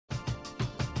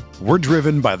We're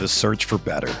driven by the search for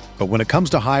better. But when it comes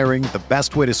to hiring, the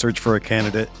best way to search for a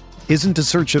candidate isn't to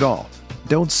search at all.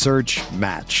 Don't search,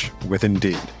 match with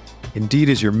Indeed. Indeed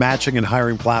is your matching and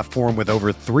hiring platform with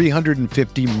over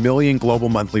 350 million global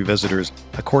monthly visitors,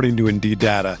 according to Indeed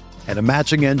data, and a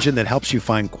matching engine that helps you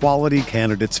find quality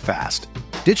candidates fast.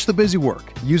 Ditch the busy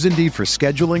work. Use Indeed for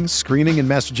scheduling, screening, and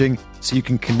messaging so you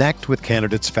can connect with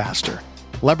candidates faster.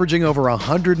 Leveraging over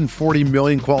 140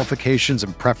 million qualifications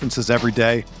and preferences every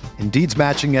day, Indeed's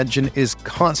matching engine is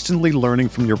constantly learning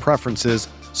from your preferences,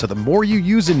 so the more you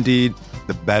use Indeed,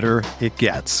 the better it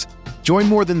gets. Join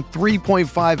more than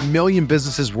 3.5 million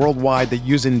businesses worldwide that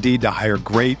use Indeed to hire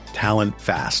great talent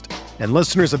fast. And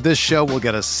listeners of this show will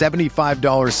get a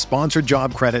 $75 sponsored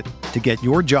job credit to get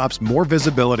your jobs more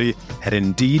visibility at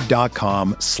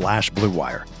Indeed.com/Blue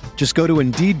Wire. Just go to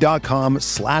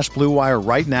Indeed.com/Blue Wire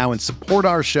right now and support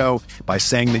our show by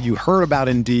saying that you heard about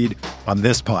Indeed on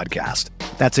this podcast.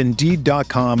 That's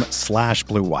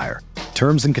Indeed.com/Blue Wire.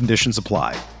 Terms and conditions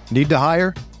apply. Need to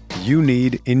hire? You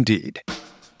need Indeed.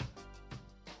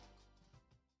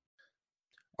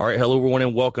 All right, hello everyone,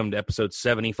 and welcome to episode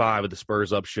 75 of the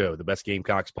Spurs Up Show, the best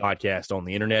Gamecocks podcast on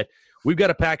the internet. We've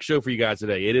got a packed show for you guys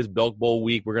today. It is Belk Bowl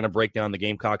week. We're going to break down the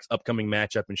Gamecocks' upcoming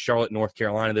matchup in Charlotte, North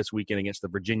Carolina this weekend against the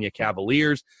Virginia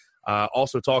Cavaliers.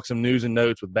 Also talk some news and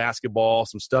notes with basketball,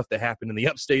 some stuff that happened in the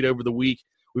upstate over the week.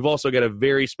 We've also got a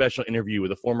very special interview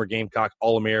with a former Gamecock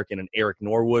All-American and Eric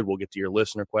Norwood. We'll get to your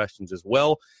listener questions as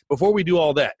well. Before we do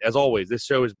all that, as always, this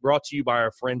show is brought to you by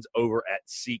our friends over at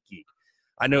SeatGeek.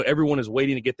 I know everyone is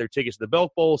waiting to get their tickets to the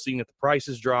Belk Bowl, seeing that the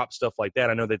prices drop, stuff like that.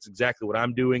 I know that's exactly what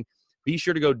I'm doing. Be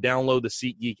sure to go download the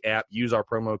SeatGeek app. Use our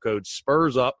promo code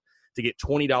SPURSUP to get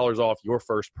 $20 off your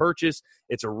first purchase.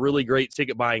 It's a really great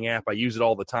ticket buying app. I use it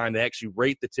all the time. They actually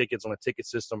rate the tickets on a ticket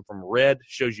system from red,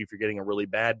 shows you if you're getting a really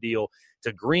bad deal,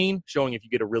 to green, showing if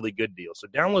you get a really good deal. So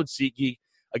download SeatGeek.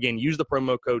 Again, use the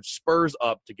promo code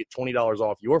SPURSUP to get $20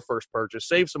 off your first purchase.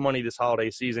 Save some money this holiday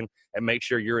season, and make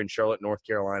sure you're in Charlotte, North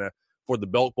Carolina for the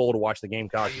Belk Bowl to watch the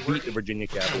Gamecocks beat the Virginia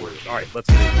Cavaliers. All right, let's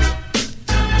get into it.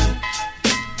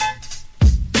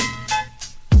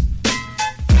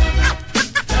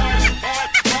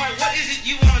 What is it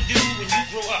you want to do when you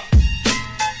grow up?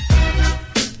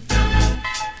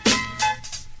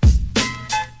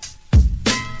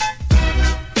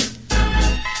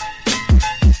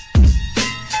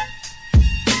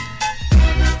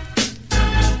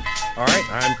 All right,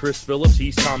 I'm Chris Phillips.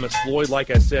 He's Thomas Floyd.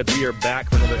 Like I said, we are back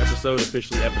for another episode,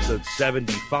 officially episode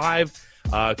 75.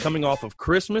 Coming off of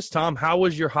Christmas. Tom, how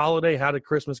was your holiday? How did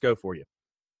Christmas go for you?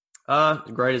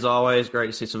 Great as always. Great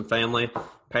to see some family.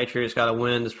 Patriots got a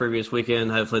win this previous weekend.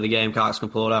 Hopefully the Gamecocks can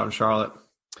pull it out in Charlotte.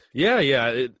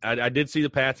 Yeah. I did see the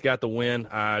Pats got the win.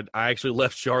 I actually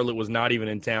left Charlotte, was not even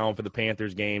in town for the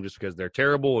Panthers game just because they're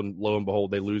terrible, and lo and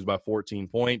behold, they lose by 14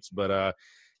 points. But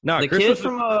no,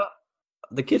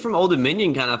 The kid from Old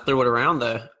Dominion kind of threw it around,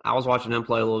 though. I was watching him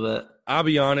play a little bit. I'll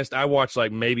be honest, I watched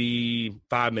like maybe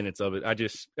 5 minutes of it. At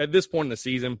this point in the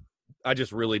season, I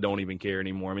just really don't even care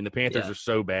anymore. I mean, the Panthers are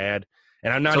so bad,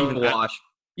 and I'm not even watch.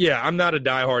 I'm not a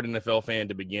diehard NFL fan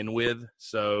to begin with,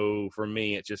 so for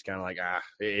me, it's just kind of like,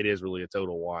 it is really a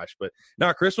total wash. But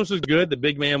no, Christmas was good. The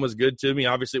big man was good to me.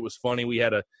 Obviously, it was funny. We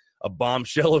had a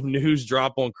bombshell of news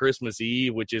drop on Christmas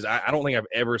Eve, which is I don't think I've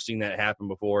ever seen that happen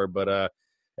before, but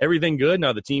everything good.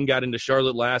 Now, the team got into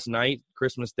Charlotte last night,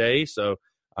 Christmas Day, so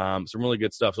some really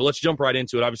good stuff. So let's jump right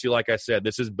into it. Obviously, like I said,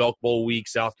 this is Belk Bowl week.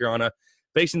 South Carolina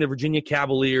facing the Virginia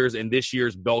Cavaliers in this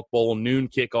year's Belk Bowl, noon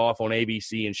kickoff on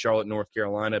ABC in Charlotte, North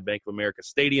Carolina, Bank of America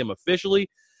Stadium officially.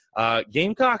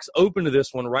 Gamecocks opened to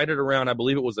this one right at around, I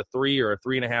believe it was a 3 or a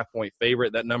 3.5 point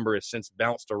favorite. That number has since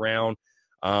bounced around.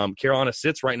 Carolina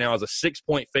sits right now as a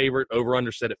 6-point favorite,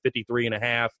 over-under set at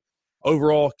 53.5.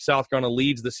 Overall, South Carolina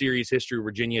leads the series history.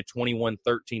 Virginia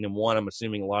 21-13-1. I'm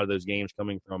assuming a lot of those games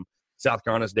coming from South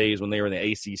Carolina's days when they were in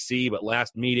the ACC. But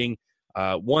last meeting,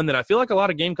 one that I feel like a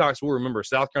lot of Gamecocks will remember.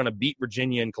 South Carolina beat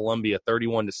Virginia in Columbia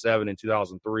 31-7 in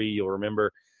 2003. You'll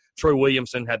remember Troy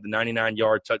Williamson had the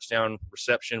 99-yard touchdown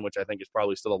reception, which I think is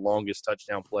probably still the longest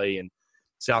touchdown play in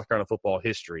South Carolina football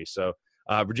history. So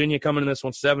Virginia coming in this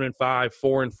one 7-5,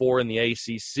 4-4 in the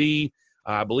ACC.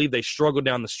 I believe they struggled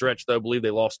down the stretch, though. I believe they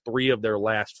lost 3 of their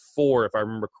last 4, if I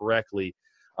remember correctly.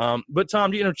 But,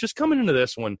 Tom, just coming into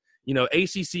this one,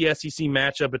 ACC-SEC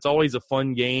matchup, it's always a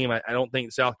fun game. I don't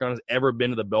think South Carolina's ever been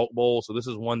to the Belk Bowl, so this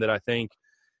is one that I think,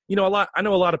 I know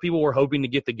a lot of people were hoping to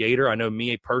get the Gator. I know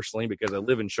me personally, because I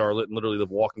live in Charlotte and literally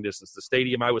live walking distance to the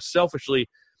stadium. I was selfishly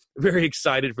very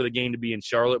excited for the game to be in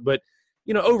Charlotte. But,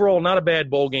 overall, not a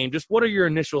bad bowl game. Just what are your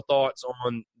initial thoughts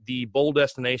on the bowl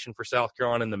destination for South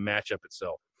Carolina and the matchup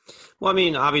itself? Well, I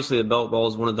mean, obviously the Belk Bowl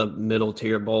is one of the middle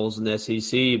tier bowls in the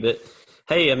SEC, but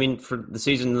hey, I mean, for the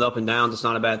season, the up and downs, it's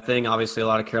not a bad thing. Obviously, a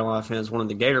lot of Carolina fans wanted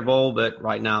the Gator Bowl, but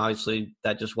right now, obviously,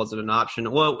 that just wasn't an option.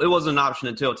 Well, it wasn't an option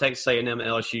until Texas A&M and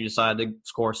LSU decided to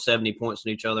score 70 points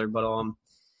on each other. But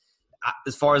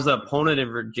as far as the opponent in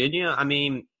Virginia, I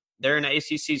mean, they're an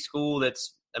ACC school the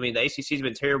ACC's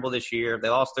been terrible this year. They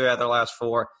lost 3 out of their last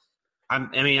 4. I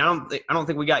don't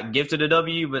think we got gifted a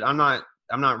W, but I'm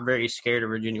not very scared of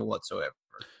Virginia whatsoever.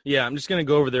 Yeah, I'm just going to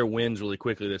go over their wins really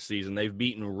quickly this season. They've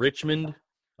beaten Richmond,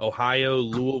 Ohio,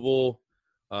 Louisville.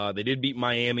 They did beat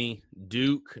Miami,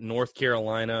 Duke, North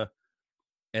Carolina,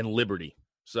 and Liberty.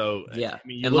 So yeah,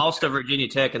 and lost to Virginia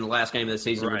Tech in the last game of the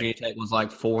season. Right. Virginia Tech was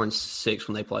like 4-6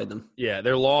 when they played them. Yeah,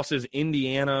 their losses: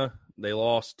 Indiana, they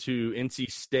lost to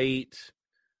NC State,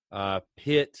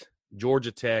 Pitt,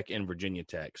 Georgia Tech, and Virginia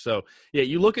Tech. So yeah,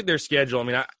 you look at their schedule. I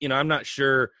mean, I'm not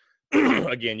sure.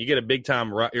 Again, you get a big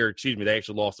time, they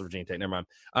actually lost to Virginia Tech. Never mind.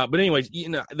 But anyways,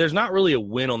 there's not really a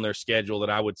win on their schedule that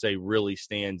I would say really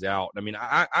stands out. I mean,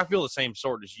 I feel the same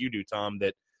sort as you do, Tom,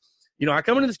 that, I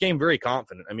come into this game very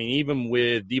confident. I mean, even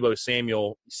with Deebo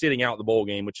Samuel sitting out the bowl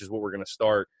game, which is what we're going to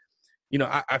start,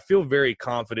 I feel very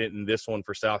confident in this one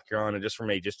for South Carolina, just from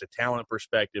a talent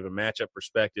perspective, a matchup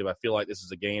perspective. I feel like this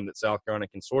is a game that South Carolina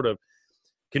can sort of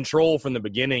control from the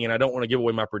beginning, and I don't want to give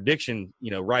away my prediction,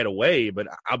 right away, but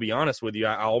I'll be honest with you,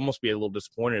 I'll almost be a little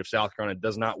disappointed if South Carolina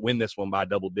does not win this one by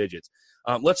double digits.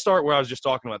 Let's start where I was just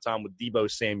talking about, Tom, with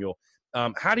Deebo Samuel.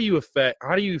 How do you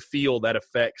feel that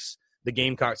affects the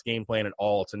Gamecocks game plan at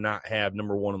all to not have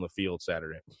number one on the field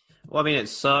Saturday? Well, I mean, it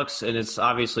sucks, and it's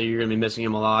obviously you're going to be missing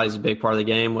him a lot. He's a big part of the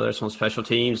game, whether it's on special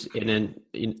teams and then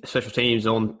special teams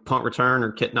on punt return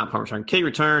or kick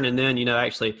return, and then,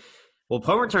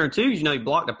 punt return too, he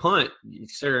blocked a punt. He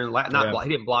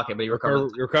didn't block it, but he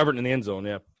recovered in the end zone,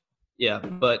 yeah. Yeah,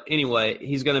 but anyway,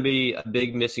 he's going to be a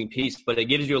big missing piece, but it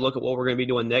gives you a look at what we're going to be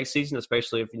doing next season,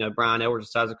 especially if, Brian Edwards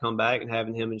decides to come back and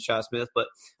having him and Shi Smith. But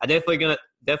I definitely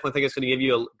think it's going to give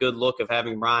you a good look of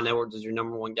having Brian Edwards as your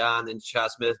number one guy and then Shi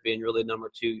Smith being really the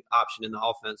number 2 option in the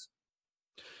offense.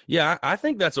 Yeah, I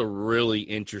think that's a really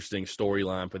interesting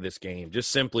storyline for this game.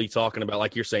 Just simply talking about,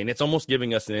 like you're saying, it's almost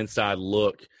giving us an inside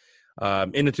look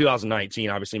into 2019,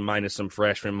 obviously minus some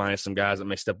freshmen, minus some guys that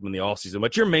may step up in the offseason.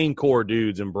 But your main core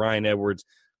dudes and Brian Edwards,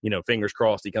 fingers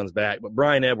crossed he comes back. But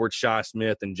Brian Edwards, Shi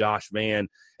Smith, and Josh Vann,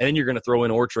 and then you're going to throw in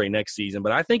Ortre next season.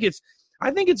 But I think it's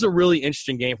a really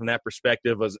interesting game from that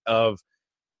perspective of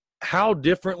how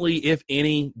differently, if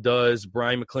any, does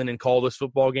Brian McClendon call this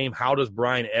football game? How does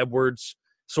Brian Edwards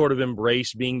sort of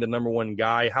embrace being the number one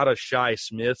guy? How does Shi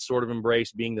Smith sort of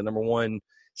embrace being the number one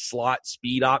slot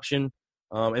speed option?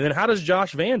 And then how does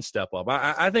Josh Vann step up?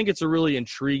 I think it's a really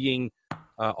intriguing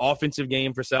offensive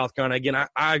game for South Carolina. Again,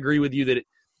 I agree with you that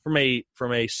from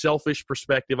a selfish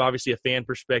perspective, obviously a fan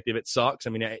perspective, it sucks.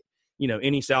 I mean,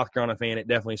 any South Carolina fan, it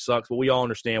definitely sucks. But we all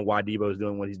understand why Deebo's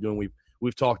doing what he's doing.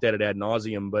 We've talked at it ad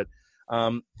nauseum. But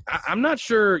I'm not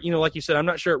sure, like you said, I'm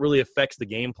not sure it really affects the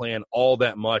game plan all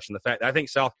that much. And the fact I think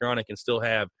South Carolina can still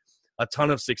have a ton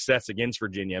of success against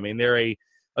Virginia. I mean, they're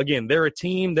a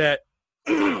team that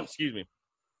excuse me.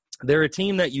 They're a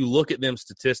team that you look at them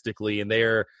statistically, and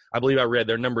I believe I read,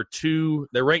 they're number 2.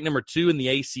 They're ranked number 2 in the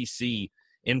ACC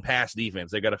in pass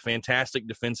defense. They've got a fantastic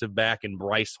defensive back in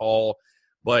Bryce Hall.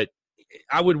 But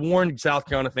I would warn South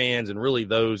Carolina fans and really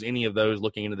any of those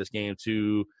looking into this game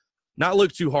to not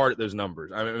look too hard at those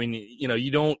numbers. I mean,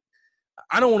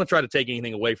 I don't want to try to take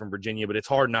anything away from Virginia, but it's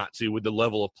hard not to with the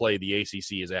level of play the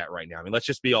ACC is at right now. I mean, let's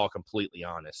just be all completely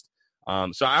honest.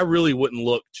 So I really wouldn't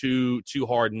look too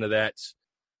hard into that,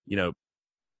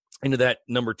 into that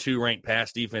number 2 ranked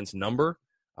pass defense number.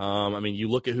 I mean, you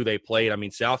look at who they played. I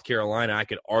mean, South Carolina, I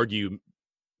could argue,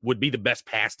 would be the best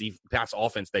pass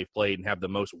offense they've played and have the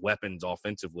most weapons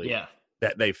offensively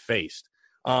that they've faced.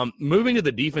 Moving to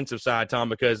the defensive side, Tom,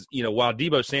 because, while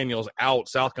Deebo Samuel's out,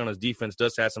 South Carolina's defense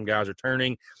does have some guys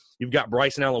returning. You've got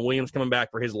Bryson Allen Williams coming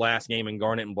back for his last game in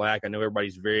Garnet and Black. I know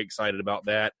everybody's very excited about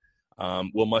that.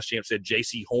 Will Muschamp said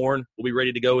J.C. Horn will be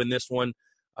ready to go in this one.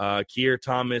 Keir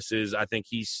Thomas I think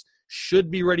he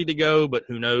should be ready to go, but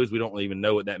who knows? We don't even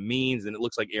know what that means. And it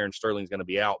looks like Aaron Sterling's going to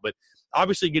be out. But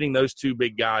obviously getting those 2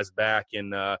 big guys back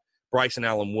in Bryson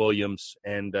Allen Williams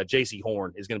and J.C.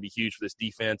 Horn is going to be huge for this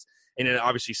defense. And it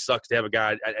obviously sucks to have a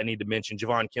guy I need to mention,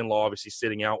 Javon Kinlaw, obviously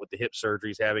sitting out with the hip surgery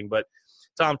he's having. But,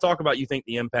 Tom, talk about you think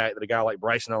the impact that a guy like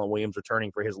Bryson Allen Williams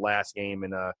returning for his last game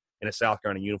in a South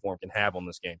Carolina uniform can have on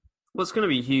this game. Well, it's going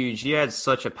to be huge. He had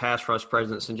such a pass rush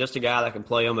presence, and just a guy that can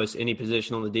play almost any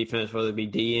position on the defense, whether it be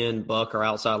DN, Buck, or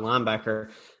outside linebacker.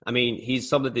 I mean, he's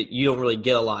something that you don't really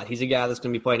get a lot. He's a guy that's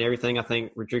going to be playing everything. I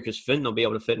think Rodriguez Fenton will be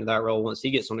able to fit into that role once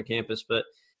he gets on the campus. But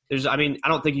I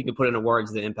don't think you can put into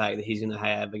words the impact that he's going to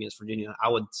have against Virginia. I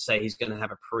would say he's going to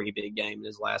have a pretty big game in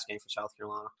his last game for South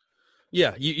Carolina.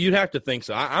 Yeah, you'd have to think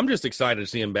so. I'm just excited to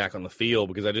see him back on the field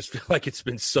because I just feel like it's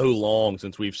been so long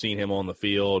since we've seen him on the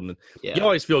field. And you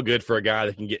always feel good for a guy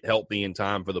that can get healthy in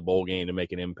time for the bowl game to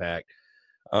make an impact.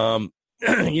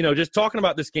 Just talking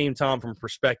about this game, Tom, from a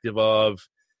perspective of,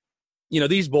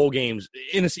 these bowl games,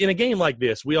 in a game like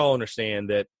this, we all understand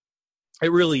that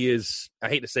it really is, I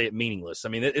hate to say it, meaningless. I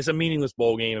mean, it's a meaningless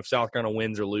bowl game. If South Carolina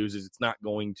wins or loses, it's not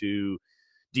going to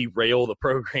derail the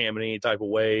program in any type of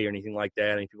way or anything like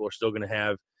that. I think people are still going to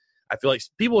have – I feel like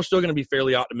people are still going to be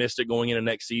fairly optimistic going into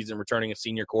next season, returning a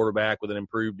senior quarterback with an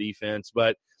improved defense.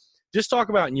 But just talk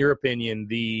about, in your opinion,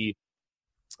 the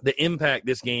impact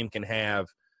this game can have,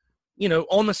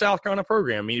 on the South Carolina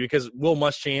program. I mean, because Will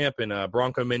Muschamp and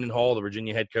Bronco Mendenhall, the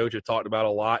Virginia head coach, have talked about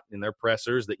a lot in their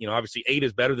pressers that, obviously 8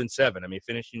 is better than 7. I mean,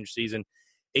 finishing your season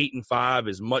 8-5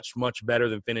 is much, much better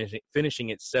than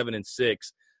finishing at 7-6.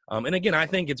 And again, I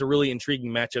think it's a really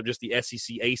intriguing matchup, just the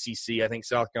SEC, ACC. I think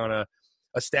South Carolina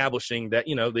establishing that,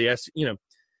 you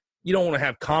don't want to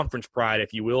have conference pride,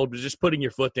 if you will, but just putting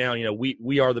your foot down.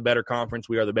 We are the better conference.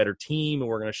 We are the better team, and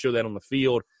we're going to show that on the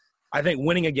field. I think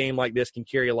winning a game like this can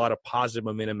carry a lot of positive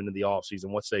momentum into the offseason.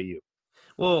 What say you?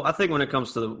 Well, I think when it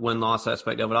comes to the win-loss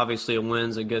aspect of it, obviously a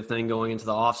win's a good thing going into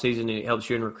the offseason. It helps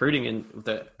you in recruiting and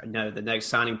the next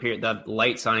signing period, the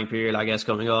late signing period, I guess,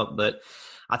 coming up. But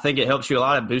I think it helps you a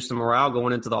lot. It boosts the morale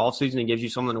going into the offseason and gives you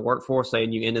something to work for.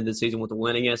 Saying you ended the season with a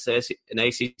win against an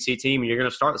ACC team, and you're going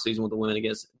to start the season with a win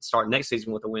start next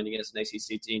season with a win against an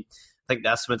ACC team. I think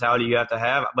that's the mentality you have to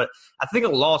have. But I think a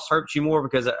loss hurts you more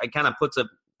because it kind of puts a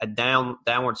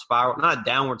downward spiral, not a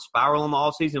downward spiral in the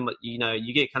offseason, but,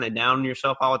 you get kind of down on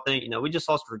yourself, I would think. We just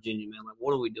lost to Virginia, man. Like,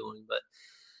 what are we doing? But,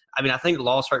 I mean, I think the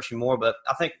loss hurts you more, but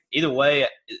I think either way,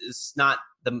 it's not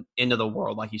the end of the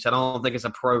world. Like you said, I don't think it's a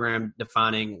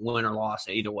program-defining win or loss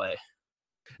either way.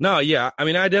 No, yeah. I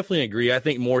mean, I definitely agree. I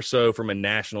think more so from a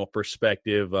national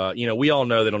perspective. We all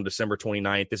know that on December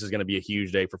 29th, this is going to be a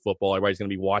huge day for football. Everybody's going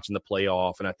to be watching the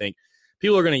playoff, and I think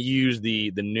people are going to use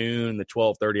the noon, the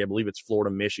 12:30, I believe it's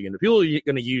Florida, Michigan. People are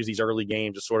going to use these early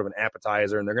games as sort of an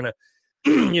appetizer, and they're going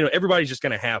to, everybody's just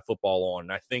going to have football on.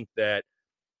 And I think that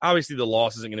obviously the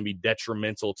loss isn't going to be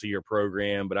detrimental to your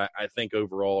program, but I think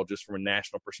overall, just from a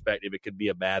national perspective, it could be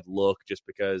a bad look just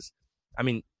because, I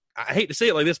mean, I hate to say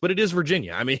it like this, but it is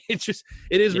Virginia. I mean, it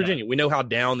is Virginia. We know how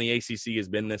down the ACC has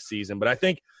been this season, but I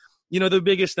think, the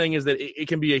biggest thing is that it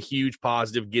can be a huge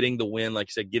positive getting the win, like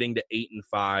you said, getting to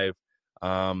 8-5.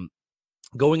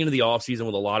 Going into the offseason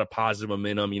with a lot of positive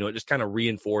momentum, it just kind of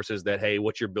reinforces that, hey,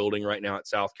 what you're building right now at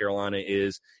South Carolina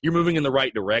is you're moving in the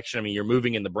right direction. I mean, you're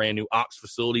moving in the brand new Ox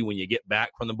facility when you get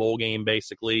back from the bowl game,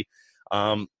 basically.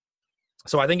 So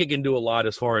I think it can do a lot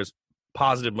as far as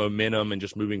positive momentum and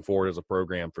just moving forward as a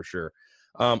program for sure.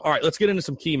 All right, let's get into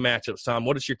some key matchups, Tom.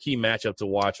 What is your key matchup to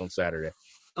watch on Saturday?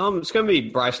 It's going to be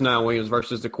Bryce Williams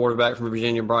versus the quarterback from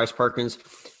Virginia, Bryce Perkins.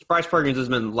 Bryce Perkins has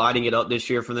been lighting it up this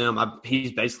year for them.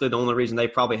 He's basically the only reason they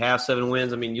probably have 7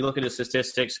 wins. I mean, you look at his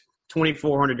statistics,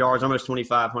 2,400 yards, almost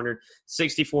 2,500,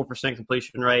 64%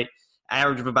 completion rate,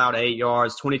 average of about 8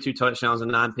 yards, 22 touchdowns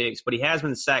and 9 picks. But he has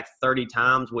been sacked 30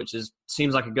 times, which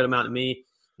seems like a good amount to me.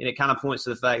 And it kind of points to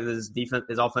the fact that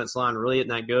his offensive line really isn't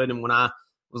that good. And when I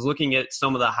was looking at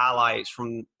some of the highlights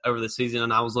from over the season,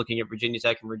 and I was looking at Virginia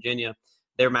Tech and Virginia,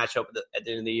 their matchup at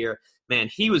the end of the year, man,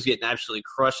 he was getting absolutely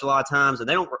crushed a lot of times.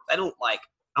 And I don't want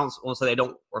to say they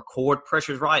don't record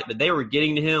pressures right, but they were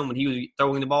getting to him when he was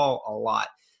throwing the ball a lot.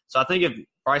 So I think if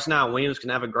Bryce Williams can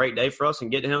have a great day for us and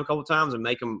get to him a couple times and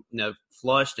make him,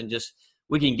 flushed and just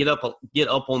we can get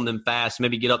up on them fast,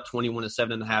 maybe get up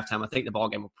 21-7 in the halftime, I think the ball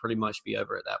game will pretty much be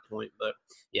over at that point. But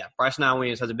yeah, Bryce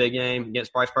Williams has a big game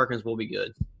against Bryce Perkins. Will be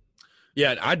good.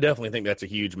 Yeah, I definitely think that's a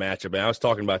huge matchup. And I was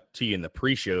talking about to you in the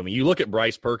pre-show. I mean, you look at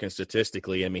Bryce Perkins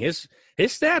statistically. I mean, his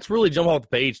stats really jump off the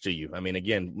page to you. I mean,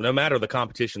 again, no matter the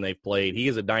competition they've played, he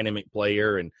is a dynamic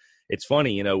player. And it's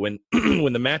funny, when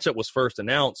when the matchup was first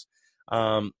announced,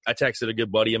 I texted a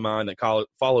good buddy of mine that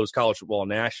follows college football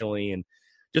nationally, and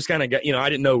just kind of got, I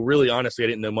didn't know, really honestly, I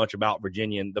didn't know much about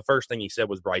Virginia. And the first thing he said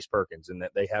was Bryce Perkins and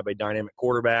that they have a dynamic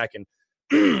quarterback. And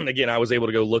again, I was able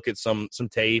to go look at some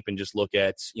tape and just look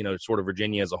at, sort of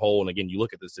Virginia as a whole. And again, you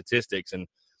look at the statistics and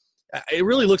it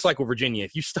really looks like with Virginia,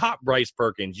 if you stop Bryce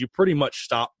Perkins, you pretty much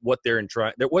stop what they're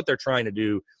trying to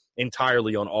do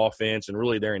entirely on offense and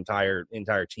really their entire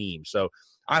team. So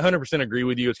I 100% agree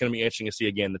with you. It's going to be interesting to see,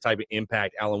 again, the type of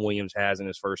impact Alan Williams has in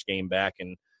his first game back,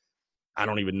 and I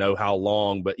don't even know how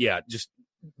long. But, yeah, just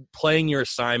playing your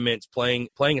assignments, playing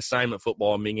assignment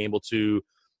football and being able to,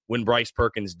 when Bryce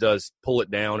Perkins does pull it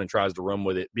down and tries to run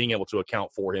with it, being able to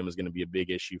account for him is going to be a big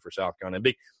issue for South Carolina.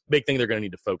 A big thing they're going to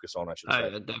need to focus on, I should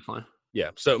say. Definitely.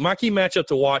 Yeah, so my key matchup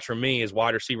to watch for me is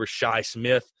wide receiver Shi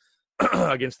Smith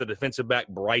against the defensive back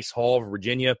Bryce Hall of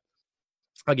Virginia.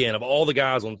 Again, of all the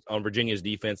guys on Virginia's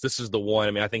defense, this is the one.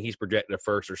 I mean, I think he's projected a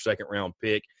first or second round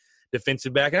pick,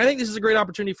 defensive back. And I think this is a great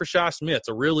opportunity for Shi Smith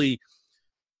to really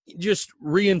just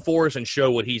reinforce and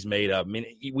show what he's made of. I mean,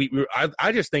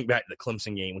 I just think back to the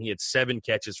Clemson game when he had 7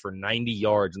 catches for 90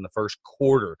 yards in the first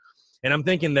quarter. And I'm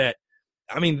thinking that,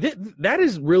 I mean, that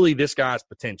is really this guy's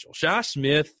potential. Shi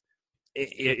Smith,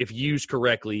 if used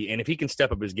correctly, and if he can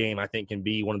step up his game, I think can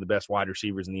be one of the best wide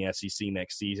receivers in the SEC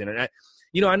next season. And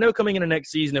I know coming into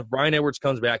next season, if Brian Edwards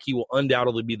comes back, he will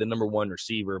undoubtedly be the number 1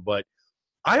 receiver. But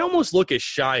I almost look at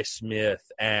Shi Smith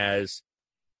as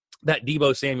that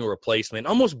Deebo Samuel replacement,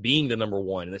 almost being the number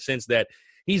 1 in the sense that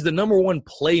he's the number 1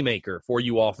 playmaker for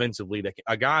you offensively,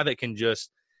 a guy that can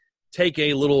just take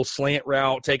a little slant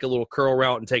route, take a little curl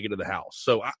route, and take it to the house.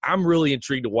 So I'm really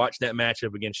intrigued to watch that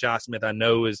matchup against Shi Smith. I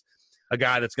know is a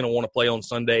guy that's going to want to play on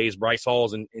Sundays. Bryce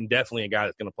Hall's and definitely a guy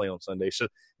that's going to play on Sundays. So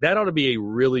that ought to be a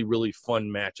really, really fun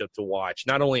matchup to watch,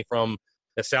 not only from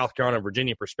the South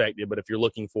Carolina-Virginia perspective, but if you're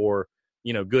looking for,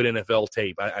 good NFL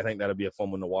tape, I think that'll be a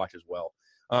fun one to watch as well.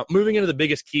 Moving into the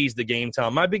biggest keys to the game,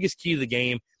 Tom, my biggest key to the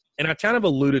game, and I kind of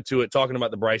alluded to it talking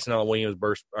about the Bryson Allen Williams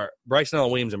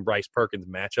and Bryce Perkins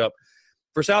matchup.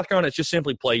 For South Carolina, it's just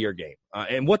simply play your game.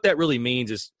 And what that really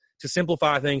means is to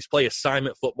simplify things, play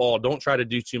assignment football. Don't try to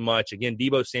do too much. Again,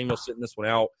 Deebo Samuel sitting this one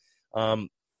out.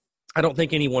 I don't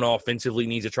think anyone offensively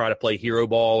needs to try to play hero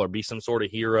ball or be some sort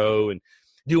of hero and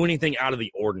do anything out of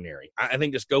the ordinary. I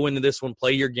think just go into this one,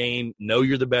 play your game, know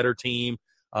you're the better team.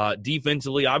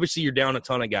 Defensively, obviously you're down a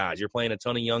ton of guys. You're playing a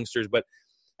ton of youngsters. But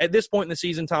at this point in the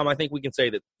season, Tom, I think we can say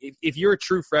that if you're a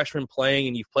true freshman playing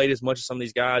and you've played as much as some of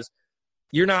these guys,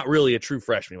 you're not really a true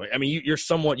freshman. I mean,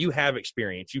 you have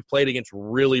experience. You've played against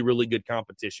really, really good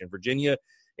competition. Virginia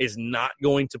is not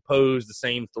going to pose the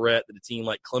same threat that a team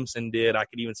like Clemson did. I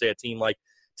could even say a team like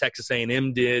Texas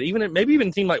A&M did, maybe even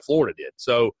a team like Florida did.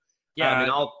 So, yeah, I mean,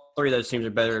 all 3 of those teams are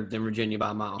better than Virginia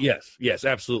by a mile. Yes,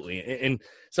 absolutely. And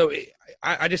so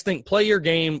I just think play your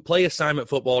game, play assignment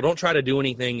football. Don't try to do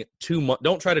anything too much.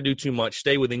 Don't try to do too much.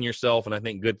 Stay within yourself, and I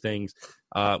think good things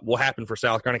will happen for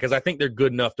South Carolina because I think they're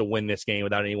good enough to win this game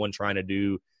without anyone trying to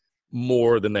do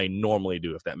more than they normally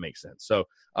do, if that makes sense. So,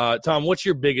 Tom, what's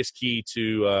your biggest key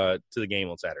to the game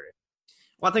on Saturday?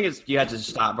 Well, I think you have to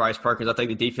stop Bryce Perkins. I think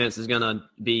the defense is going to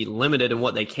be limited in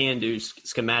what they can do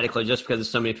schematically just because of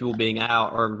so many people being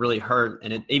out or really hurt.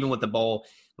 And even with the bowl,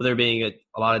 with there being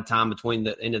a lot of time between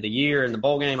the end of the year and the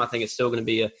bowl game, I think it's still going to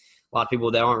be a lot of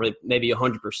people that aren't really maybe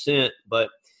 100%.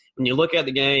 But when you look at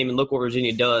the game and look what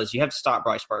Virginia does, you have to stop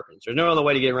Bryce Perkins. There's no other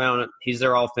way to get around it. He's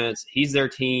their offense. He's their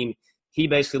team. He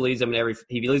basically leads them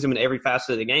in every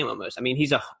facet of the game almost. I mean,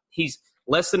 he's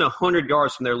less than 100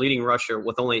 yards from their leading rusher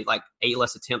with only like 8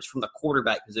 less attempts from the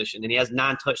quarterback position, and he has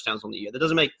 9 touchdowns on the year. That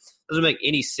doesn't make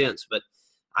any sense, but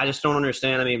I just don't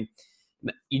understand. I mean,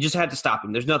 you just have to stop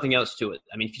him. There's nothing else to it.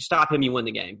 I mean, if you stop him, you win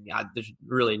the game. There's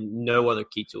really no other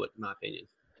key to it, in my opinion.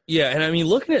 Yeah, and I mean,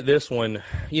 looking at this one,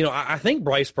 I think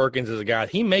Bryce Perkins is a guy,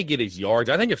 he may get his yards.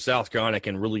 I think if South Carolina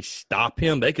can really stop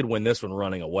him, they could win this one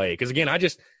running away. Because, again,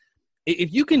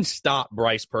 if you can stop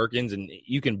Bryce Perkins and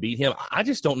you can beat him, I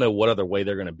just don't know what other way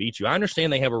they're going to beat you. I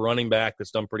understand they have a running back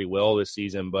that's done pretty well this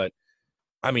season, but,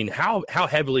 I mean, how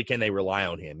heavily can they rely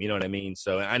on him? You know what I mean?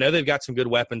 So I know they've got some good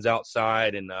weapons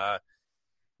outside, and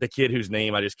the kid whose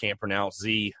name I just can't pronounce,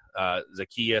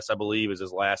 Zacchaeus, I believe is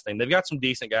his last name. They've got some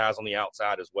decent guys on the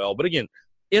outside as well. But, again,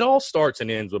 it all starts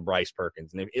and ends with Bryce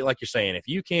Perkins. And like you're saying, if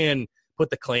you can put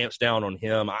the clamps down on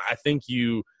him, I think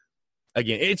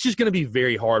again, it's just going to be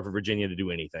very hard for Virginia to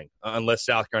do anything unless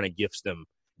South Carolina gifts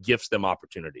them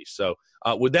opportunities. So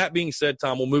with that being said,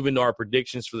 Tom, we'll move into our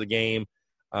predictions for the game.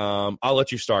 I'll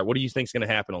let you start. What do you think is going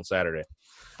to happen on Saturday?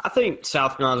 I think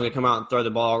South Carolina's going to come out and throw the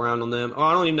ball around on them.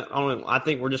 I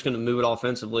think we're just going to move it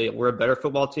offensively. We're a better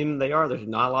football team than they are. There's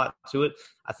not a lot to it.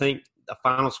 I think a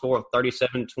final score of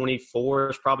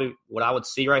 37-24 is probably what I would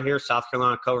see right here. South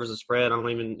Carolina covers the spread. I don't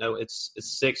even know. It's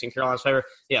 6 in Carolina's favor.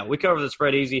 Yeah, we cover the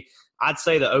spread easy. I'd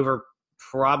say the over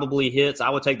probably hits. I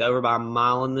would take the over by a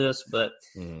mile in this, but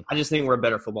I just think we're a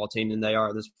better football team than they are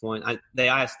at this point. They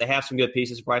have some good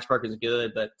pieces. Bryce Perkins is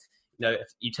good, but if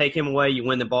you take him away, you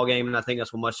win the ball game, and I think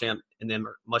that's what Muschamp and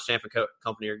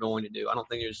Company are going to do. I don't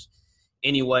think there's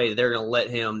any way they're going to let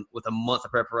him, with a month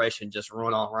of preparation, just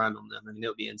run all around on them. I mean, it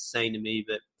would be insane to me.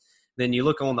 But then you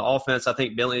look on the offense, I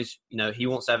think Bentley's, he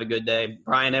wants to have a good day.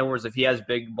 Brian Edwards, if he has a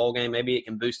big bowl game, maybe it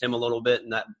can boost him a little bit in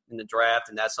the draft,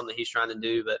 and that's something he's trying to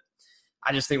do. But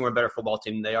I just think we're a better football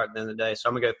team than they are at the end of the day. So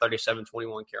I'm going to go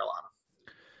 37-21 Carolina.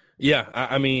 Yeah,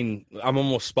 I mean, I'm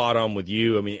almost spot on with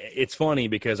you. I mean, it's funny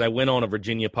because I went on a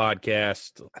Virginia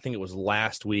podcast, I think it was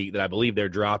last week, that I believe they're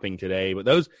dropping today. But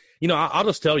those, I'll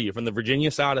just tell you, from the Virginia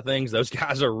side of things, those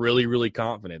guys are really, really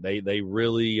confident. They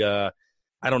really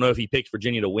I don't know if he picked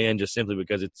Virginia to win just simply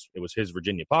because it was his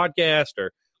Virginia podcast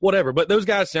or whatever. But those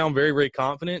guys sound very, very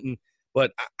confident.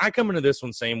 But I come into this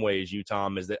one same way as you,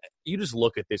 Tom, is that you just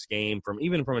look at this game from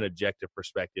an objective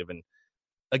perspective. And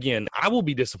again, I will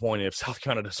be disappointed if South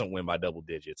Carolina doesn't win by double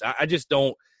digits. I just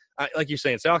don't – like you're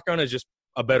saying, South Carolina is just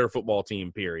a better football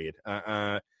team, period.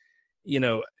 I've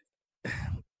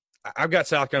got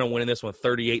South Carolina winning this one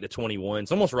 38-21.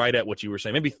 It's almost right at what you were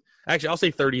saying. Actually, I'll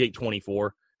say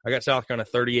 38-24. I got South Carolina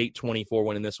 38-24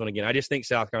 winning this one again. I just think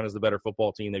South Carolina is the better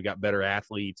football team. They've got better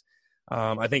athletes.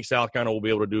 I think South Carolina will be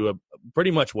able to do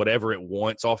pretty much whatever it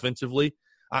wants offensively.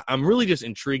 I'm really just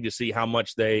intrigued to see how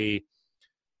much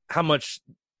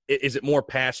is it more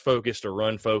pass focused or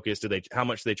run focused? How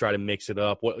much they try to mix it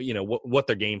up? What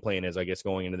their game plan is, I guess,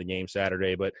 going into the game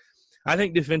Saturday. But I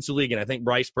think defensively, again, I think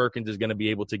Bryce Perkins is going to be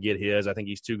able to get his. I think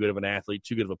he's too good of an athlete,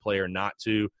 too good of a player not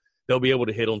to. They'll be able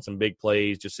to hit on some big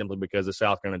plays just simply because the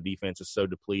South Carolina defense is so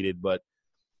depleted. But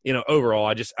overall,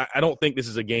 I don't think this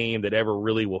is a game that ever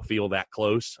really will feel that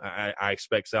close. I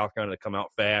expect South Carolina to come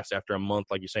out fast after a month,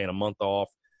 like you're saying, a month off.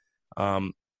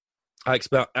 I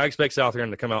expect South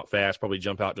Carolina to come out fast, probably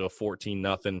jump out to a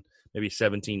 14-0, maybe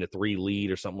 17-3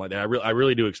 lead or something like that. I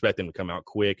really do expect them to come out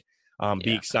quick,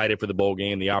 be excited for the bowl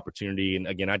game, the opportunity. And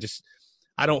again,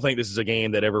 I don't think this is a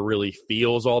game that ever really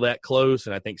feels all that close.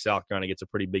 And I think South Carolina gets a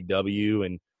pretty big W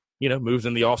and, moves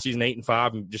in the offseason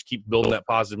 8-5 and just keep building that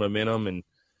positive momentum and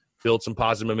build some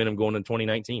positive momentum going into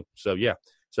 2019. So, yeah.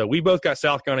 So we both got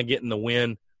South Carolina getting the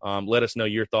win. Let us know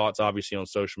your thoughts, obviously, on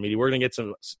social media. We're going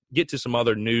to get to some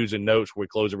other news and notes before we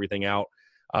close everything out.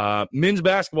 Men's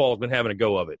basketball has been having a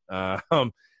go of it.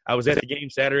 I was at the game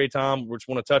Saturday, Tom. We just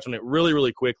want to touch on it really,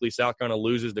 really quickly. South Carolina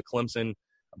loses to Clemson.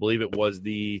 I believe it was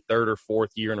the third or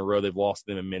fourth year in a row they've lost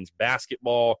them in men's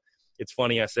basketball. It's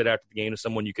funny, I said after the game to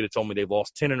someone, you could have told me they've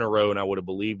lost 10 in a row, and I would have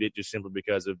believed it just simply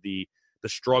because of the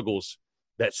struggles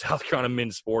that South Carolina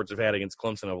men's sports have had against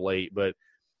Clemson of late. But,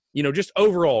 just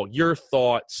overall, your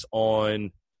thoughts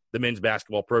on the men's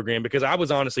basketball program, because I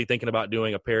was honestly thinking about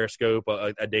doing a Periscope,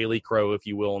 a Daily Crow, if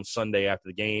you will, on Sunday after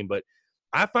the game. But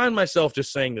I find myself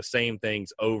just saying the same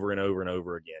things over and over and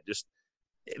over again.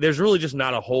 There's really just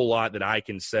not a whole lot that I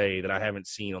can say that I haven't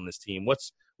seen on this team.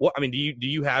 Do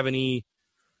you have any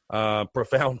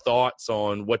profound thoughts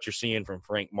on what you're seeing from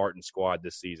Frank Martin's squad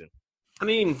this season? I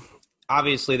mean,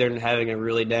 obviously they're having a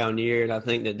really down year, and I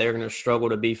think that they're going to struggle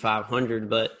to be 500.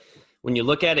 But when you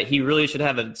look at it, he really should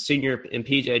have a senior in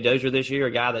P.J. Dozier this year,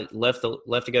 a guy that left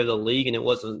to go to the league, and it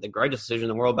wasn't the greatest decision in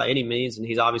the world by any means. And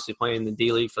he's obviously playing in the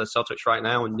D-League for the Celtics right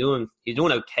now and he's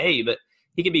doing okay, but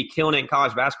he could be killing it in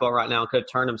college basketball right now and could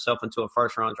have turned himself into a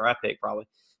first-round draft pick probably.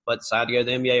 But decided to go to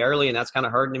the NBA early, and that's kind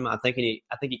of hurting him. I think he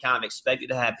kind of expected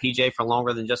to have PJ for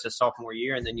longer than just his sophomore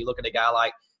year. And then you look at a guy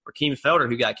like Rakeem Felder,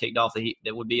 who got kicked off,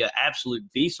 that would be an absolute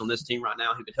beast on this team right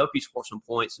now, who could help you score some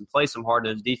points and play some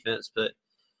hard-nosed defense. But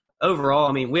overall,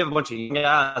 I mean, we have a bunch of young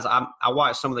guys. I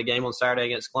watched some of the game on Saturday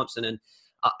against Clemson, and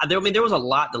there was a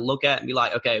lot to look at and be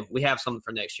like, okay, we have something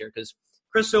for next year because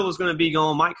Chris Silva's going to be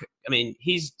gone.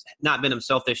 He's not been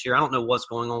himself this year. I don't know what's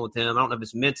going on with him. I don't know if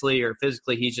it's mentally or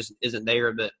physically. He just isn't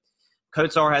there. But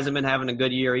Kotsar hasn't been having a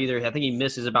good year either. I think he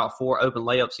misses about 4 open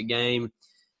layups a game.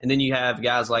 And then you have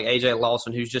guys like A.J.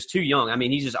 Lawson, who's just too young. I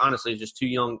mean, he's just honestly just too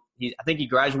young. I think he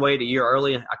graduated a year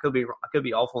early. I could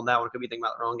be awful on that one. I could be thinking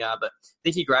about the wrong guy. But I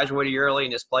think he graduated a year early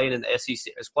and is playing in the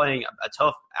SEC. Is playing a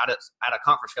tough out of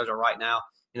conference schedule right now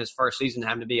in his first season,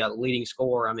 having to be a leading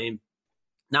scorer. I mean,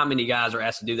 not many guys are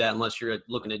asked to do that unless you're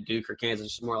looking at Duke or Kansas or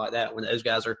somewhere like that, when those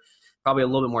guys are probably a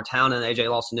little bit more talented than A.J.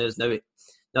 Lawson is. No,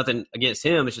 nothing against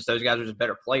him. It's just those guys are just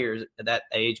better players at that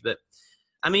age. But,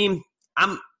 I mean,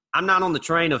 I'm not on the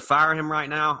train of firing him right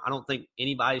now. I don't think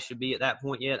anybody should be at that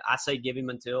point yet. I say give him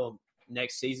until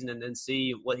next season and then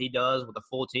see what he does with a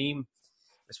full team,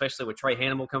 especially with Trey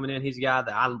Hannibal coming in. He's a guy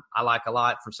that I like a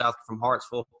lot from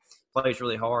Hartsville. Plays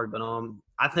really hard, but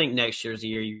I think next year's the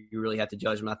year you really have to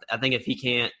judge him. I think if he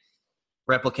can't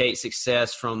replicate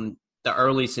success from the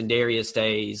early Sindarius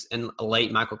days and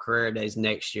late Michael Carrera days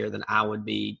next year, then I would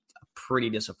be pretty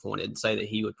disappointed and say that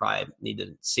he would probably need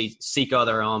to seek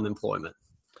other employment.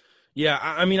 Yeah,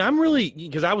 I mean, I'm really –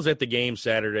 because I was at the game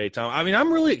Saturday, Tom. I mean,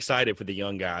 I'm really excited for the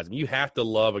young guys. I mean, you have to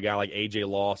love a guy like A.J.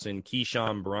 Lawson,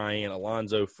 Keyshawn Bryant,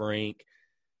 Alonzo Frank.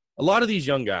 A lot of these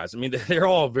young guys, I mean, they're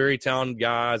all very talented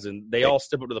guys, and they all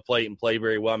step up to the plate and play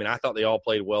very well. I mean, I thought they all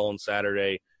played well on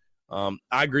Saturday. I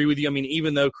agree with you. I mean,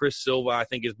 even though Chris Silva, I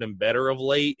think, has been better of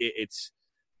late,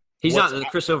 he's not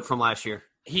Chris Silva from last year.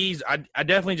 I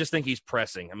definitely just think he's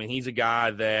pressing. I mean, he's a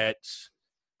guy that –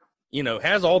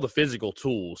 has all the physical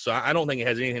tools. So I don't think it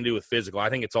has anything to do with physical. I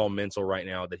think it's all mental right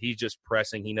now, that he's just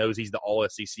pressing. He knows he's the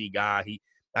all-SEC guy.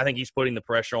 I think he's putting the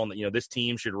pressure on that, this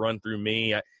team should run through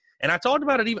me. And I talked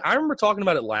about it I remember talking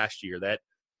about it last year, that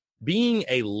being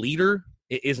a leader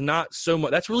is not so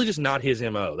much – that's really just not his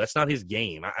MO. That's not his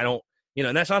game. I don't –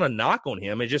 and that's not a knock on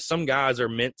him. It's just some guys are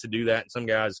meant to do that, and some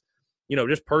guys,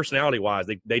 just personality-wise,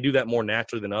 they do that more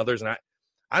naturally than others. And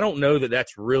I don't know that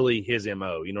that's really his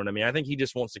MO. You know what I mean? I think he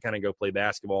just wants to kind of go play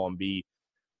basketball and be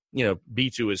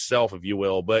to himself, if you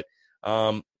will. But,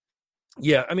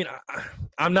 yeah, I mean,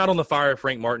 I'm not on the fire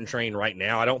Frank Martin train right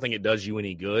now. I don't think it does you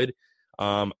any good.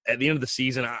 At the end of the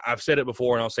season, I've said it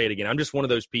before and I'll say it again. I'm just one of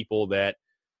those people that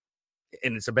 –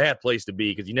 and it's a bad place to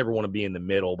be because you never want to be in the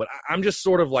middle. But I'm just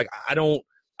sort of like I don't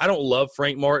love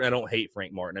Frank Martin. I don't hate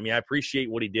Frank Martin. I mean, I appreciate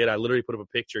what he did. I literally put up a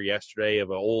picture yesterday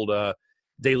of an old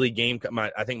Daily Gamecock.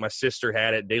 I think my sister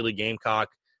had it, Daily Gamecock,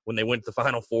 when they went to the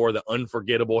Final Four, the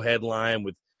unforgettable headline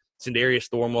with Sindarius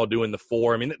Thornwell doing the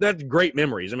 4. I mean, that's great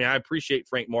memories. I mean, I appreciate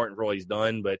Frank Martin for all he's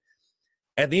done, but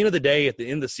at the end of the day, at the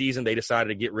end of the season, they decided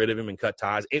to get rid of him and cut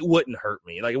ties. It wouldn't hurt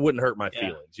me. Like, it wouldn't hurt my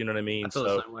feelings. You know what I mean? I feel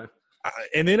the same way.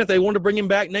 And then if they wanted to bring him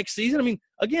back next season, I mean,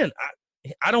 again,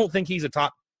 I don't think he's a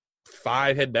top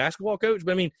 5 head basketball coach,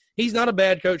 but I mean, he's not a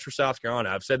bad coach for South Carolina.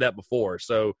 I've said that before.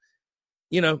 So,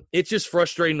 it's just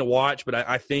frustrating to watch, but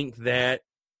I think that,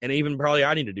 and even probably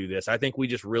I need to do this, I think we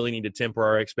just really need to temper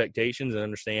our expectations and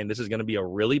understand this is going to be a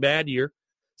really bad year.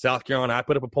 South Carolina, I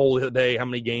put up a poll the other day, how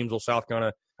many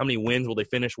wins will they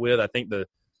finish with? I think the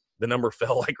number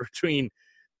fell like between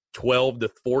 12 to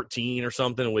 14 or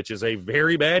something, which is a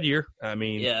very bad year. I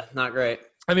mean, yeah, not great.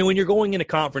 I mean, when you're going into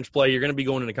conference play, you're going to be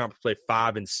going into conference play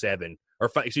 5-7, or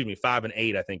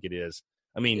 5-8, I think it is.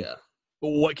 I mean,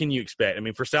 what can you expect? I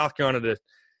mean, for South Carolina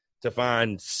to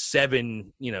find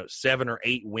 7 or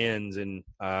 8 wins in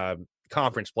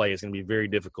conference play is going to be very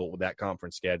difficult with that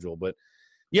conference schedule. But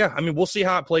yeah, I mean, we'll see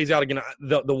how it plays out. Again,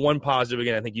 the one positive,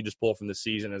 again, I think you just pull from the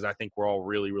season is I think we're all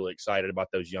really, really excited about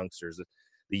those youngsters,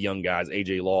 the young guys,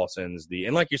 A.J. Lawson's,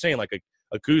 and like you're saying, like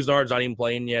a Kuznar's not even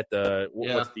playing yet.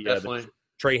 The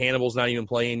Trey Hannibal's not even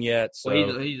playing yet. So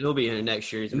well, he'll be in it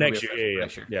next year. Next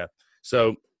year.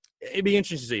 So it'd be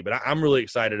interesting to see, but I'm really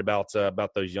excited about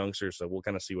those youngsters. So we'll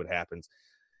kind of see what happens.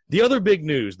 The other big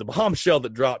news, the bombshell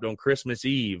that dropped on Christmas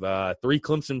Eve, 3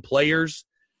 Clemson players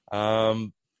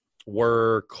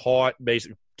were caught,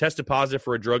 basically tested positive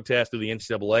for a drug test through the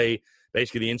NCAA.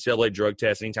 Basically, the NCAA drug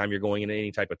test anytime you're going into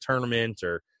any type of tournament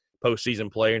or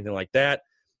postseason play or anything like that.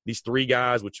 These 3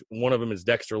 guys, which one of them is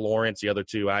Dexter Lawrence, the other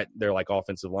 2, they're like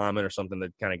offensive linemen or something.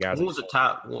 The kind of guys. One was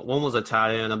a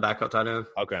tight end, a backup tight end.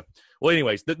 Okay. Well,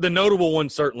 anyways, the notable one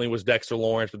certainly was Dexter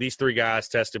Lawrence, but these 3 guys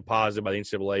tested positive by the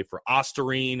NCAA for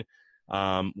ostarine,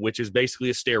 which is basically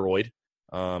a steroid.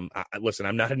 Listen,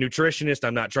 I'm not a nutritionist.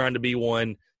 I'm not trying to be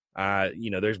one.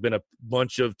 There's been a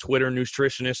bunch of Twitter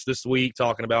nutritionists this week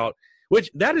talking about. Which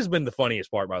that has been the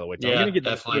funniest part, by the way. So yeah, I'm going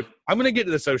to get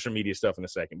to the social media stuff in a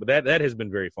second, but that has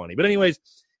been very funny. But anyways,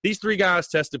 these 3 guys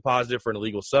tested positive for an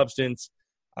illegal substance.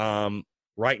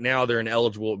 Right now, they're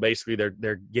ineligible. Basically,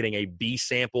 they're getting a B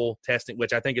sample testing,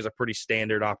 which I think is a pretty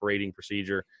standard operating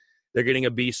procedure. They're getting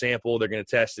a B sample. They're going to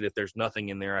test it. If there's nothing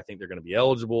in there, I think they're going to be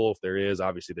eligible. If there is,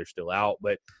 obviously, they're still out.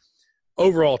 But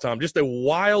overall, Tom, just a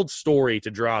wild story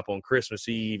to drop on Christmas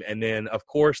Eve. And then, of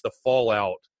course, the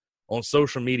fallout on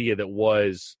social media that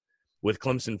was with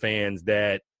Clemson fans,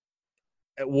 that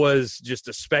it was just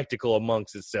a spectacle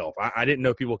amongst itself. I didn't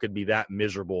know people could be that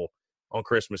miserable on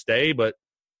Christmas Day, but,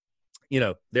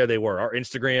 there they were. Our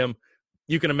Instagram,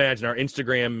 you can imagine our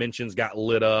Instagram mentions got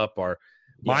lit up.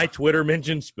 My Twitter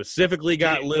mentions specifically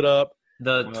got lit up.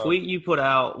 The tweet you put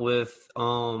out with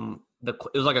it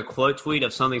was like a quote tweet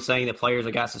of something saying that players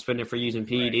that got suspended for using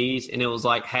PEDs, and it was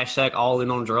like # all in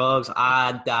on drugs.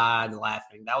 I died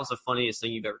laughing. That was the funniest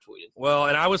thing you've ever tweeted. Well,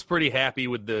 and I was pretty happy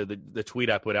with the tweet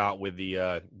I put out with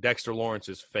the Dexter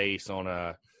Lawrence's face on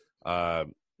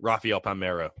Rafael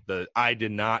Palmeiro.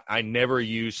 I never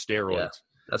used steroids. Yeah,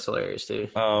 that's hilarious too.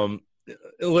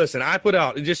 Listen, I put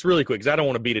out, just really quick, because I don't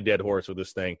want to beat a dead horse with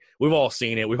this thing. We've all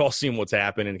seen it. We've all seen what's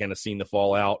happened and kind of seen the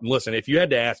fallout. And listen, if you had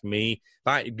to ask me,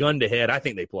 gun to head, I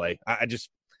think they play. I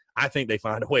think they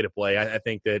find a way to play. I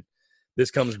think that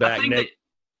this comes back next.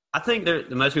 I think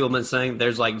most people have been saying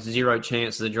there's like zero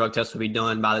chance the drug test will be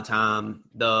done by the time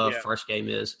the first game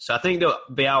is. So I think they'll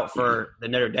be out for the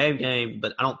Notre Dame game,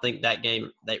 but I don't think that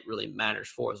game that really matters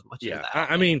for as much as that.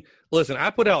 I mean, listen,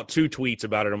 I put out 2 tweets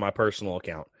about it on my personal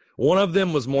account. One of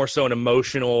them was more so an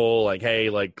emotional, like, hey,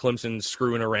 like Clemson's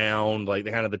screwing around, like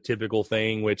the kind of the typical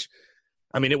thing, which,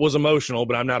 I mean, it was emotional,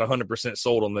 but I'm not 100%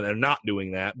 sold on that. They're not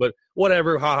doing that. But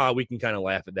whatever, haha, we can kind of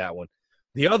laugh at that one.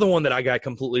 The other one that I got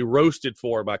completely roasted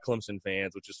for by Clemson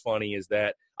fans, which is funny, is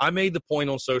that I made the point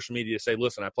on social media to say,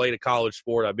 listen, I played a college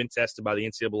sport. I've been tested by the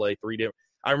NCAA 3 different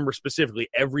 – I remember specifically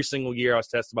every single year I was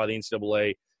tested by the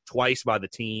NCAA, twice by the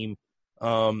team.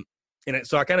 So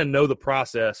I kind of know the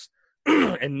process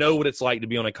and know what it's like to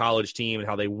be on a college team and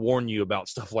how they warn you about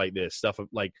stuff like this, stuff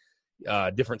like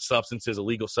different substances,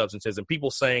 illegal substances, and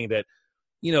people saying that,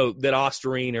 you know, that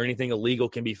Ostarine or anything illegal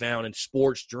can be found in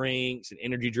sports drinks and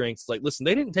energy drinks. Like, listen,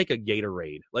 they didn't take a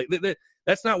Gatorade. Like,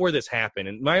 that's not where this happened.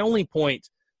 And my only point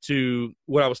to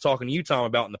what I was talking to you, Tom,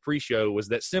 about in the pre-show was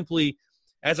that simply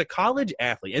as a college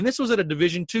athlete, and this was at a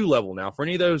Division II level now, for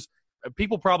any of those,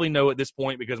 people probably know at this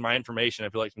point because my information, I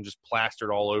feel like, has been just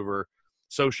plastered all over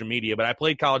social media, but I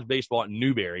played college baseball at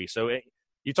Newberry. So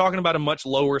you're talking about a much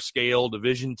lower scale,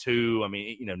 Division II. I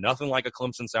mean, you know, nothing like a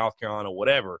Clemson, South Carolina,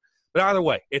 whatever. But either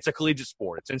way, it's a collegiate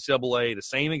sport. It's NCAA, the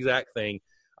same exact thing.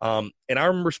 And I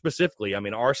remember specifically, I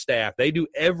mean, our staff, they do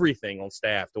everything on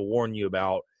staff to warn you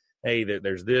about, hey,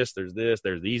 there's this, there's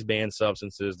these banned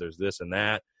substances, there's this and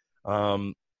that.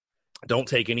 Don't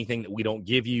take anything that we don't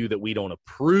give you, that we don't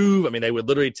approve. I mean, they would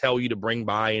literally tell you to bring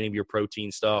by any of your protein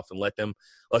stuff and let them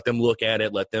look at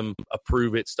it, let them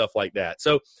approve it, stuff like that.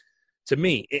 So, to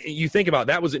me, you think about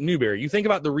that was at Newberry. You think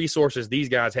about the resources these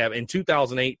guys have in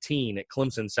 2018 at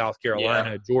Clemson, South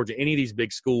Carolina, Georgia, any of these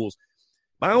big schools.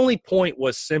 My only point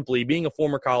was simply being a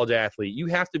former college athlete, you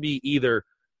have to be either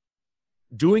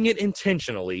doing it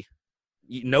intentionally,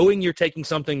 knowing you're taking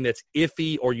something that's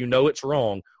iffy or you know it's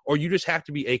wrong, or you just have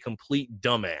to be a complete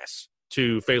dumbass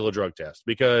to fail a drug test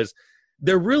because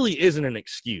there really isn't an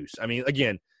excuse. I mean,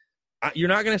 again, you're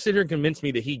not going to sit here and convince me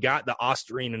that he got the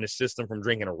Ostarine in his system from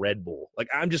drinking a Red Bull. Like,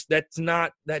 that's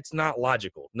not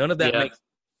logical. None of that makes.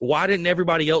 Why didn't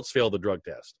everybody else fail the drug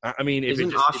test? I mean,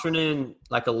 isn't Ostarine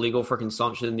like illegal for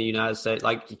consumption in the United States?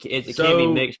 Like, it can't be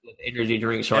mixed with energy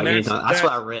drinks or like anything. That's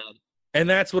what I read. And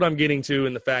that's what I'm getting to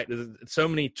in the fact that so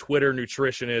many Twitter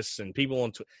nutritionists and people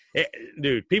on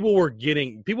dude, people were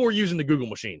using the Google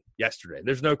machine yesterday.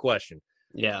 There's no question.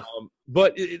 Yeah.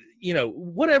 But, you know,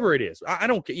 whatever it is, I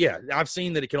don't – yeah, I've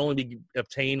seen that it can only be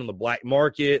obtained on the black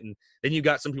market. And then you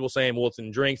got some people saying, well, it's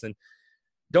in drinks. And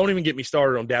don't even get me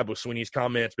started on Dabo Swinney's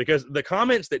comments because the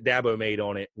comments that Dabo made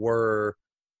on it were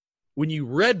 – when you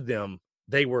read them,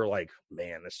 they were like,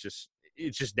 man, it's just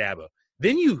Dabo.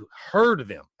 Then you heard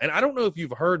them. And I don't know if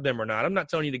you've heard them or not. I'm not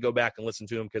telling you to go back and listen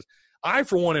to them because I,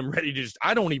 for one, am ready to just –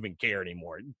 I don't even care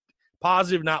anymore.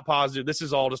 Positive, not positive. This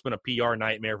has all just been a PR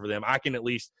nightmare for them. I can at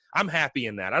least – I'm happy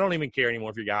in that. I don't even care anymore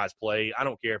if your guys play. I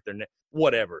don't care if they're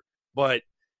whatever. But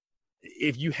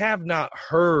if you have not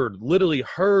literally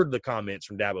heard the comments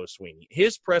from Dabo Swinney,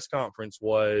 his press conference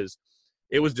was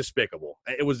despicable.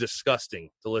 It was disgusting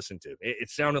to listen to. It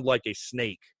sounded like a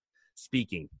snake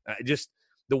speaking. Just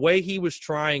the way he was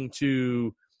trying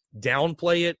to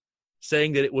downplay it,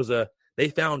 saying that it was they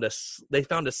found a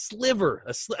sliver.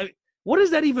 What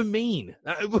does that even mean?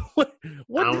 What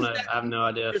I don't know. I have no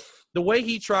idea. The way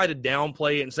he tried to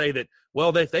downplay it and say that,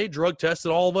 well, if they drug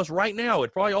tested all of us right now,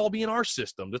 it'd probably all be in our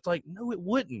system. It's like, no, it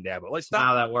wouldn't, Dabo. Like, stop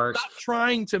how that works. Stop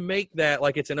trying to make that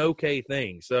like it's an okay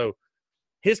thing. So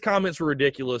his comments were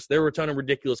ridiculous. There were a ton of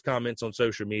ridiculous comments on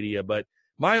social media. But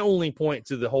my only point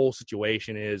to the whole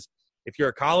situation is if you're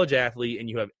a college athlete and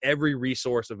you have every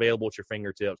resource available at your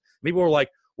fingertips, people are like,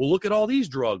 well, look at all these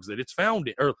drugs that it's found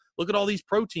in, or look at all these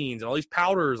proteins and all these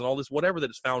powders and all this whatever that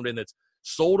it's found in that's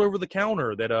sold over the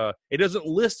counter that it doesn't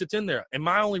list it's in there. And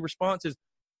my only response is,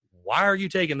 why are you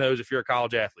taking those if you're a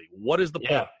college athlete? What is the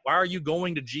point? Why are you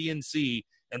going to GNC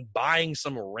and buying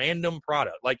some random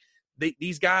product? Like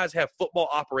these guys have football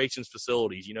operations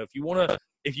facilities. You know, if you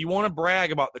want to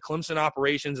brag about the Clemson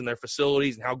operations and their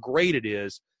facilities and how great it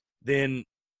is, then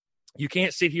you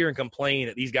can't sit here and complain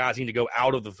that these guys need to go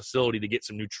out of the facility to get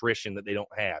some nutrition that they don't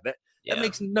have. That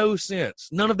makes no sense.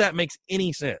 None of that makes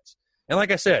any sense. And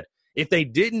like I said, if they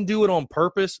didn't do it on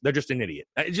purpose, they're just an idiot.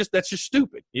 That's just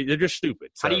stupid. They're just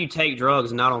stupid. So, how do you take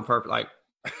drugs not on purpose? Like,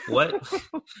 what?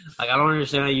 Like, I don't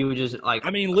understand how you would just like.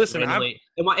 I mean, listen.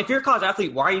 If you're a college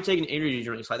athlete, why are you taking energy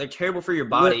drinks? Like, they're terrible for your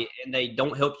body and they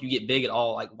don't help you get big at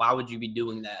all. Like, why would you be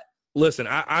doing that? Listen,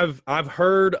 I've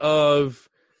heard of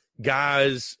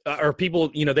guys or people,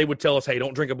 they would tell us, hey,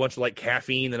 don't drink a bunch of like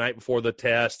caffeine the night before the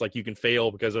test. Like you can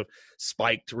fail because of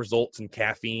spiked results in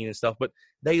caffeine and stuff. But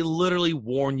they literally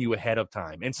warn you ahead of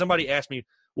time. And somebody asked me,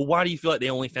 well, why do you feel like they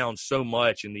only found so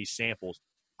much in these samples?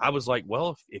 I was like,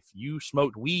 well, if you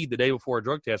smoked weed the day before a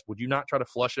drug test, would you not try to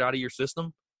flush it out of your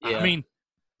system? Yeah. I mean,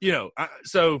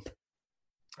 so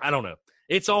I don't know.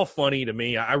 It's all funny to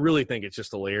me. I really think it's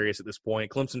just hilarious at this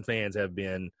point. Clemson fans have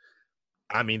been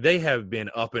they have been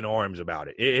up in arms about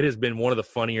it. It has been one of the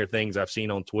funnier things I've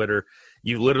seen on Twitter.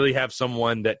 You literally have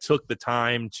someone that took the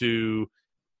time to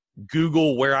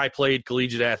Google where I played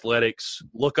collegiate athletics,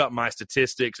 look up my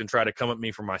statistics, and try to come at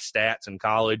me for my stats in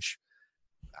college.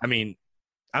 I mean,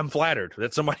 I'm flattered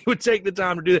that somebody would take the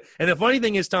time to do that. And the funny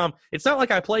thing is, Tom, it's not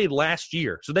like I played last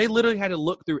year. So they literally had to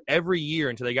look through every year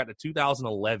until they got to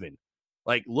 2011.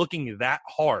 Like, looking that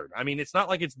hard. I mean, it's not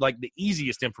like it's, like, the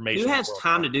easiest information. Who has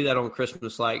time to do that on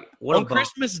Christmas? Like, what on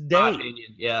Christmas Day.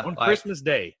 Yeah. On Christmas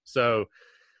Day. So,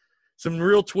 some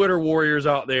real Twitter warriors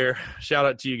out there. Shout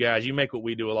out to you guys. You make what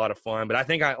we do a lot of fun. But I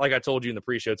think, like I told you in the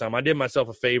pre-show time, I did myself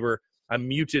a favor. I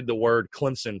muted the word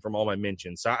Clemson from all my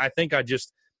mentions. So, I think I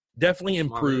just definitely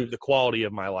improved the quality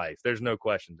of my life. There's no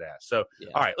questions asked. So,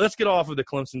 all right, let's get off of the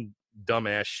Clemson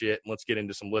dumbass shit, and let's get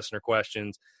into some listener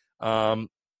questions.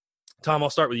 Tom,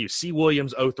 I'll start with you. C.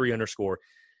 Williams 03_.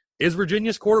 Is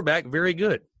Virginia's quarterback very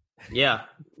good? Yeah,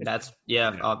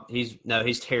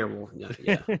 he's terrible.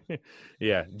 Yeah.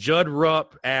 Yeah. Judd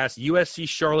Rupp asked, USC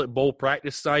Charlotte Bowl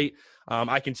practice site.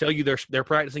 I can tell you they're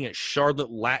practicing at Charlotte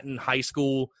Latin High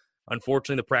School.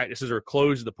 Unfortunately, the practices are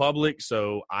closed to the public,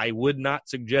 so I would not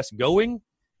suggest going,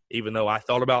 even though I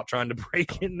thought about trying to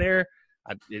break in there.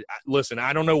 Listen,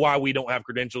 I don't know why we don't have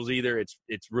credentials either.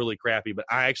 It's really crappy, but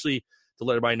I actually – to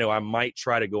let everybody know, I might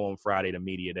try to go on Friday to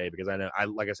media day because I know,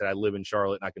 like I said, I live in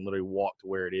Charlotte and I can literally walk to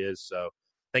where it is. So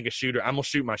I think I'm going to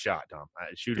shoot my shot, Tom.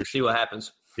 See what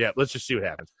happens. Yeah, let's just see what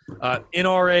happens.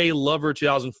 NRA Lover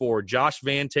 2004, Josh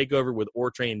Van takeover with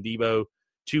Ortre and Debo,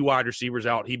 2 wide receivers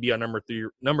out. He'd be a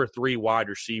number three wide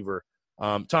receiver.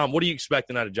 Tom, what are you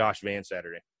expecting out of Josh Van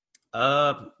Saturday?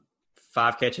 5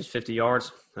 catches, 50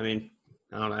 yards. I mean,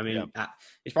 I don't know.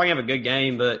 He's probably going to have a good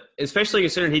game, but especially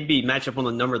considering he'd be matched up on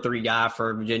the number 3 guy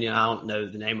for Virginia. I don't know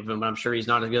the name of him, but I'm sure he's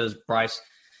not as good as Bryce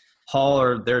Hall,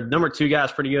 or their number 2 guy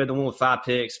is pretty good, the one with 5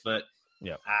 picks. But,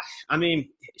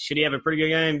 should he have a pretty good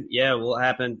game? Yeah, will it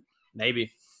happen?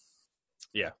 Maybe.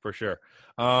 Yeah, for sure.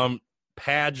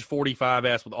 Padge 45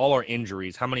 asked, with all our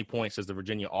injuries, how many points does the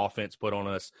Virginia offense put on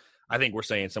us? I think we're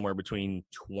saying somewhere between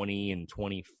 20 and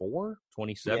 24,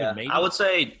 27 maybe. I would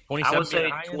say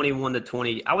 21 to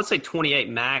 20. I would say 28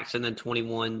 max, and then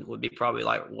 21 would be probably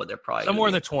like what they're probably somewhere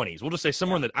in the 20s. We'll just say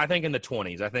somewhere in the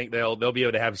 20s. I think they'll be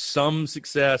able to have some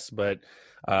success, but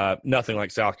nothing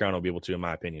like South Carolina will be able to, in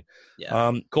my opinion.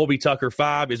 Yeah. Colby Tucker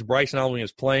 5, is Bryson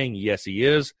Williams playing? Yes, he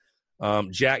is.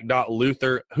 Jack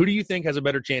Luther, who do you think has a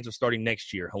better chance of starting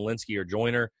next year, Helinski or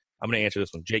Joyner? I'm going to answer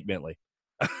this one. Jake Bentley.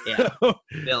 Yeah,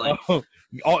 Billy.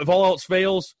 If all else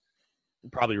fails,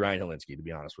 probably Ryan Helinski, to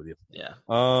be honest with you.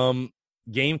 Yeah.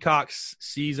 Gamecocks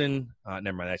season.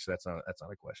 Never mind. Actually, that's not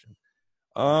a question.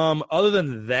 Other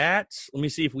than that, let me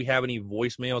see if we have any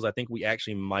voicemails. I think we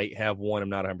actually might have one. I'm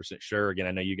not 100% sure. Again,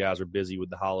 I know you guys are busy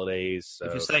with the holidays. So.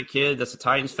 If it's that kid that's a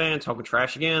Titans fan talking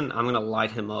trash again, I'm going to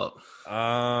light him up.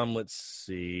 Let's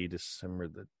see. December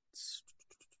the.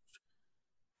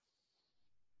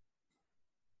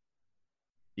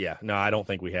 Yeah, no, I don't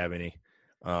think we have any.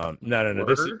 No.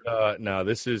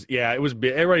 This is it was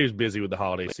everybody was busy with the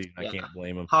holiday season. I can't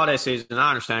blame them. Holiday season, I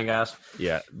understand, guys.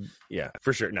 Yeah,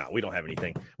 for sure. No, we don't have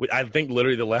anything. I think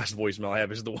literally the last voicemail I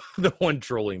have is the one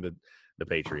trolling the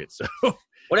Patriots. So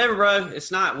whatever, bro.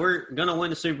 It's not. We're gonna win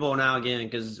the Super Bowl now again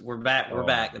because we're back. We're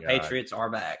back. The Patriots are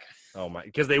back. Oh my!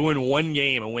 Because they win one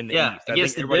game and win the East.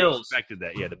 Against the Bills. Expected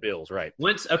that. Yeah, the Bills. Right.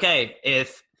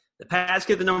 If the Pats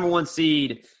get the number 1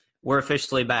 seed, we're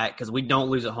officially back because we don't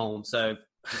lose at home. So,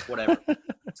 whatever.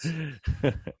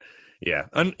 Yeah.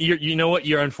 You know what?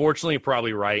 You're unfortunately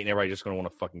probably right, and everybody's just going to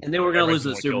want to fucking – and then we're going to lose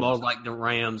the Super Bowl like the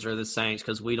Rams or the Saints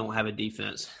because we don't have a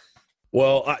defense.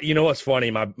 Well, you know what's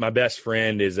funny? My best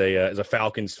friend is a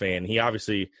Falcons fan. He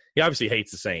obviously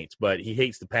hates the Saints, but he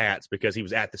hates the Pats because he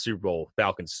was at the Super Bowl,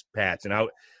 Falcons-Pats. And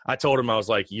I told him, I was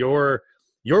like, your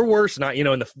worst night,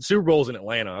 in the Super Bowl's in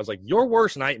Atlanta. I was like, your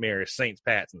worst nightmare is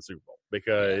Saints-Pats in the Super Bowl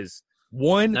because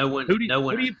one, who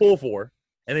do you pull for?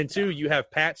 And then 2, you have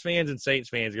Pats fans and Saints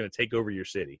fans going to take over your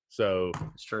city. So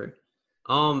it's true.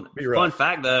 Fun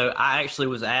fact though, I actually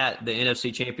was at the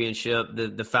NFC Championship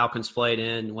the Falcons played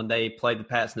in when they played the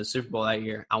Pats in the Super Bowl that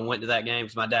year. I went to that game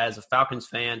because my dad is a Falcons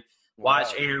fan.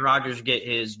 Watched Aaron Rodgers get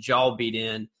his jaw beat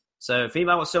in So if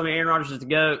anybody wants to tell me Aaron Rodgers is the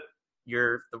GOAT,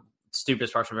 you're the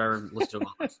stupidest person I've ever listened to in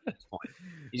my life at this point.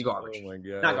 He's garbage. Oh my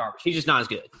God. Not garbage. He's just not as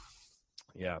good.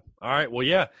 Yeah. All right. Well,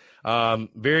 yeah.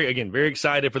 Very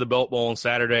excited for the Belk Bowl on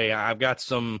Saturday.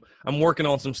 I'm working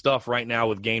on some stuff right now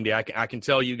with game day. I can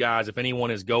tell you guys, if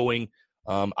anyone is going,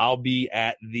 I'll be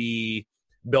at the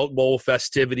Belk Bowl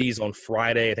festivities on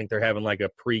Friday. I think they're having like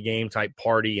a pregame type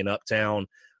party in Uptown.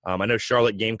 I know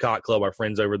Charlotte Gamecock Club, our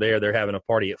friends over there, they're having a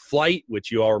party at Flight,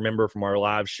 which you all remember from our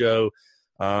live show.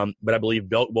 But I believe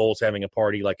Belk Bowl's having a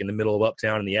party like in the middle of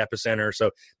Uptown in the epicenter. So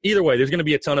either way, there's going to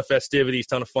be a ton of festivities,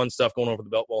 ton of fun stuff going on for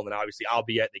the Belk Bowl. And then obviously I'll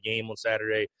be at the game on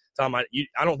Saturday. Tom, I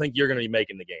don't think you're going to be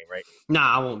making the game, right?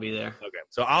 Nah, I won't be there. Okay.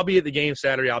 So I'll be at the game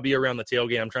Saturday. I'll be around the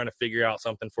tailgate. I'm trying to figure out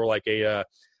something for like a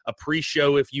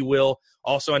pre-show, if you will.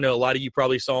 Also, I know a lot of you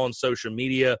probably saw on social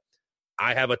media,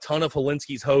 I have a ton of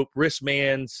Helinski's Hope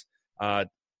wristbands. Going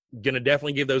to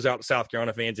definitely give those out to South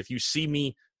Carolina fans. If you see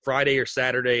me Friday or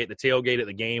Saturday at the tailgate at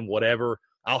the game, whatever,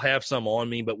 I'll have some on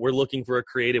me, but we're looking for a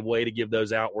creative way to give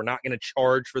those out. We're not going to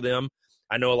charge for them.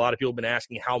 I know a lot of people have been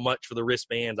asking how much for the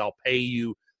wristbands. I'll pay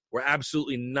you. We're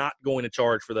absolutely not going to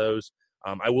charge for those.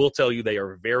 I will tell you they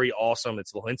are very awesome.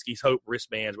 It's the Helinski's Hope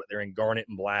wristbands, but they're in garnet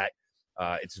and black.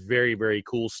 It's very, very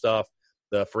cool stuff.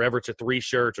 The Forever to 3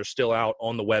 shirts are still out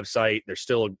on the website. They're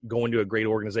still going to a great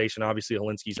organization, obviously,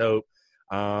 Helinski's Hope.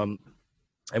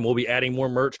 And we'll be adding more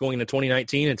merch going into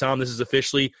 2019. And, Tom, this is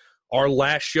officially our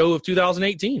last show of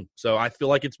 2018. So I feel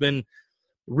like it's been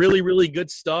really, really good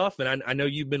stuff. And I know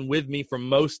you've been with me for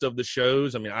most of the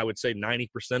shows. I mean, I would say 90%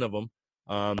 of them.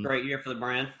 Great year for the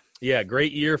brand. Yeah,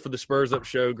 great year for the Spurs Up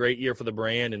Show, great year for the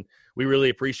brand. And we really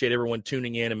appreciate everyone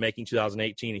tuning in and making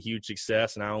 2018 a huge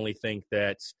success. And I only think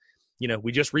that,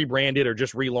 we just rebranded or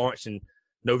just relaunched in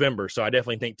November. So I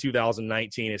definitely think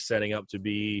 2019 is setting up to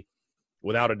be,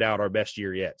 without a doubt, our best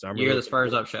year yet. So Year of the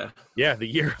Spurs Up Show. Yeah, the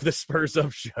year of the Spurs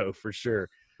Up Show for sure.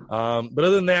 But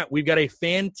other than that, we've got a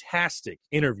fantastic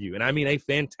interview, and I mean a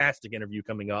fantastic interview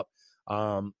coming up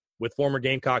with former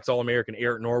Gamecocks All-American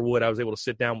Eric Norwood. I was able to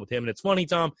sit down with him, and it's funny,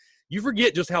 Tom, you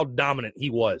forget just how dominant he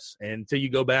was until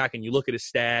you go back and you look at his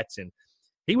stats, and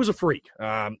he was a freak.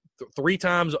 3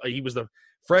 times he was the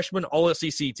freshman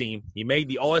All-SEC team. He made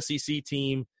the All-SEC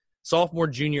team sophomore,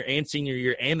 junior, and senior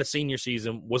year, and the senior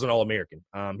season was an All-American.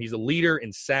 He's a leader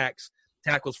in sacks,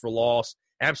 tackles for loss,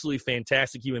 absolutely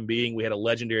fantastic human being. We had a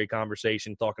legendary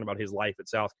conversation talking about his life at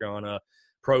South Carolina,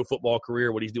 pro football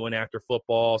career, what he's doing after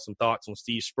football, some thoughts on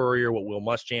Steve Spurrier, what Will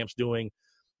Muschamp's doing,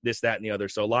 this, that, and the other.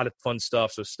 So a lot of fun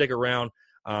stuff. So stick around.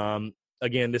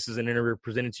 Again, this is an interview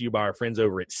presented to you by our friends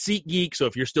over at SeatGeek. So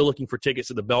if you're still looking for tickets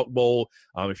to the Belk Bowl,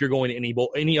 if you're going to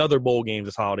any other bowl games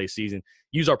this holiday season,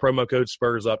 use our promo code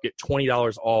SPURSUP. Get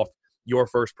 $20 off your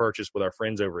first purchase with our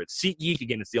friends over at SeatGeek.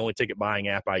 Again, it's the only ticket buying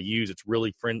app I use. It's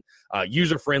really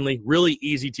user-friendly, really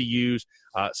easy to use.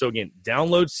 So again,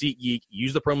 download SeatGeek,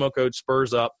 use the promo code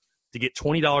SPURSUP to get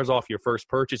 $20 off your first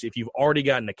purchase. If you've already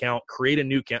got an account, create a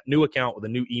new account with a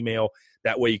new email.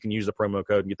 That way you can use the promo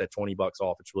code and get that $20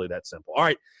 off. It's really that simple. All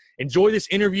right, enjoy this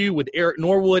interview with Eric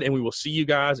Norwood, and we will see you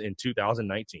guys in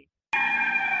 2019.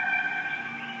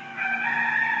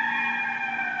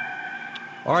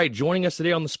 All right, joining us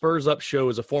today on the Spurs Up Show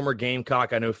is a former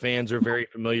Gamecock I know fans are very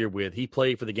familiar with. He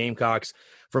played for the Gamecocks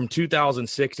from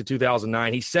 2006 to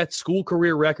 2009. He set school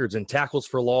career records in tackles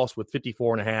for loss with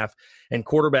 54.5 and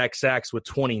quarterback sacks with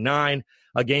 29.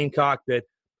 A Gamecock that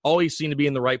always seemed to be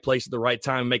in the right place at the right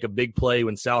time and make a big play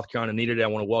when South Carolina needed it. I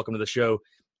want to welcome to the show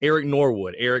Eric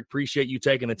Norwood. Eric, appreciate you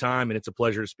taking the time, and it's a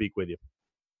pleasure to speak with you.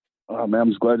 Oh, man, I'm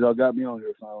just glad y'all got me on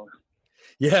here finally.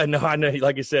 Yeah, no, I know.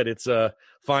 Like I said, it's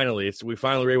we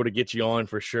finally were able to get you on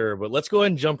for sure. But let's go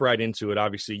ahead and jump right into it.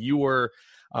 Obviously, you were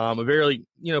a very,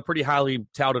 pretty highly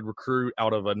touted recruit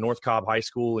out of North Cobb High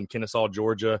School in Kennesaw,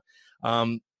 Georgia.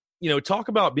 Talk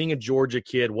about being a Georgia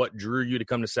kid. What drew you to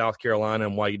come to South Carolina,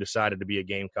 and why you decided to be a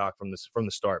Gamecock from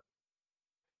the start?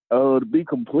 To be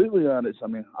completely honest, I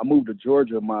mean, I moved to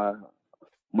Georgia my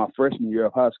freshman year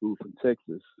of high school from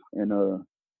Texas, and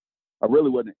I really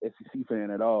wasn't an SEC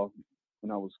fan at all.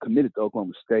 And I was committed to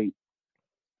Oklahoma State,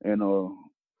 and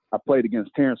I played against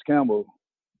Terrence Campbell,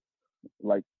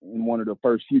 like in one of the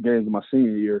first few games of my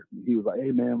senior year. He was like,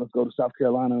 "Hey man, let's go to South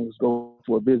Carolina. Let's go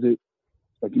for a visit.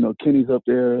 Like, Kenny's up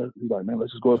there." He's like, "Man,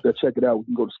 let's just go up there, check it out. We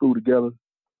can go to school together."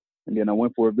 And then I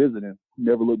went for a visit and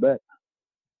never looked back.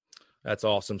 That's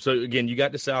awesome. So again, you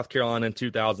got to South Carolina in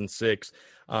 2006.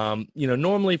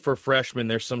 Normally for freshmen,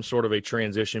 there's some sort of a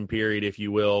transition period, if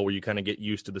you will, where you kind of get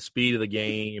used to the speed of the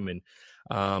game and,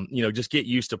 just get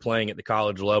used to playing at the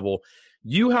college level.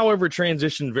 You, however,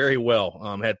 transitioned very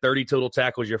well. Had 30 total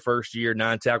tackles your first year,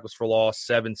 9 tackles for loss,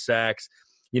 7 sacks.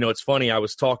 it's funny. I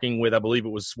was talking with, I believe it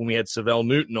was when we had Savell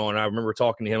Newton on. I remember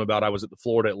talking to him about I was at the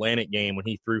Florida Atlantic game when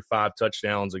he threw 5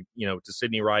 touchdowns, to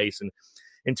Sidney Rice and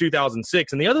in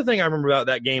 2006. And the other thing I remember about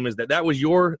that game is that was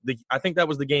I think that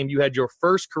was the game you had your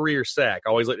first career sack. I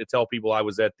always like to tell people I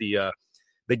was at the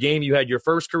game you had your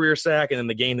first career sack, and then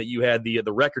the game that you had the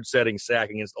record-setting sack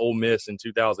against Ole Miss in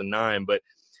 2009. But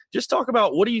just talk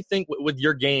about, what do you think with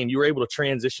your game? You were able to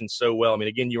transition so well. I mean,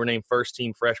 again, you were named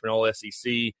first-team freshman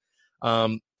All-SEC.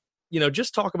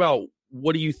 Just talk about,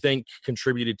 what do you think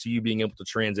contributed to you being able to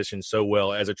transition so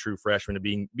well as a true freshman, to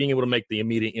being able to make the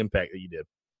immediate impact that you did?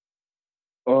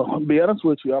 To be honest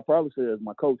with you, I'll probably say as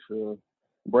my coach,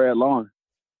 Brad Lawn.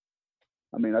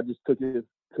 I mean, I just took his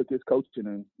coaching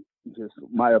and just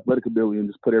my athletic ability and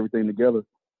just put everything together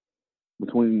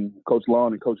between Coach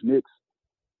Lawn and Coach Nix.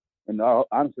 And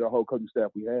honestly, our whole coaching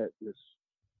staff we had,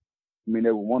 they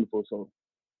were wonderful. So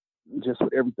just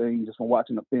with everything, just from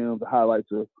watching the film, the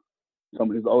highlights of some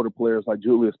of his older players like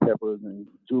Julius Peppers and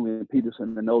Julian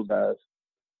Peterson and those guys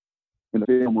in the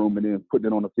film room, and then putting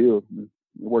it on the field, it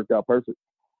worked out perfect.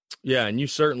 Yeah, and you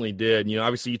certainly did.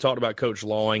 Obviously you talked about Coach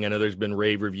Lawing. I know there's been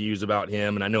rave reviews about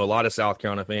him, and I know a lot of South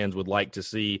Carolina fans would like to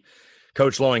see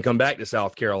Coach Lawing come back to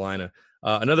South Carolina.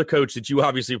 Another coach that you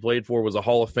obviously played for was a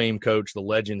Hall of Fame coach, the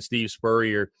legend Steve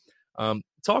Spurrier.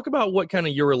 Talk about what kind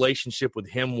of your relationship with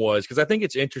him was, because I think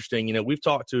it's interesting. We've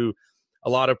talked to a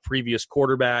lot of previous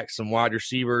quarterbacks, some wide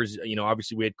receivers.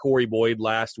 Obviously we had Corey Boyd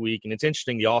last week, and it's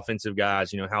interesting, the offensive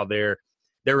guys, how their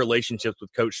relationships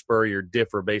with Coach Spurrier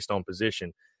differ based on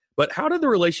position. But how did the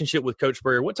relationship with Coach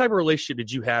Spurrier, what type of relationship did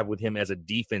you have with him as a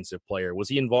defensive player? Was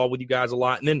he involved with you guys a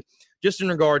lot? And then just in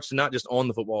regards to not just on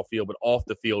the football field, but off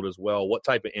the field as well, what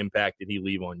type of impact did he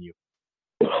leave on you?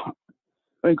 I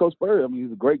mean, Coach Spurrier,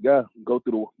 he's a great guy. Go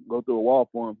through the wall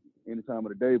for him any time of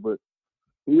the day. But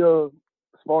he, as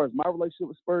far as my relationship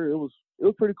with Spurrier, it was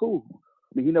pretty cool. I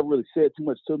mean, he never really said too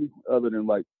much to me other than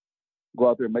go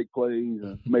out there and make plays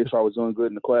and make sure I was doing good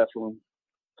in the classroom.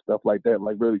 Stuff like that,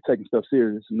 really taking stuff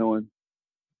serious, knowing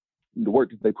the work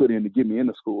that they put in to get me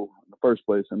into school in the first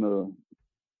place. And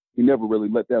he never really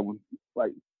let that one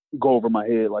go over my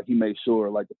head. He made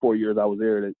sure the 4 years I was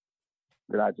there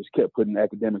that I just kept putting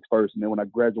academics first. And then when I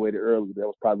graduated early, that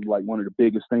was probably one of the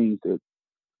biggest things,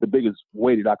 the biggest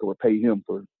way that I could repay him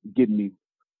for getting me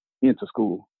into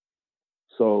school.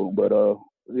 So, but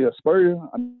Spurrier,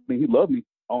 I mean, he loved me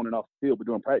on and off the field, but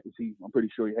during practice, I'm pretty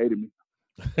sure he hated me.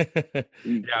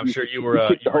 I'm sure you were. He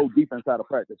kicked the whole defense out of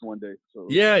practice one day. So.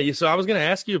 Yeah, so I was going to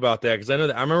ask you about that, because I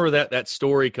remember that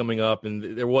story coming up,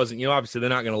 and there wasn't. Obviously they're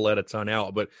not going to let a ton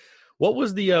out, but what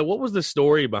was the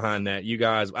story behind that? You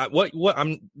guys,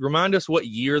 remind us what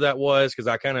year that was, because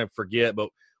I kind of forget. But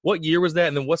what year was that,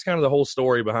 and then what's kind of the whole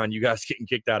story behind you guys getting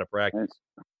kicked out of practice?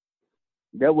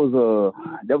 That was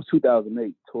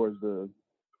 2008, towards the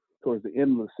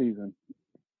end of the season,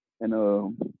 and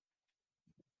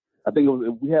I think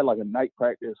we had a night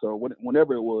practice or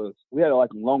whenever it was. We had a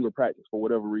longer practice for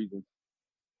whatever reason,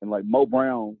 and Mo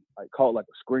Brown caught a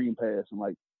screen pass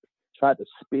and tried to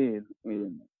spin,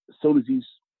 and as soon as he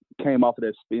came off of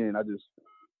that spin, I just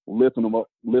lifting him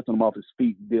off his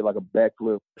feet, did a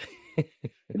backflip, and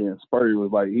then Spurrier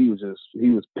was he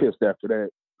was pissed after that.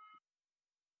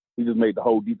 He just made the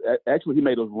whole actually he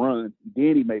made us run,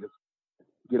 then he made us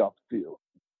get off the field.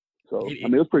 So, I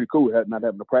mean, it was pretty cool not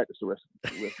having to practice the rest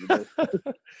of the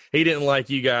day. He didn't like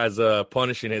you guys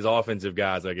punishing his offensive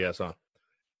guys, I guess, huh?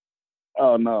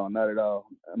 Oh, no, not at all.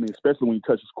 I mean, especially when you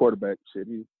touch his quarterback. Shit,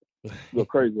 he go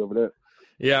crazy over that.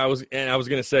 Yeah, I was going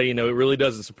to say, it really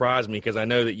doesn't surprise me, because I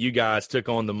know that you guys took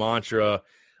on the mantra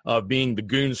of being the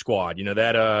goon squad.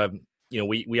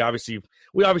 We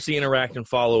obviously interact and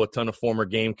follow a ton of former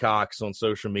Gamecocks on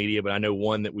social media, but I know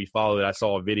one that we follow that I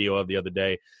saw a video of the other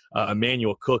day.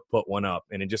 Emmanuel Cook put one up,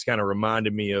 and it just kind of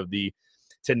reminded me of the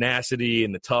tenacity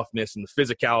and the toughness and the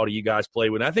physicality you guys play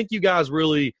with. And I think you guys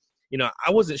really,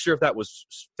 I wasn't sure if that was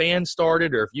fan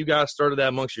started or if you guys started that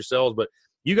amongst yourselves, but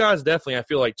you guys definitely, I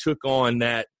feel took on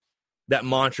that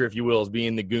mantra, if you will, as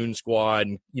being the goon squad,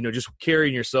 and just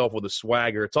carrying yourself with a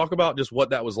swagger. Talk about just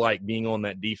what that was like being on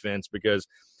that defense, because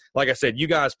like I said, you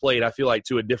guys played, I feel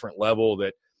to a different level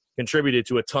that contributed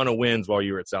to a ton of wins while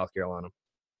you were at South Carolina.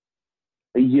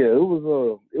 Yeah, it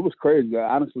was crazy.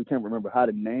 I honestly can't remember how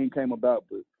the name came about,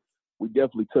 but we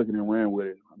definitely took it and ran with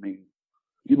it. I mean,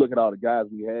 you look at all the guys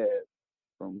we had,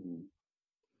 from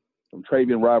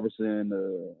Travian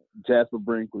Robertson, Jasper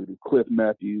Brinkley, to Cliff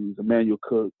Matthews, Emmanuel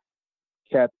Cook,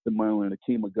 Captain Merlin,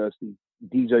 Akeem Auguste,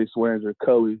 DJ Swearinger,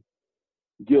 Cully,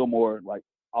 Gilmore,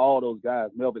 all those guys,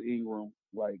 Melvin Ingram,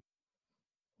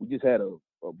 we just had a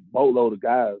boatload of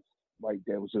guys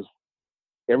that was just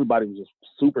everybody was just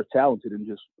super talented and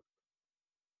just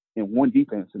in one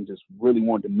defense and just really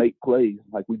wanted to make plays.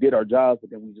 Like, we did our jobs, but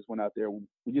then we just went out there.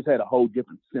 We just had a whole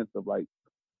different sense of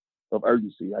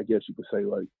urgency, I guess you could say.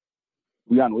 Like,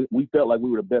 we felt like we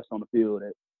were the best on the field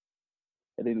at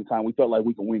any time. We felt like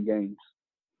we could win games.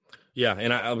 Yeah,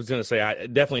 and I was going to say, I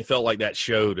definitely felt like that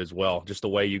showed as well, just the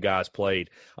way you guys played.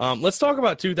 Let's talk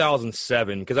about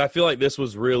 2007, because I feel like this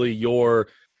was really your,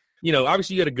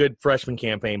 obviously you had a good freshman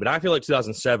campaign, but I feel like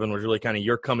 2007 was really kind of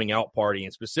your coming out party,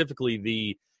 and specifically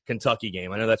the Kentucky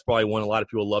game. I know that's probably one a lot of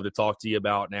people love to talk to you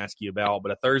about and ask you about,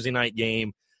 but a Thursday night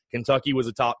game, Kentucky was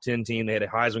a top 10 team. They had a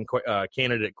Heisman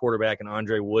candidate quarterback in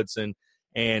Andre Woodson.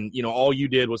 And, all you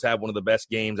did was have one of the best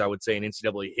games, I would say, in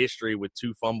NCAA history with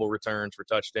 2 fumble returns for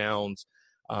touchdowns,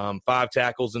 5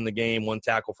 tackles in the game, 1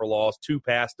 tackle for loss, 2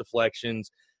 pass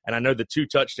deflections. And I know the 2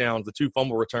 touchdowns, the 2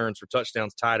 fumble returns for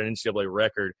touchdowns tied an NCAA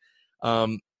record.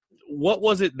 What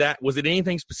was it was it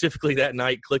anything specifically that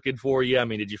night clicking for you? I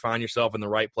mean, did you find yourself in the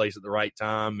right place at the right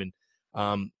time?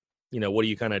 And, what do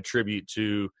you kind of attribute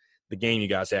to the game you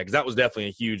guys had? Because that was definitely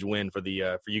a huge win for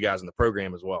you guys in the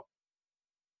program as well.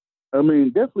 I mean,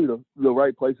 definitely the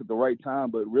right place at the right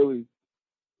time, but really,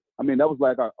 I mean, that was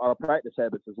like our practice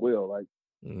habits as well, like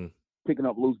picking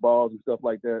up loose balls and stuff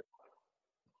like that.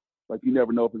 Like, you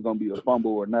never know if it's going to be a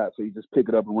fumble or not, so you just pick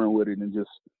it up and run with it and just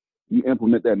you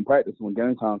implement that in practice. When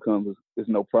game time comes, it's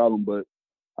no problem. But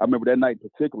I remember that night in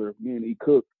particular, me and E.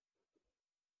 Cook,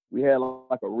 we had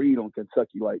like a read on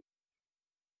Kentucky, like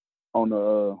on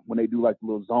the when they do like the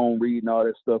little zone read and all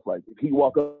that stuff. Like, if he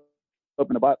walk up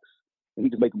in the box, and he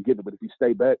just make them give it. But if you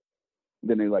stay back,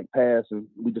 then they like pass, and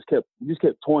we just kept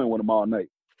toying with them all night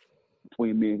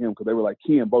between me and him, because they were like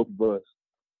keying both of us,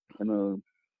 and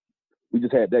we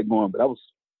just had that going. But I was,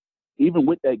 even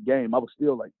with that game, I was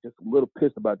still like just a little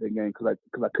pissed about that game because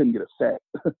I couldn't get a sack.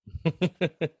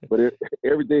 But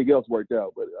everything else worked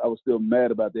out. But I was still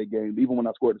mad about that game. Even when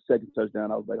I scored the second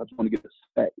touchdown, I was like, I just want to get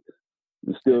a sack.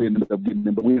 And still ended up getting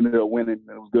it, but we ended up winning,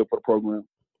 and it was good for the program.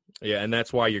 Yeah, and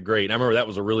that's why you're great. And I remember that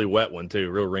was a really wet one too,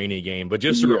 real rainy game. But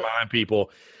just to remind people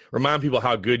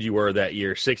how good you were that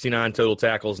year. 69 total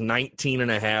tackles, 19 and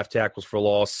a half tackles for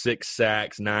loss, 6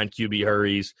 sacks, 9 QB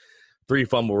hurries, 3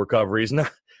 fumble recoveries.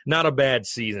 Not a bad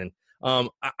season. I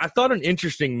thought an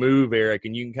interesting move, Eric,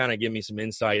 and you can kind of give me some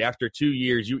insight. After 2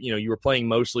 years, you were playing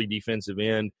mostly defensive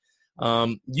end.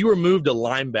 You were moved to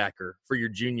linebacker for your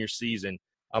junior season.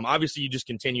 Obviously, you just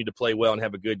continued to play well and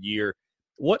have a good year.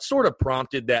 What sort of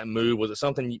prompted that move? Was it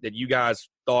something that you guys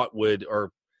thought would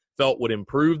or felt would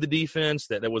improve the defense,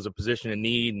 that there was a position in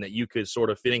need and that you could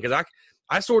sort of fit in? Because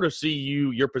I sort of see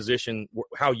your position,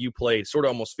 how you played, sort of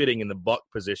almost fitting in the buck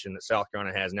position that South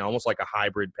Carolina has now, almost like a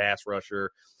hybrid pass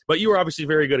rusher. But you were obviously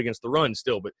very good against the run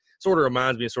still, but sort of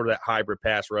reminds me of sort of that hybrid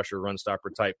pass rusher, run stopper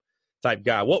type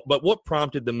guy. What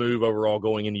prompted the move overall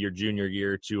going into your junior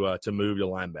year to move to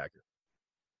linebacker?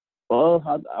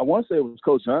 I want to say it was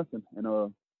Coach Johnson,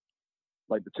 and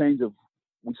like the change of,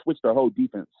 we switched our whole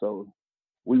defense. So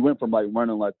we went from like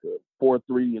running like a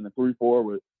 4-3 and a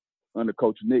 3-4 under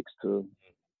Coach Nix to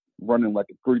running like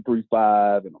a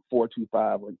 3-3-5 and a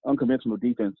 4-2-5, like unconventional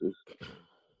defenses.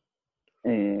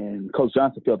 And Coach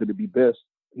Johnson felt it to be best.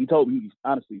 He told me,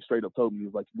 honestly, straight up told me, he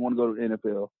was like, if you want to go to the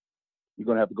NFL, you're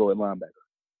going to have to go at linebacker.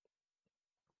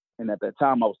 And at that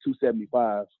time, I was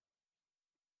 275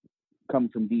 coming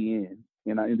from DN.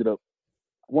 And I ended up,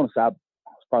 I want to say I was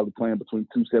probably playing between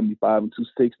 275 and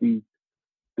 260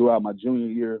 throughout my junior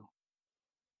year.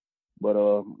 But,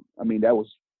 I mean, that was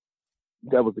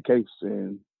the case.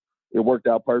 And it worked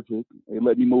out perfect. It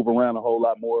let me move around a whole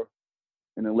lot more.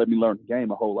 And then let me learn the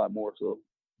game a whole lot more. So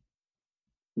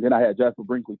then I had Jasper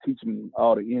Brinkley teach me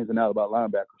all the ins and outs about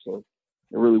linebacker. So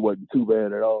it really wasn't too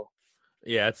bad at all.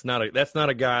 Yeah, that's not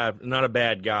a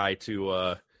bad guy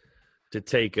to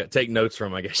take notes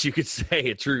from, I guess you could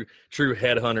say. A true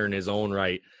headhunter in his own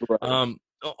right.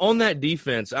 On that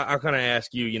defense, I'll kind of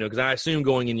ask you, because I assume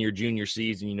going into your junior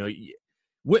season,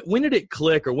 when did it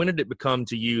click, or when did it become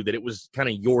to you that it was kind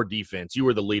of your defense? You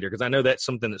were the leader, because I know that's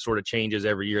something that sort of changes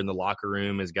every year in the locker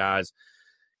room as guys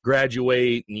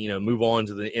graduate and, move on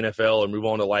to the NFL or move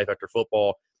on to life after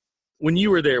football. When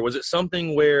you were there, was it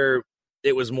something where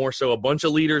it was more so a bunch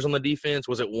of leaders on the defense?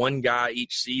 Was it one guy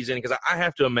each season? Because I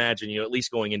have to imagine, at least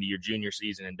going into your junior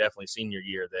season and definitely senior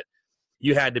year, that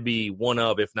you had to be one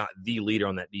of, if not the leader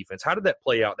on that defense. How did that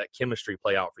play out, that chemistry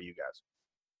play out for you guys?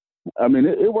 I mean,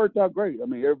 it worked out great. I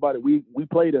mean, everybody, we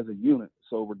played as a unit.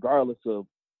 So regardless of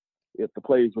if the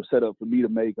plays were set up for me to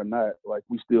make or not, like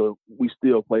we still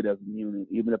played as a unit.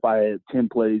 Even if I had 10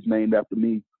 plays named after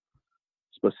me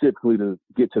specifically to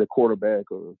get to the quarterback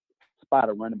or spot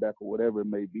a running back or whatever it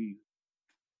may be,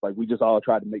 like we just all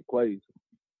tried to make plays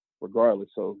regardless.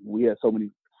 So we had so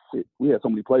many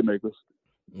playmakers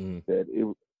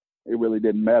that it really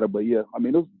didn't matter. But yeah, I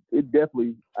mean, I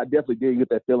definitely did get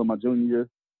that feeling my junior year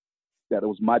that it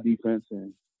was my defense,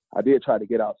 and I did try to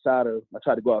go outside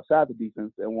the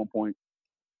defense at one point,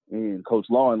 and Coach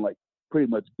Lawn like pretty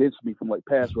much benched me from like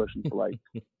pass rushing for like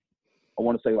I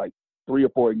want to say like 3 or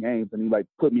 4 games, and he like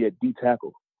put me at D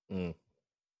tackle.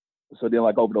 So then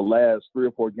like over the last 3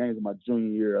 or 4 games of my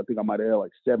junior year, I think I might have had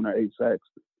like 7 or 8 sacks,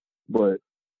 but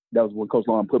that was when Coach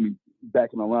Lawn put me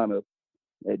back in the lineup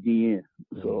at DN.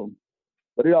 So,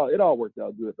 but it all worked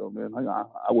out good though, man.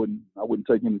 I wouldn't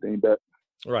take anything back.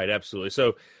 Right, absolutely.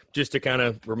 So just to kind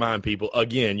of remind people,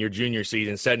 again, your junior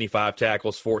season, 75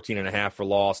 tackles, 14.5 for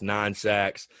loss, 9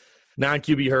 sacks, 9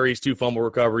 QB hurries, 2 fumble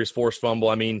recoveries, forced fumble.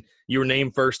 I mean, you were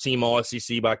named first team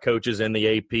All-SEC by coaches in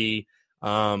the AP.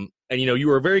 And, you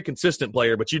were a very consistent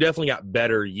player, but you definitely got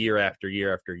better year after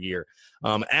year after year.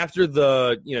 After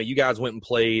you guys went and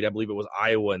played, I believe it was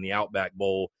Iowa in the Outback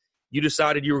Bowl, you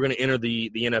decided you were going to enter the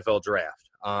NFL draft.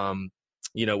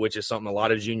 Which is something a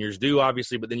lot of juniors do,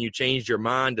 obviously, but then you changed your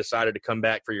mind, decided to come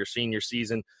back for your senior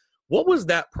season. What was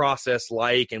that process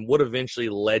like, and what eventually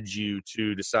led you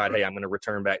to decide, hey, I'm going to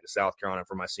return back to South Carolina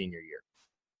for my senior year?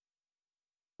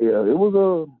 Yeah, it was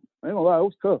I ain't gonna lie, it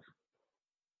was tough.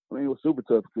 I mean, it was super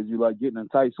tough because you like getting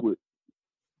enticed with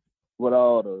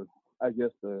all the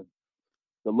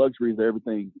luxuries of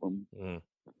everything from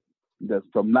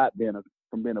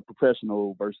being a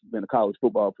professional versus being a college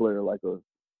football player, like a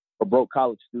broke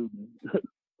college student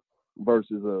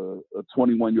versus a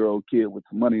 21-year-old kid with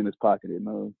some money in his pocket. And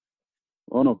I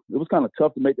don't know, it was kind of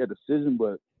tough to make that decision,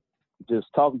 but just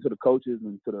talking to the coaches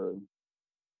and to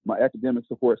my academic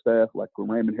support staff, like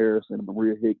Raymond Harrison and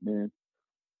Maria Hickman,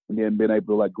 and then being able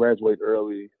to like graduate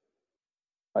early,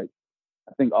 like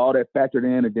I think all that factored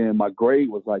in. And then my grade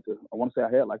was like I want to say I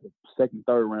had like a 2nd,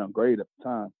 3rd round grade at the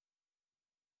time.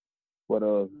 But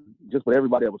just with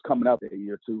everybody that was coming out that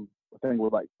year too, I think it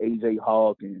was like AJ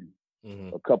Hawk and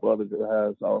a couple other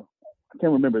guys. I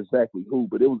can't remember exactly who,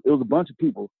 but it was a bunch of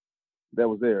people that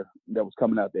was there that was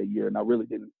coming out that year, and I really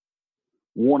didn't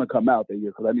want to come out that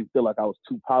year because I didn't feel like I was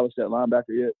too polished at linebacker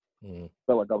yet.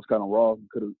 Felt like I was kind of raw and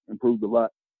could have improved a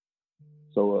lot.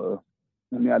 So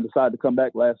I decided to come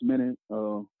back last minute.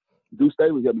 Deuce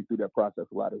Staley helped me through that process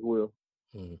a lot as well.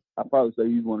 I'd probably say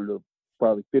he's one of the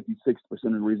probably 50, 60%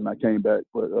 of the reason I came back.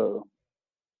 But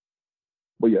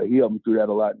yeah, he helped me through that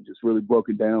a lot and just really broke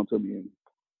it down to me and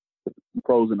the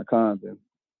pros and the cons and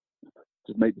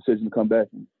just made the decision to come back.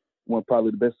 And one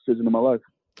probably the best decision of my life.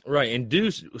 Right. And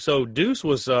Deuce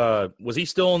was he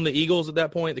still on the Eagles at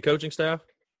that point, the coaching staff,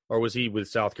 or was he with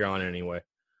South Carolina anyway?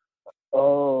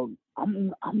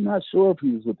 I'm not sure if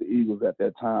he was with the Eagles at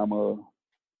that time.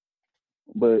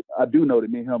 But I do know that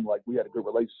me and him, like, we had a good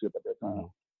relationship at that time.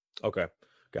 Okay.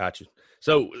 Gotcha.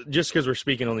 So just because we're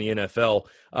speaking on the NFL,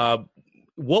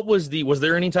 was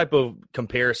there any type of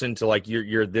comparison to like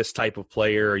you're this type of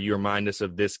player, or you remind us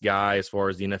of this guy as far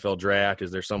as the NFL draft?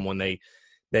 Is there someone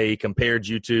they compared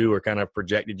you to or kind of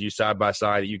projected you side by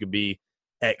side that you could be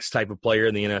X type of player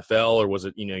in the NFL, or was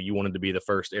it, you wanted to be the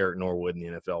first Eric Norwood in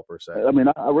the NFL per se? I mean,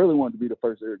 I really wanted to be the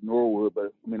first Eric Norwood,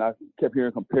 but I mean, I kept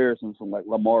hearing comparisons from like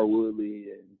Lamar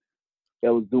Woodley and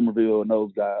Ellis Dumerville and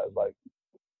those guys, like,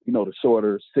 the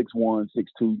shorter 6'1",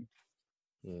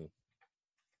 6'2",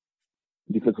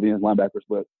 defensive end linebackers.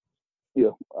 But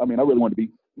yeah, I mean, I really wanted to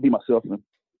be myself, and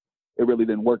it really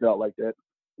didn't work out like that.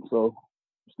 So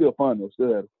still fun though.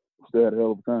 Still had a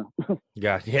hell of a time.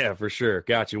 Yeah, for sure.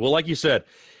 Got you. Well, like you said,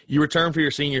 you returned for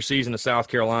your senior season to South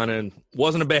Carolina, and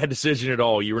wasn't a bad decision at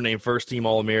all. You were named first team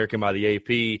All-American by the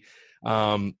AP.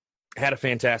 Had a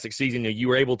fantastic season. You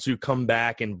were able to come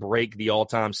back and break the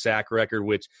all-time sack record,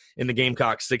 which in the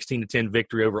Gamecocks 16-10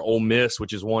 victory over Ole Miss,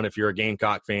 which is one, if you're a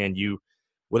Gamecock fan, you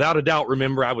without a doubt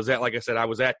remember. I was at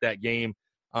that game.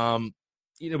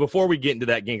 Before we get into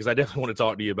that game, because I definitely want to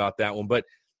talk to you about that one, but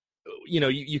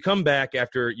you come back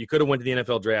after you could have went to the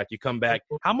NFL draft. You come back.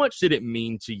 How much did it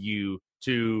mean to you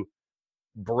to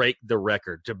break the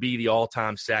record, to be the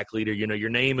all-time sack leader? Your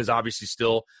name is obviously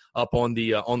still up on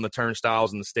the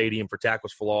turnstiles in the stadium for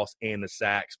tackles for loss and the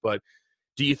sacks. But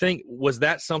do you think, was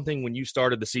that something when you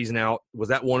started the season out, was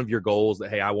that one of your goals that,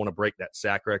 hey, I want to break that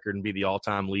sack record and be the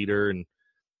all-time leader and,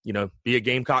 be a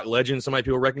Gamecock legend somebody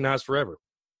people recognize forever?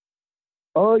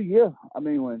 Oh, yeah. I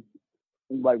mean,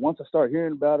 once I started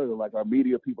hearing about it, or like our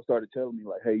media people started telling me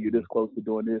like, hey, you're this close to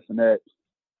doing this and that.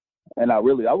 And I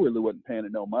really wasn't paying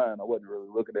it no mind. I wasn't really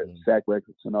looking at sack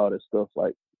records and all that stuff.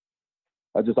 Like,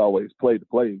 I just always played the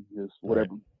play. Just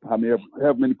whatever,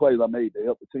 however many plays I made to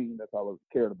help the team. That's all I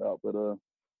cared about. But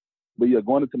but yeah,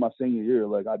 going into my senior year,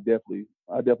 like I definitely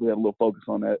had a little focus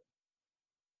on that.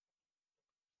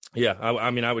 Yeah,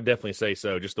 I mean, I would definitely say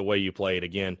so, just the way you played.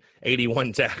 Again,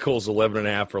 81 tackles,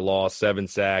 11.5 for loss, 7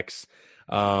 sacks.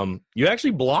 You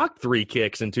actually blocked 3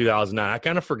 kicks in 2009. I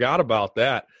kind of forgot about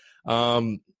that.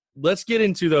 Let's get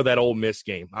into, though, that Ole Miss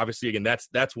game. Obviously, again,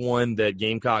 that's one that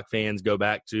Gamecock fans go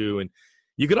back to, and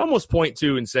you could almost point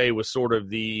to and say was sort of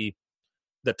the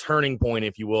turning point,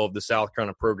 if you will, of the South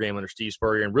Carolina program under Steve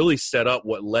Spurrier and really set up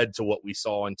what led to what we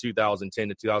saw in 2010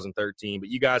 to 2013. But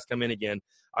you guys come in again,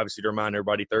 obviously, to remind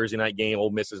everybody, Thursday night game,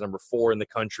 Ole Miss is number 4 in the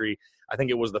country. I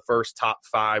think it was the first top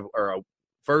 5 or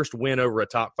first win over a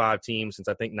top 5 team since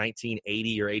I think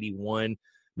 1980 or 81.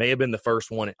 May have been the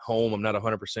first one at home. I'm not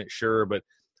 100% sure, but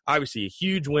obviously a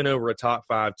huge win over a top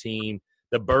 5 team.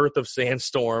 The birth of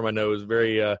Sandstorm, I know, is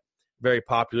very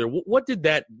popular. What did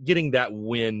getting that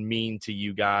win mean to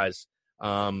you guys,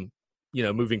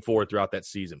 moving forward throughout that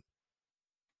season?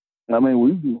 I mean,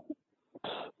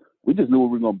 we just knew we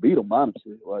were going to beat them,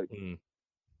 honestly. Like,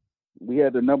 we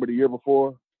had their number the year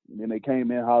before, and then they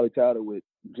came in highly touted with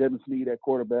Jevin Sneed at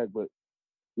quarterback, but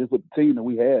just with the team that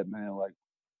we had, man, like,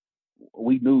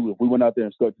 we knew if we went out there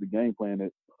and stuck to the game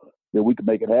plan that we could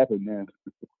make it happen, man.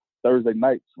 Thursday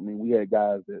nights, I mean, we had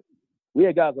guys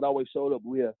that always showed up.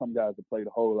 But we had some guys that played a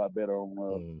whole lot better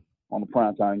on the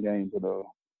primetime games. But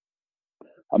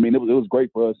I mean, it was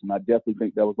great for us, and I definitely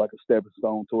think that was like a stepping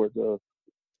stone towards those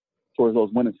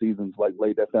winning seasons. Like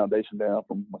laid that foundation down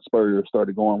from when Spurrier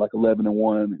started going like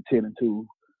 11-1 and 10-2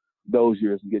 those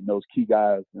years, and getting those key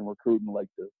guys and recruiting like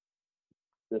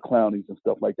the Clownies and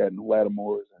stuff like that, and the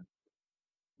Lattimores, and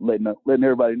letting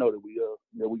everybody know that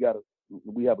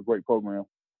we have a great program.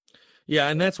 Yeah,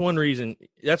 and that's one reason,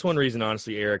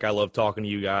 honestly, Eric, I love talking to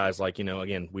you guys. Like,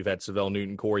 again, we've had Savell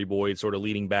Newton, Corey Boyd sort of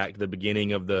leading back to the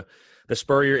beginning of the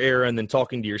Spurrier era, and then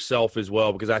talking to yourself as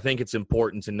well, because I think it's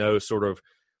important to know sort of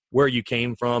where you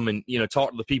came from and,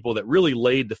 talk to the people that really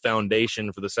laid the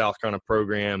foundation for the South Carolina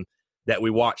program that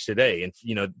we watch today. And,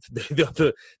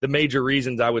 the major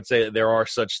reasons I would say that there are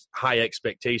such high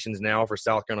expectations now for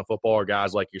South Carolina football are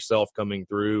guys like yourself coming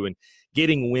through and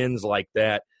getting wins like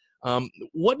that.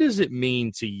 What does it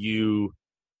mean to you,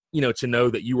 to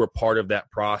know that you were part of that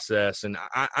process? And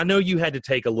I know you had to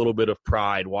take a little bit of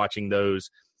pride watching those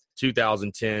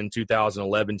 2010,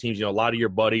 2011 teams. A lot of your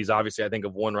buddies, obviously, I think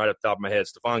of one right off the top of my head,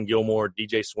 Stephon Gilmore,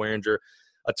 DJ Swearinger,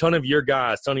 a ton of your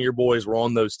guys, a ton of your boys were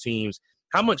on those teams.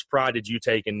 How much pride did you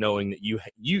take in knowing that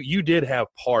you did have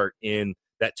part in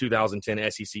that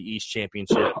 2010 SEC East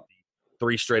Championship,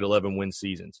 3 straight 11-win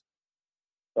seasons?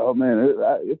 Oh, man,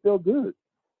 it felt good.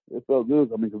 It felt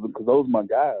good. I mean, because those are my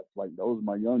guys. Like, those are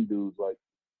my young dudes. Like,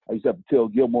 I used to have to tell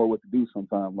Gilmore what to do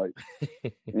sometimes, like,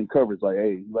 in coverage. Like,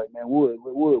 hey, like, man, Wood,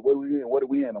 what are we in? What are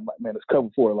we in? I'm like, man, it's cover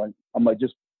 4. Like, I'm like,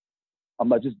 just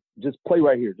play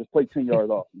right here. Just play 10 yards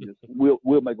off.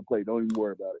 We'll make a play. Don't even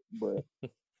worry about it. But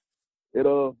it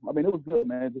was good,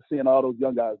 man. Just seeing all those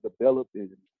young guys develop and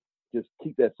just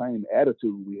keep that same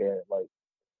attitude we had. Like,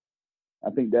 I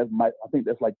think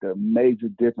that's like the major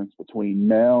difference between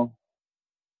now,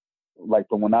 like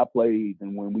from when I played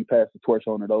and when we passed the torch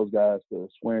on to those guys, to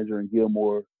Swearinger and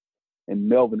Gilmore and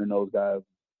Melvin and those guys,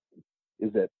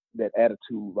 is that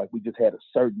attitude. Like, we just had a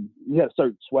certain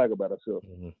swag about ourselves.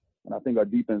 Mm-hmm. And I think our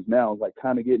defense now is like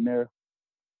kind of getting there,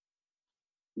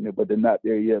 but they're not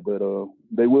there yet. But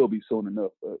they will be soon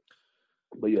enough.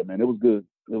 But yeah, man, it was good.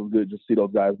 It was good just to see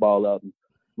those guys ball out and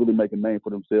really make a name for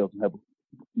themselves and have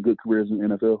good careers in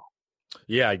the NFL.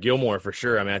 Yeah, Gilmore for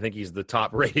sure. I mean, I think he's the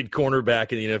top-rated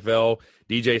cornerback in the NFL.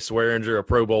 DJ Swearinger, a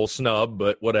Pro Bowl snub,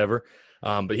 but whatever.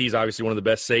 But he's obviously one of the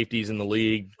best safeties in the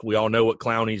league. We all know what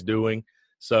Clowney's doing.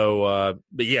 So,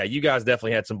 but yeah, you guys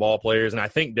definitely had some ball players, and I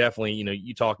think definitely,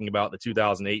 you talking about the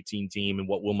 2018 team and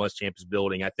what Will Muschamp is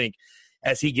building. I think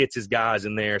as he gets his guys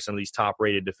in there, some of these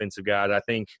top-rated defensive guys, I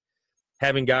think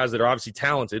having guys that are obviously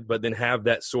talented, but then have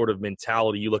that sort of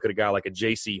mentality. You look at a guy like a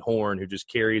J.C. Horn who just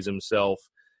carries himself.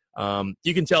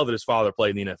 You can tell that his father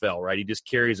played in the NFL, right? He just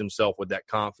carries himself with that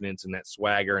confidence and that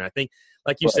swagger. And I think,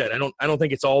 like you said, I don't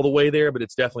think it's all the way there, but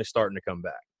it's definitely starting to come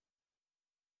back.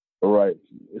 All right.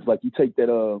 It's like you take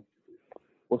that,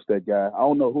 what's that guy? I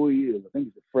don't know who he is. I think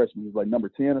he's a freshman. He's like number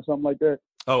 10 or something like that.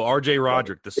 Oh, R.J.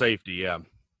 Roderick, the safety, yeah.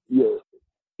 Yeah.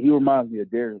 He reminds me of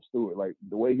Darius Stewart. Like,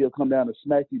 the way he'll come down to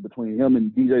smack you between him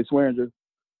and DJ Swearinger,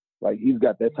 like, he's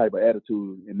got that type of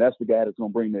attitude. And that's the guy that's going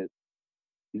to bring that.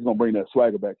 He's going to bring that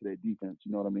swagger back to that defense.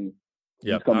 You know what I mean?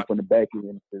 Yep. He's coming from the back end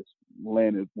and just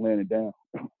landing down.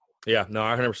 Yeah, no,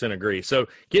 I 100% agree. So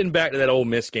getting back to that Ole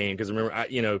Miss game, because remember,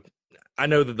 I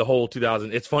know that the whole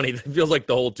it's funny, it feels like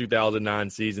the whole 2009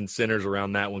 season centers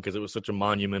around that one because it was such a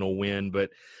monumental win. But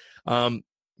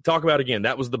Talk about, again,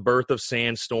 that was the birth of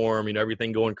Sandstorm,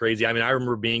 everything going crazy. I mean, I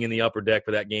remember being in the upper deck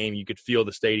for that game. You could feel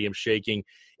the stadium shaking.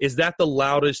 Is that the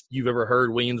loudest you've ever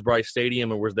heard Williams-Brice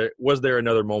Stadium, or was there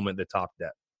another moment that topped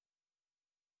that?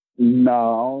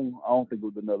 No, I don't think it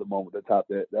was another moment that topped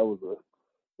that. That was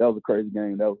a crazy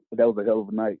game. That was a hell of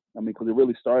a night. I mean, because it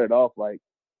really started off with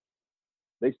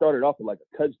like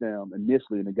a touchdown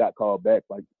initially, and it got called back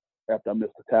like after I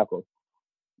missed the tackle,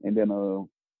 and then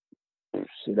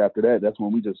after that, that's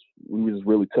when we just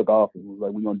really took off and was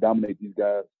like, we're gonna dominate these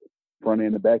guys front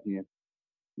end and back end.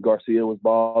 Garcia was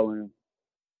balling.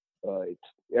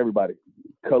 Everybody.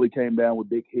 Cully came down with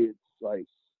big hits. Like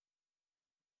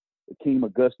Akeem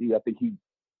Auguste, I think he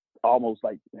almost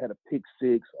like had a pick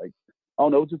six. Like, I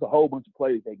don't know, it was just a whole bunch of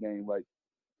plays that game, like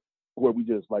where we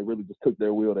just like really just took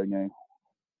their wheel that game.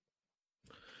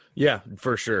 Yeah,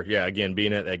 for sure. Yeah, again,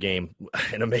 being at that game,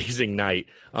 an amazing night.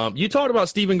 You talked about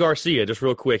Steven Garcia just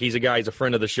real quick. He's a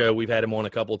friend of the show. We've had him on a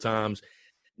couple of times.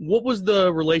 What was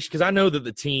the relation? Because I know that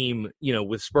the team,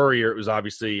 with Spurrier, it was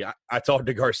obviously – I talked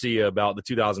to Garcia about the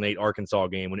 2008 Arkansas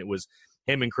game when it was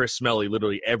him and Chris Smelly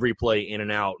literally every play in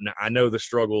and out. And I know the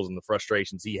struggles and the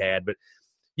frustrations he had, but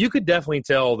you could definitely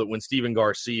tell that when Steven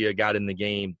Garcia got in the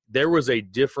game, there was a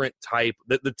different type –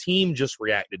 that the team just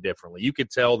reacted differently. You could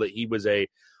tell that he was a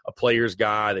player's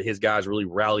guy, that his guys really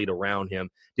rallied around him.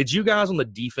 Did you guys on the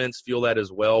defense feel that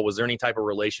as well? Was there any type of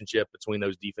relationship between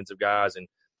those defensive guys and,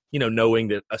 knowing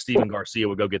that a Steven Garcia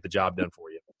would go get the job done for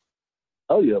you?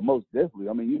 Oh, yeah, most definitely.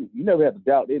 I mean, you never had to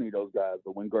doubt any of those guys,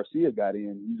 but when Garcia got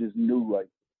in, you just knew, like,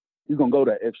 he's going to go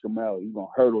that extra mile. He's going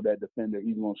to hurdle that defender.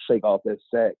 He's going to shake off that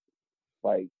sack.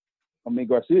 Like, I mean,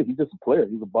 Garcia, he's just a player.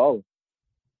 He's a baller.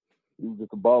 He was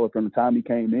just a baller from the time he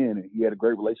came in, and he had a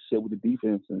great relationship with the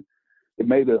defense, and it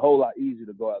made it a whole lot easier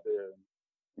to go out there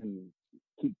and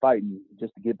keep fighting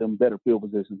just to get them better field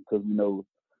positions because,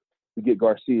 to get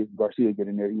Garcia get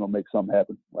in there, he's going to make something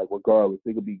happen. Like, regardless,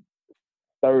 it could be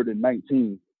 3rd and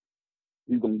 19.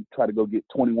 He's going to try to go get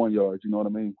 21 yards, you know what I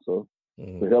mean? So,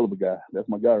 It's a hell of a guy. That's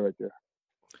my guy right there.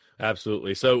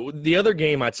 Absolutely. So, the other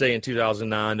game I'd say in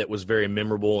 2009 that was very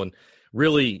memorable and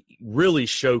really, really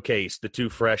showcased the two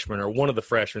freshmen, or one of the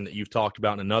freshmen that you've talked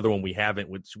about, and another one we haven't,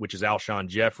 which is Alshon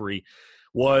Jeffrey,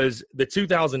 was the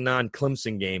 2009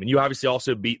 Clemson game. And you obviously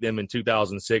also beat them in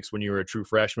 2006 when you were a true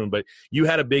freshman, but you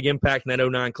had a big impact in that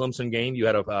 2009 Clemson game. You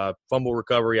had a fumble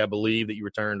recovery, I believe, that you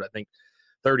returned, I think,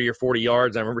 30 or 40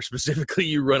 yards. I remember specifically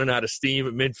you running out of steam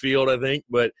at midfield, I think.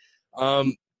 But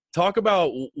talk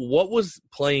about what was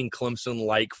playing Clemson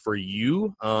like for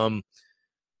you.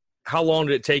 How long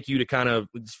did it take you to kind of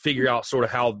figure out sort of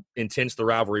how intense the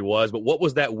rivalry was? But what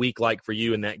was that week like for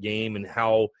you in that game, and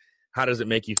how does it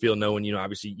make you feel knowing,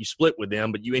 obviously you split with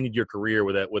them, but you ended your career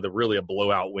with a really a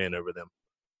blowout win over them?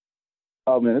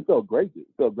 Oh man, it felt great. It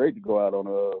felt great to go out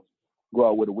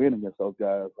with a win against those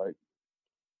guys. Like,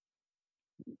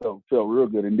 it felt real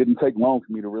good, and didn't take long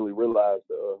for me to really realize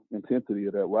the intensity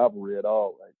of that rivalry at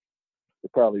all. Like,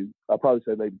 I'd probably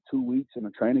say maybe 2 weeks in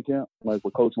a training camp, like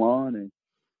with Coach Lon and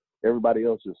everybody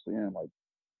else, just saying like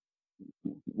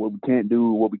what we can't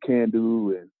do, what we can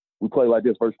do, and we play like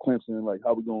this versus Clemson, like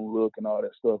how we gonna look and all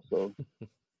that stuff. So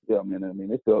yeah, man, I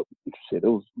mean, it felt shit. It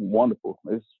was wonderful.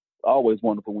 It's always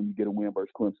wonderful when you get a win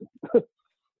versus Clemson.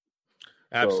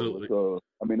 Absolutely. So,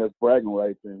 I mean, that's bragging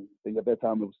rights. And I think at that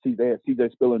time it was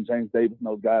CJ Spiller and James Davis and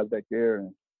those guys back there.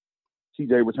 And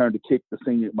CJ returned to kick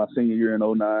my senior year in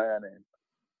 2009. And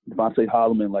Devontae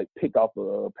Holloman, like, picked off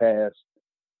a pass,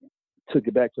 took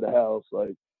it back to the house,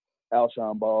 like,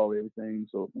 Alshon ball, everything.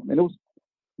 So, I mean, it was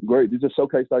great. It just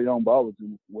showcased our young ballers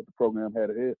and what the program had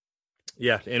ahead.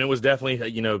 Yeah, and it was definitely,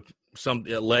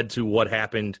 it led to what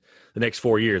happened the next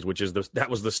 4 years, which is that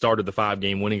was the start of the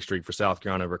 5-game winning streak for South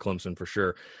Carolina over Clemson for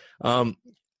sure.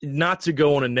 Not to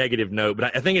go on a negative note,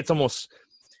 but I think it's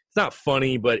not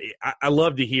funny, but I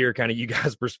love to hear kind of you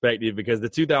guys' perspective, because the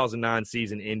 2009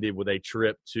 season ended with a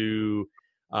trip to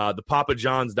the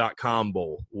papajohns.com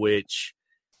Bowl, which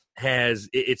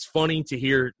it's funny to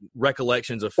hear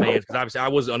recollections of fans, because obviously I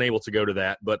was unable to go to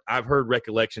that, but I've heard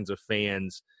recollections of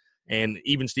fans. And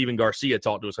even Steven Garcia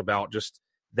talked to us about just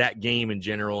that game in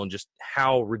general and just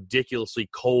how ridiculously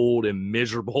cold and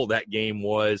miserable that game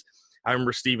was. I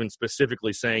remember Steven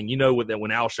specifically saying, that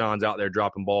when Alshon's out there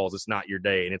dropping balls, it's not your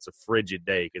day, and it's a frigid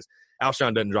day because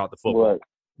Alshon doesn't drop the football. Right.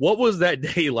 What was that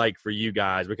day like for you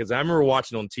guys? Because I remember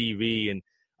watching on TV and,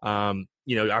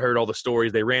 I heard all the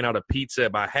stories. They ran out of pizza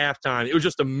by halftime. It was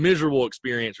just a miserable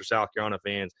experience for South Carolina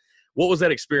fans. What was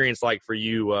that experience like for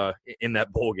you in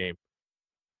that bowl game?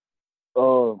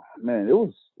 Oh man, it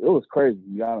was crazy,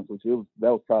 to be honest with you.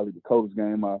 That was probably the coldest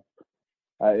game I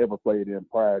I ever played in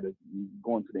prior to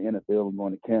going to the NFL and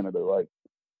going to Canada. Like,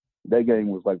 that game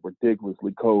was like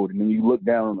ridiculously cold. And then you look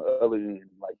down on the other end,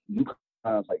 like you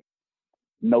find like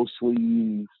no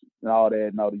sleeves and all that,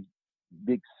 and all these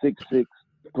big 6'6",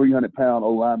 300-pound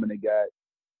old linemen they got.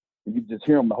 And you just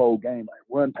hear them the whole game, like,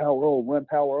 run, power, roll, run,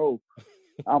 power, roll.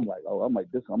 I'm like,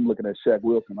 I'm looking at Shaq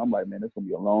Wilson. I'm like, man, this going to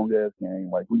be a long-ass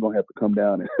game. Like, we're going to have to come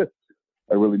down and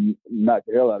really knock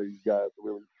the hell out of these guys to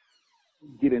really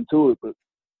get into it. But,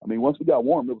 I mean, once we got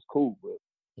warm, it was cool. But,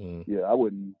 yeah,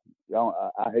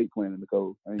 I hate playing in the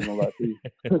cold. I ain't going to lie to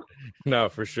you. No,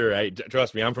 for sure. Hey,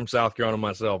 trust me, I'm from South Carolina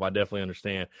myself. I definitely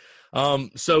understand.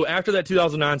 So after that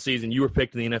 2009 season, you were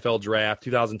picked in the NFL draft,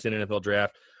 2010 NFL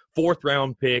draft,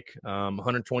 4th-round pick,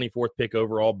 124th pick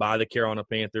overall by the Carolina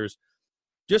Panthers.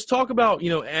 Just talk about,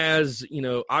 as,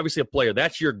 obviously a player,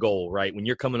 that's your goal, right? When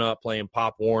you're coming up playing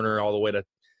Pop Warner all the way to,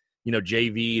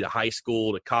 JV to high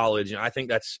school to college. And I think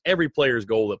that's every player's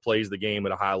goal that plays the game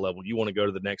at a high level. You want to go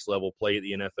to the next level, play at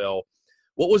the NFL.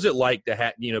 What was it like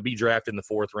to be drafted in the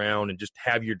 4th round and just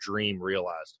have your dream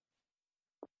realized?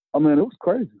 I mean, it was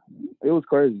crazy. It was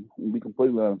crazy, to be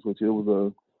completely honest with you. It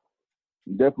was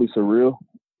definitely surreal.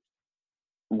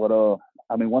 But,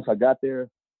 I mean, once I got there,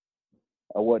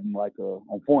 I wasn't like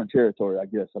on foreign territory, I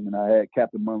guess. I mean, I had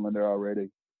Captain Munlin there already,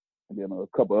 and then a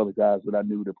couple other guys that I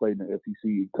knew that played in the SEC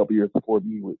a couple years before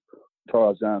me with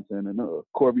Charles Johnson and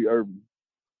Corby Irvin,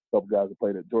 a couple guys that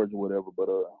played at Georgia, whatever. But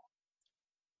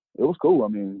it was cool. I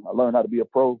mean, I learned how to be a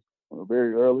pro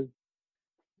very early,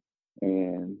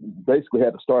 and basically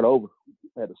had to start over.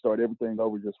 Had to start everything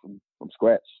over just from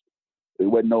scratch. It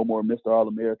wasn't no more Mr.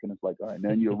 All-American. It's like, all right,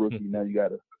 now you're a rookie. Now you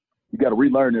gotta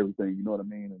relearn everything. You know what I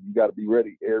mean? And you got to be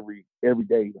ready every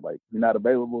day. Like, if you're not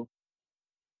available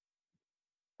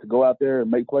to go out there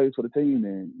and make plays for the team,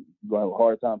 then you're gonna have a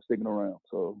hard time sticking around.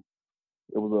 So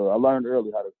it was I learned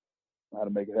early how to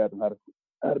make it happen,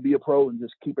 how to be a pro and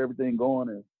just keep everything going,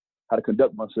 and how to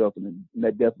conduct myself. And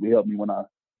that definitely helped me when I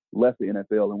left the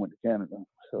NFL and went to Canada.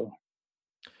 So.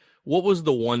 What was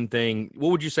the one thing,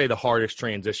 what would you say the hardest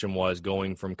transition was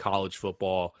going from college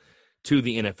football to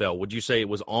the NFL? Would you say it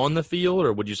was on the field,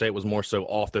 or would you say it was more so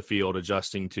off the field,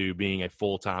 adjusting to being a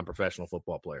full-time professional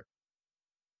football player?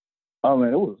 Oh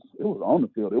man, it was on the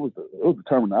field. It was the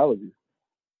terminology.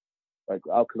 Like,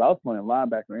 because I was playing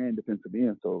linebacker and defensive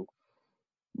end, so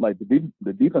like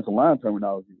the defensive line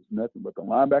terminology was nothing, but the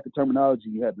linebacker terminology,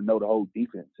 you had to know the whole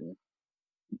defense. And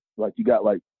like, you got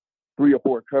like 3 or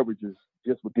 4 coverages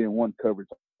just within one coverage.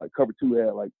 Like, cover 2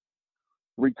 had like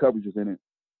 3 coverages in it.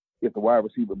 If the wide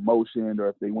receiver motioned or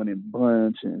if they went in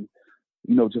bunch, and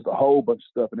just a whole bunch of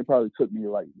stuff. And it probably took me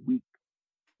like week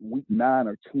 9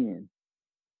 or 10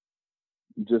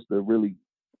 just to really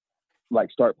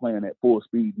like start playing at full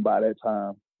speed. And by that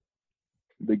time,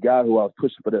 the guy who I was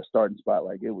pushing for that starting spot,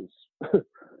 like, it was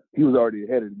he was already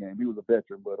ahead of the game. He was a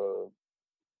veteran, but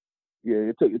yeah,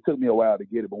 it took me a while to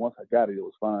get it. But once I got it, it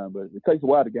was fine. But it takes a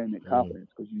while to gain that confidence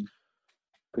because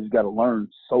you got to learn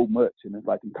so much. And it's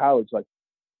like in college, like,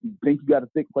 you think you got a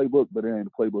thick playbook, but it ain't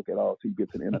a playbook at all until you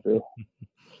get to the NFL.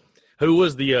 Who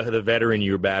was the veteran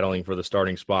you were battling for the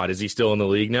starting spot? Is he still in the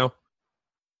league now?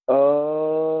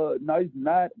 No, he's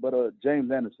not, but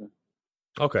James Anderson.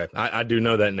 Okay, I do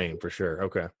know that name for sure.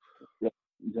 Okay. Yeah,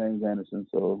 James Anderson.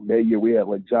 So that year we had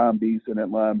like John Beeson at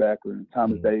linebacker and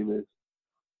Thomas Davis.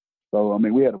 So, I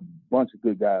mean, we had a bunch of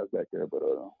good guys back there, but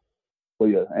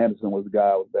yeah, Anderson was the guy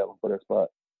I was battling for that spot.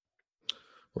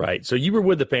 Right. So you were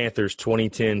with the Panthers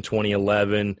 2010,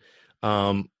 2011,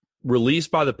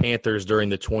 released by the Panthers during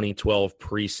the 2012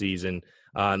 preseason,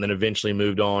 and then eventually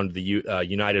moved on to the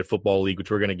United Football League, which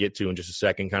we're going to get to in just a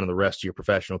second, kind of the rest of your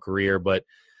professional career. But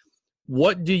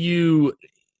what do you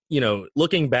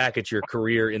looking back at your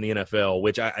career in the NFL,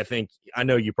 which I think I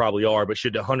know you probably are, but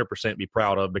should 100% be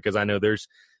proud of, because I know there's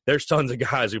tons of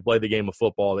guys who play the game of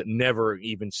football that never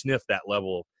even sniff that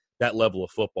level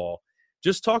of football.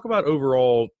 Just talk about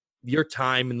overall your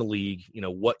time in the league,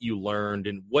 what you learned,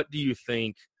 and what do you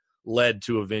think led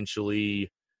to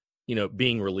eventually,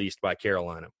 being released by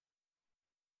Carolina?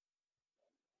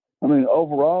 I mean,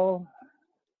 overall,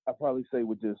 I probably say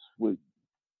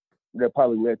that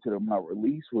probably led to my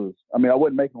release was, I mean, I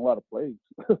wasn't making a lot of plays.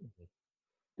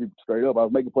 Straight up, I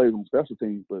was making plays on special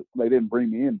teams, but they didn't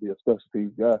bring me in to be a special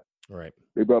teams guy. Right.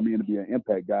 They brought me in to be an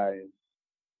impact guy,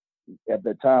 and at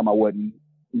that time,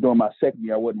 during my second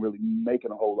year, I wasn't really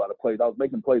making a whole lot of plays. I was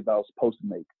making plays I was supposed to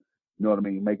make. You know what I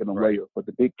mean? Making them layups. But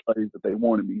the big plays that they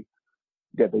wanted me,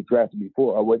 that they drafted me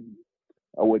for, I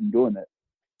wasn't doing that.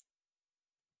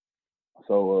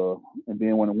 So, and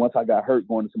then once I got hurt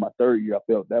going into my third year, I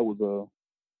felt that was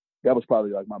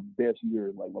probably like my best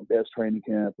year, like my best training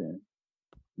camp, and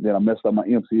Then I messed up my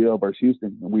MCL versus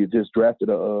Houston, and we had just drafted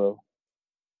I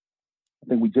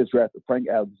think we just drafted Frank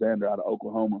Alexander out of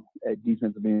Oklahoma at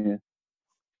defensive end.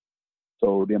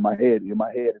 So then in my head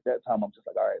at that time, I'm just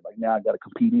like, all right, like now I got to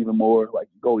compete even more, like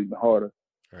go even harder.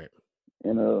 Right.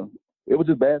 And it was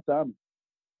just bad timing,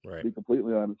 Right. to be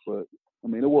completely honest. But I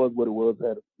mean, it was what it was. I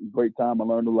had a great time. I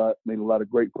learned a lot, made a lot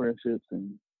of great friendships,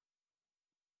 and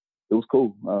it was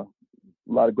cool. A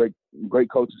lot of great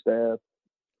coaching staff,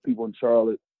 people in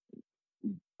Charlotte,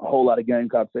 a whole lot of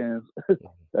Gamecock fans that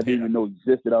I didn't even know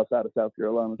existed outside of South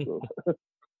Carolina. So.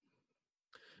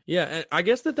 Yeah, and I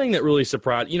guess the thing that really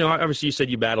surprised, obviously you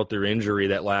said you battled through injury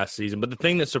that last season, but the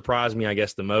thing that surprised me, I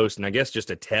guess, the most, and I guess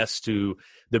just attests to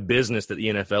the business that the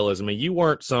NFL is, I mean, you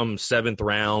weren't some seventh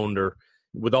round or,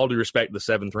 with all due respect to the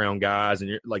seventh round guys and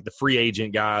you're like the free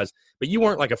agent guys, but you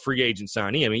weren't like a free agent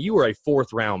signee. I mean, you were a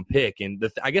fourth round pick. And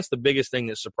I guess the biggest thing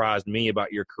that surprised me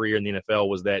about your career in the NFL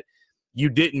was that you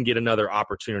didn't get another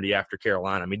opportunity after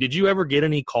Carolina. I mean, did you ever get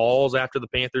any calls after the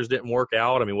Panthers didn't work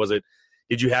out? I mean,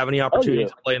 did you have any opportunities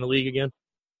to play in the league again?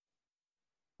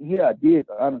 Yeah, I did.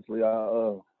 Honestly,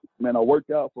 I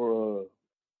worked out for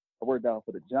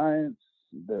the Giants,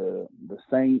 the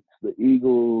Saints, the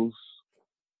Eagles,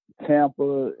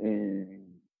 Tampa, and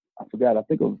I forgot. I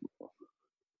think it was,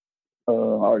 I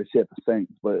already said the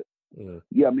Saints, but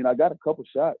yeah, I mean, I got a couple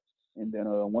shots, and then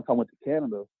once I went to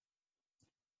Canada,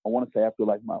 I want to say after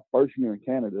like my first year in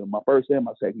Canada, my first and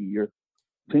my second year,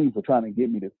 teams were trying to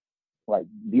get me to like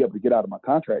be able to get out of my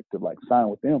contract to like sign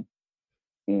with them,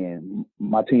 and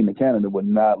my team in Canada would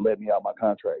not let me out of my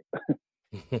contract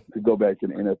to go back to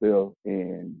the NFL,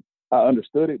 and I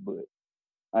understood it, but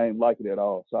I didn't like it at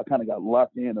all. So I kind of got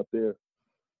locked in up there.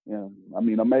 And I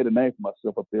mean, I made a name for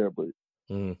myself up there, but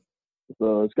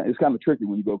it's kind of tricky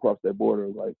when you go across that border.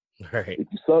 Like, if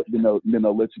you suck, then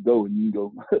they'll let you go, and you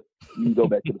can go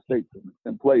back to the States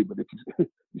and play. But if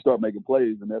you start making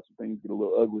plays, then that's when things get a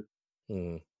little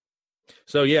ugly.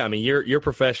 So yeah, I mean, your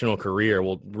professional career,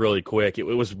 well, really quick, it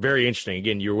was very interesting.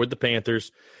 Again, you were with the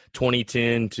Panthers,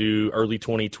 2010 to early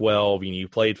 2012. You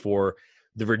played for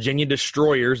the Virginia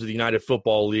Destroyers of the United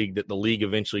Football League. That the league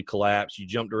eventually collapsed. You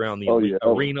jumped around the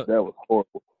arena. That was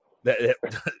horrible.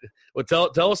 Well,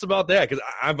 tell us about that, because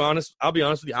I'll be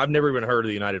honest with you, I've never even heard of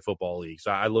the United Football League.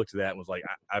 So I looked at that and was like,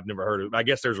 I've never heard of it. I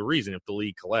guess there's a reason if the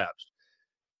league collapsed.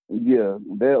 Yeah,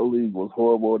 that league was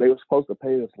horrible. They were supposed to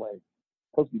pay us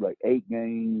supposed to be like 8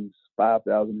 games,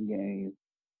 $5,000 a game,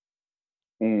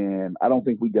 and I don't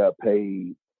think we got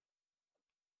paid.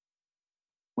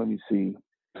 Let me see.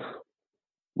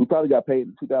 We probably got paid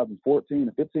in 2014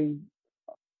 and 15.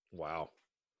 Wow.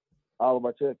 All of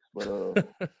our checks, but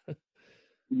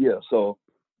yeah. So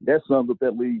that sums up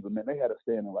that league. But man, they had us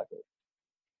staying in like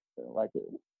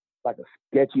a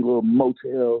sketchy little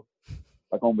motel,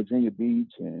 like on Virginia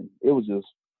Beach, and it was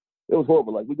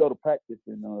horrible. Like we go to practice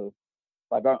and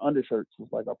like our undershirts was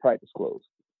like our practice clothes.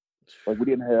 Like we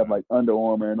didn't have like Under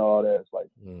Armour and all that. It's like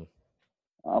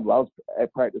I was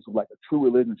at practice with like a True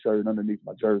Religion shirt underneath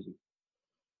my jersey.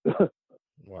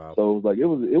 Wow. So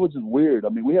it was just weird. I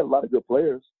mean, we had a lot of good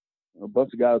players, a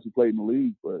bunch of guys who played in the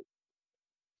league, but a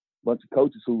bunch of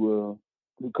coaches who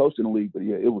coached in the league. But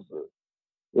yeah, it was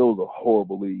a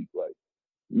horrible league. Like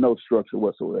no structure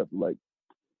whatsoever. Like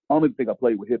I don't even think I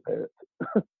played with hip pads.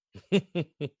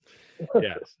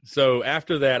 Yeah. So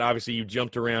after that, obviously you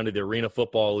jumped around to the Arena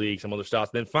Football League, some other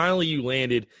stops. Then finally you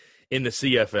landed in the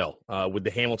CFL with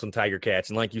the Hamilton Tiger Cats,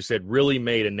 and like you said, really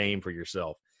made a name for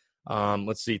yourself.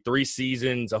 Let's see, 3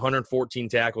 seasons, 114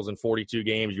 tackles in 42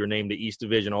 games. You were named the East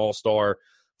Division All-Star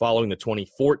following the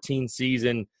 2014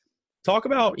 season. Talk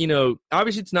about,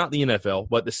 obviously it's not the NFL,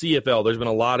 but the CFL, there's been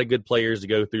a lot of good players to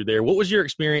go through there. What was your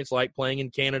experience like playing in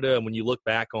Canada? And when you look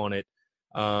back on it,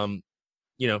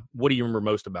 what do you remember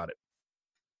most about it?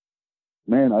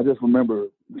 Man, I just remember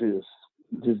just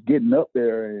getting up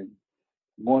there and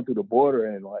going through the border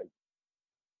and like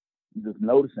just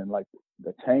noticing like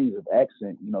the change of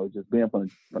accent, just being from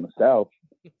the South.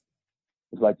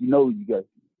 It's like, you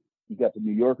got the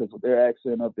New Yorkers with their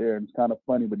accent up there, and it's kind of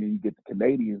funny, but then you get the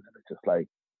Canadians, and it's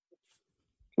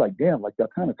like, damn, like they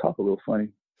kind of talk a little funny.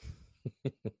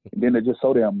 And then they're just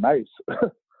so damn nice.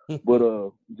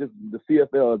 But just the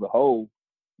CFL as a whole,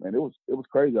 man, it was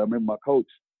crazy. I remember my coach,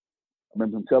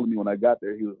 him telling me when I got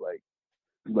there, he was like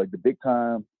the big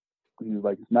time. He was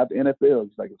like, it's not the NFL.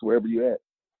 He's like, it's wherever you're at.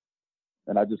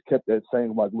 And I just kept that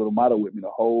same like little motto with me the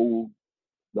whole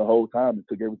time, and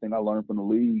took everything I learned from the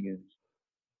league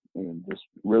and just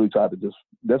really tried to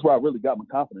that's where I really got my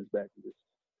confidence back. Just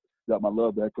got my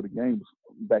love back for the games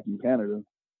back in Canada.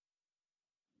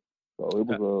 So it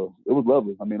was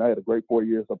lovely. I mean, I had a great 4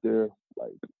 years up there.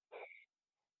 Like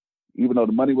even though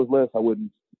the money was less, I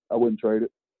wouldn't trade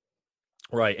it.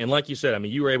 Right. And like you said, I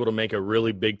mean, you were able to make a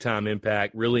really big time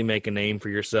impact, really make a name for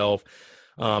yourself.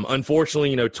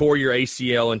 Unfortunately, tore your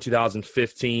ACL in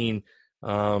 2015.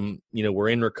 We're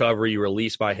in recovery. You were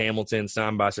released by Hamilton,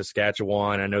 signed by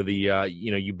Saskatchewan. I know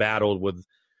you battled with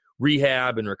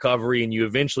rehab and recovery, and you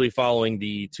eventually, following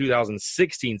the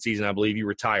 2016 season, I believe you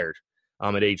retired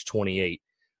at age 28.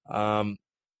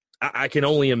 I can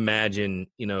only imagine,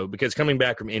 because coming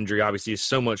back from injury obviously is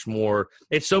so much more.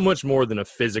 It's so much more than a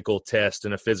physical test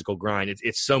and a physical grind.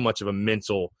 It's so much of a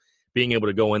mental, being able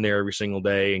to go in there every single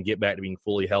day and get back to being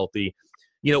fully healthy.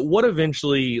 What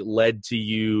eventually led to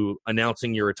you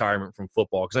announcing your retirement from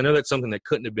football? Because I know that's something that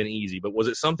couldn't have been easy, but was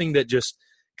it something that just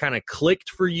kind of clicked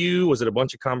for you? Was it a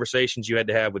bunch of conversations you had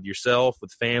to have with yourself,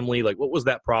 with family? Like, what was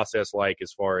that process like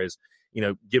as far as,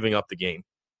 giving up the game?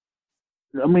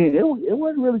 I mean, it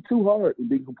wasn't really too hard, to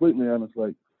be completely honest.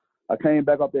 Like, I came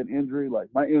back off that injury. Like,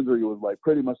 my injury was, like,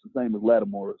 pretty much the same as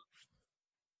Lattimore's.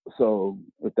 So,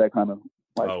 with that kind of,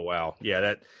 like... Oh, wow.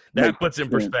 Yeah, that puts in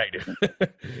perspective.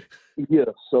 Yeah,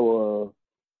 so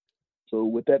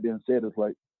with that being said, it's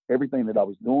like everything that I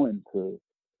was doing to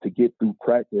get through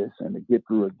practice and to get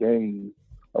through a game,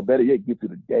 or better yet, get through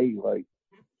the day, like,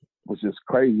 was just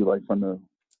crazy. Like, from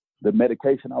the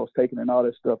medication I was taking and all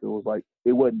that stuff, it was like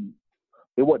it wasn't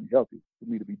healthy for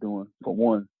me to be doing, for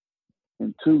one.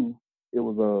 And two, it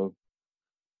was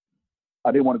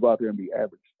I didn't want to go out there and be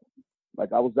average.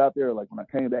 Like, I was out there, like, when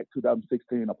I came back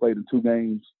 2016, I played in 2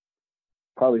 games,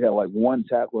 probably had like 1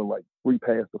 tackle and like 3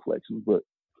 pass deflections. But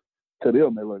to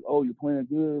them, they're like, "Oh, you're playing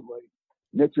good. Like,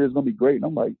 next year is gonna be great." And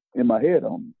I'm like, in my head,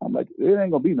 I'm like, it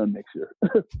ain't gonna be none next year.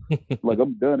 Like,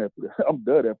 I'm done after this. I'm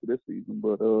done after this season.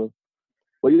 But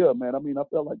yeah, man. I mean, I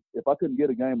felt like if I couldn't get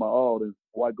a game my all, then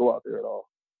why go out there at all?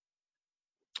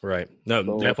 Right. No,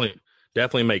 so,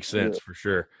 definitely makes sense, for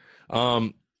sure.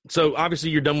 So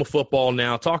obviously you're done with football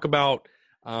now. Talk about,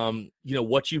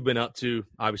 what you've been up to,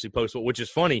 obviously post-football, which is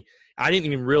funny. I didn't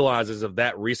even realize as of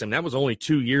that recent. That was only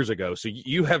 2 years ago. So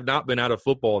you have not been out of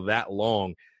football that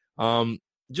long.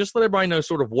 Just let everybody know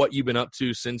sort of what you've been up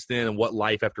to since then and what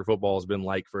life after football has been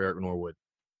like for Eric Norwood.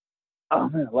 Oh,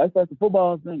 man, life after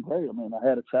football has been great. I mean, I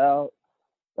had a child,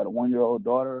 got a 1-year-old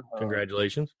daughter.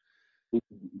 Congratulations.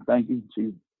 Thank you.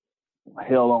 She's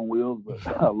hell on wheels, but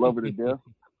I love her to death.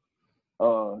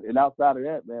 And outside of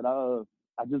that, man, I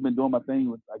just been doing my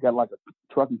thing. I got like a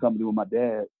trucking company with my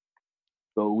dad.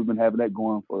 So we've been having that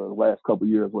going for the last couple of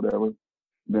years, whatever.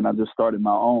 Then I just started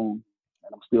my own,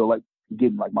 and I'm still like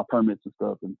getting like my permits and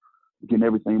stuff and getting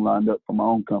everything lined up for my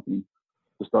own company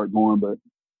to start going. But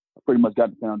I pretty much got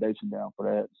the foundation down for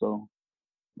that. So,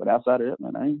 but outside of that,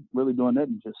 man, I ain't really doing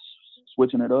nothing. Just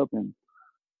switching it up and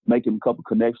making a couple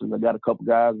connections. I got a couple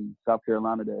guys in South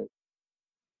Carolina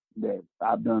that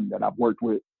I've worked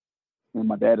with, and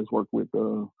my dad has worked with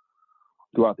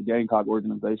throughout the Gamecock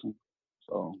organization.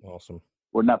 So awesome.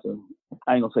 Or not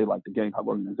I ain't gonna say like the Gamecock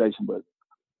organization, but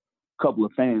a couple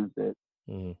of fans that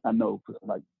I know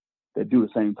like that do the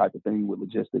same type of thing with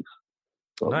logistics.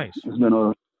 So nice. It's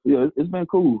been it's been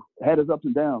cool. It had its ups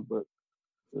and downs, but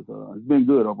it's been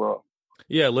good overall.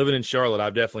 Yeah, living in Charlotte,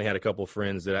 I've definitely had a couple of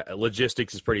friends that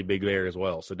logistics is pretty big there as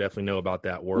well. So definitely know about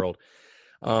that world.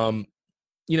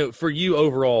 For you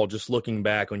overall, just looking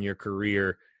back on your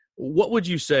career, what would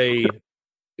you say?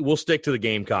 We'll stick to the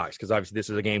Gamecocks because obviously this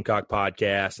is a Gamecock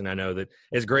podcast, and I know that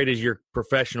as great as your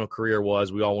professional career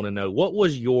was, we all want to know what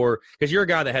was because you're a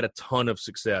guy that had a ton of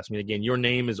success. I mean, again, your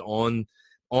name is on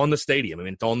the stadium. I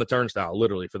mean, it's on the turnstile,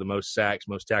 literally, for the most sacks,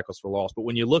 most tackles for loss. But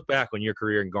when you look back on your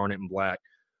career in Garnet and Black,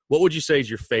 what would you say is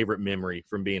your favorite memory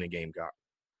from being a Gamecock?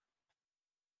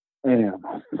 Man,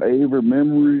 my favorite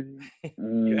memory.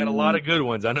 You had a lot of good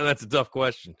ones. I know that's a tough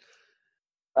question.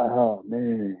 Oh,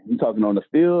 man. You talking on the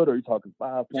field or you talking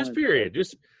 5 points? Just period.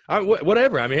 Just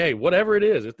whatever. I mean, hey, whatever it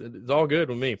is, it's all good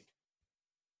with me.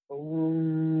 I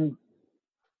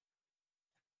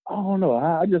don't know.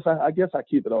 I guess I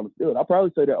keep it on the field. I'll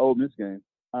probably say that Ole Miss game,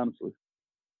 honestly.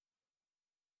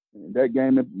 And that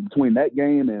game, between that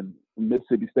game and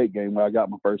Mississippi State game where I got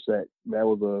my first sack, that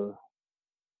was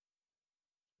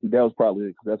probably it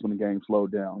because that's when the game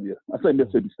slowed down. Yeah, I say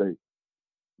Mississippi State.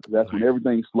 That's when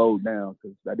everything slowed down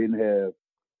because I didn't have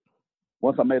 –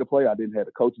 once I made a play, I didn't have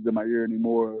the coaches in my ear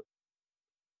anymore.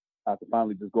 I could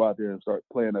finally just go out there and start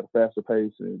playing at a faster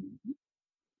pace. And,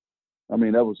 I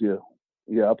mean, that was –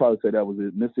 yeah, I'll probably say that was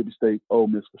it. Mississippi State, Ole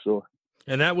Miss for sure.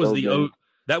 And that was the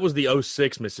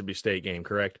 06 Mississippi State game,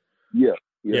 correct? Yeah.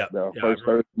 First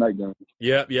Thursday night game.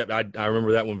 Yeah. I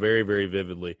remember that one very, very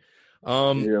vividly.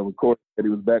 Yeah, of course, he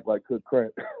was back like cooked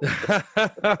crack.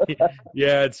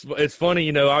 Yeah, it's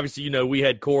funny, obviously, we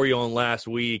had Corey on last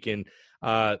week, and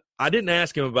I didn't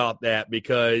ask him about that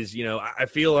because, I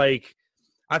feel like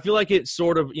it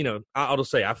sort of, I'll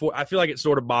just say, I feel like it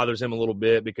sort of bothers him a little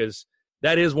bit because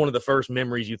that is one of the first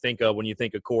memories you think of when you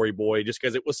think of Corey Boyd, just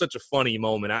because it was such a funny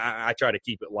moment. I try to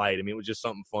keep it light. I mean, it was just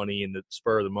something funny in the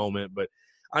spur of the moment, but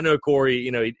I know Corey,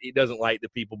 he doesn't like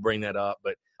that people bring that up,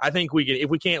 but I think if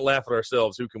we can't laugh at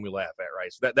ourselves, who can we laugh at,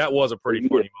 right? So that was a pretty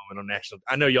funny moment on national.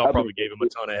 I know y'all probably gave him a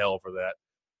ton of hell for that.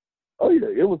 Oh yeah,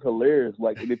 it was hilarious.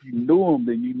 Like, and if you knew him,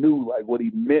 then you knew like what he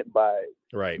meant by it.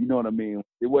 Right. You know what I mean?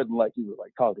 It wasn't like he was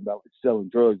like talking about like, selling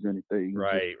drugs or anything.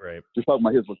 Right. Just talking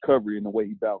about his recovery and the way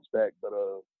he bounced back. But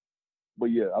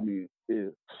yeah, I mean,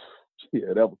 that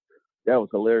was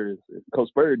hilarious. Coach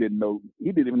Spurrier didn't know. He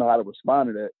didn't even know how to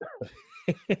respond to that.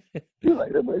 He was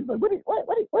like, what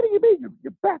do you mean?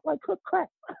 You're back like cooked crack.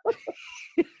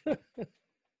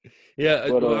 Yeah.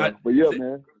 But yeah,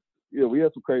 man. Yeah, we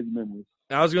had some crazy memories.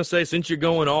 I was gonna say, since you're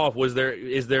going off, is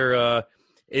there a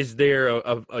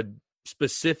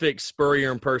specific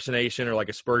Spurrier impersonation or like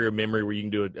a Spurrier memory where you can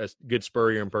do a good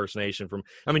Spurrier impersonation from?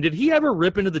 I mean, did he ever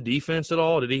rip into the defense at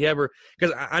all? Did he ever?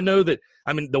 Because I know that.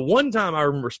 I mean, the one time I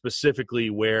remember specifically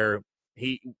where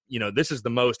he, this is the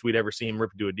most we'd ever seen him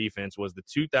rip into a defense was the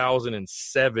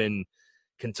 2007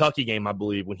 Kentucky game, I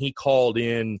believe, when he called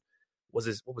in. What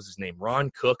was his name?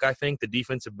 Ron Cook, I think, the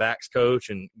defensive backs coach,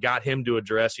 and got him to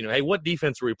address, hey, what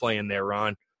defense were we playing there,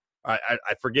 Ron? I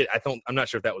forget. I'm not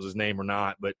sure if that was his name or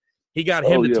not, but he got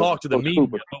him to talk to the media.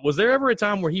 But was there ever a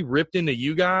time where he ripped into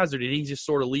you guys, or did he just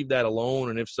sort of leave that alone?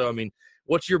 And if so, I mean,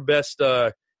 what's your best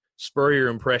Spurrier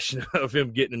impression of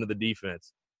him getting into the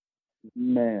defense?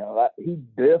 Man, he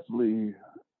definitely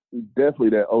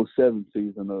that 07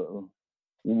 season when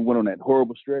we went on that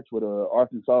horrible stretch with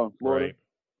Arkansas and Florida. Right.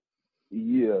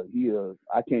 Yeah,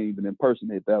 I can't even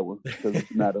impersonate that one because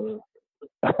it's not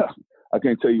I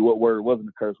can't tell you what word wasn't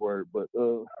a curse word, but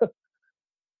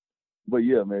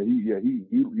yeah, man,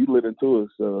 he lit into us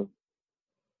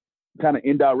kind of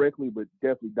indirectly, but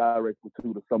definitely directly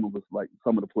too to some of us, like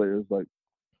some of the players, like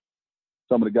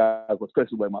some of the guys,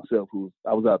 especially like myself,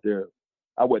 I was out there,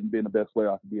 I wasn't being the best player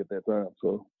I could be at that time,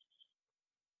 so.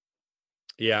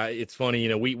 Yeah, it's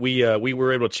funny. We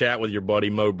were able to chat with your buddy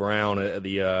Mo Brown at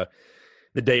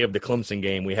the day of the Clemson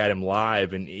game. We had him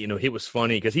live, and it was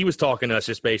funny because he was talking to us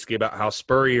just basically about how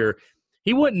Spurrier,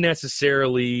 he would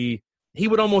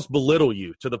almost belittle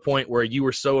you to the point where you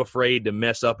were so afraid to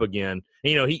mess up again.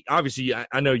 And, he obviously,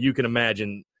 I know you can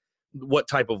imagine what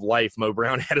type of life Mo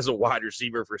Brown had as a wide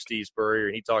receiver for Steve Spurrier.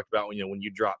 And he talked about when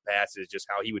you drop passes, just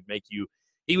how he would make you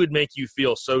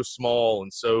feel so small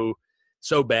and so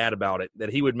bad about it that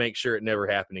he would make sure it never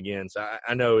happened again. So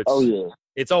I know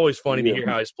it's always funny to hear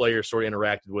how his players sort of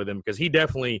interacted with him, because he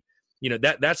definitely,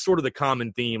 that's sort of the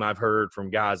common theme I've heard from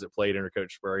guys that played under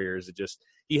Coach Spurrier, is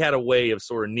he had a way of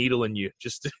sort of needling you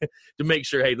just to make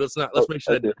sure, hey, let's make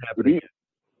sure that doesn't happen again.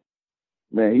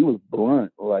 Man, he was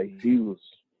blunt. Like he's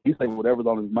saying whatever's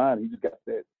on his mind. He just got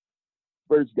that.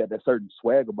 Spurrier's got that certain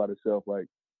swag about himself. Like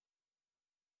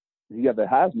he got that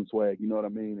Heisman swag. You know what I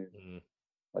mean? And,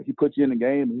 like he puts you in the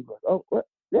game, and he's like, "Oh, what?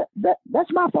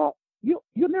 That's my fault. You'll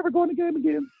never go in the game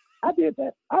again. I did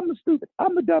that. I'm the stupid.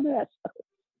 I'm the dumbass."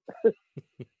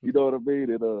 You know what I mean?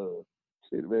 And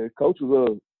shit, man, Coach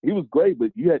was he was great,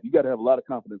 but you got to have a lot of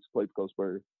confidence to play for Coach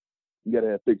Spurrier. You got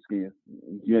to have thick skin.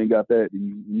 If you ain't got that,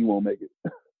 then you won't make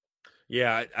it.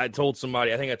 Yeah, I told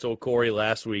somebody. I think I told Corey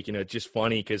last week. It's just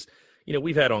funny because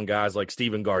we've had on guys like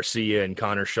Steven Garcia and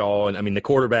Connor Shaw, and I mean the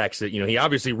quarterbacks that he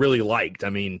obviously really liked. I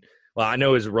mean. Well, I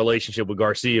know his relationship with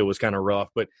Garcia was kind of rough,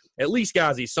 but at least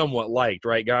guys he somewhat liked,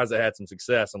 right? Guys that had some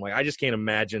success. I'm like, I just can't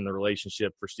imagine the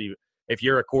relationship for Steve. If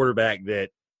you're a quarterback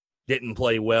that didn't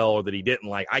play well or that he didn't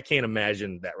like, I can't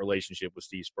imagine that relationship with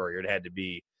Steve Spurrier. It had to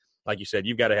be, like you said,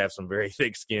 you've got to have some very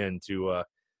thick skin to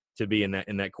be in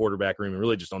that quarterback room and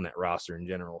really just on that roster in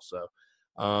general. So,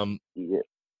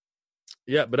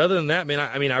 yeah. But other than that, man,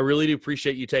 I really do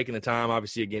appreciate you taking the time.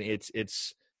 Obviously, again,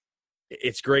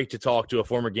 it's great to talk to a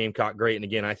former Gamecock great. And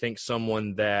again, I think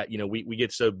someone that, we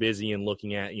get so busy in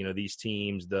looking at, these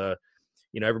teams,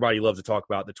 everybody loves to talk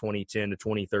about the 2010 to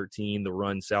 2013, the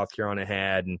run South Carolina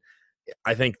had. And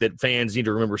I think that fans need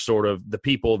to remember sort of the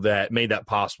people that made that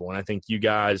possible. And I think you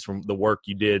guys, from the work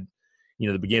you did,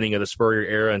 the beginning of the Spurrier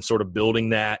era and sort of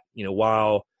building that,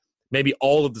 while maybe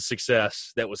all of the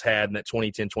success that was had in that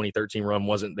 2010, 2013 run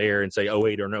wasn't there in say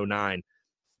 08 or 09,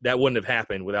 that wouldn't have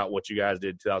happened without what you guys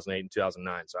did in 2008 and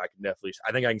 2009. So I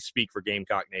think I can speak for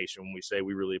Gamecock Nation when we say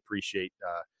we really appreciate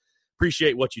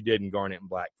appreciate what you did in Garnet and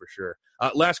Black for sure.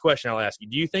 Last question I'll ask you.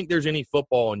 Do you think there's any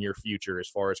football in your future as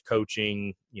far as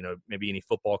coaching, maybe any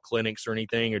football clinics or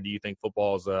anything, or do you think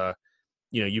football's,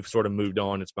 you've sort of moved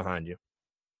on, it's behind you?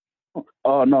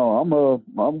 No, I'm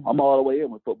all the way in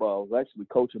with football. I was actually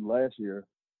coaching last year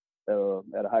at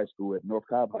a high school, at North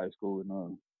Cobb High School,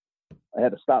 and I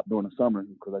had to stop during the summer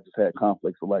because I just had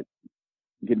conflicts with like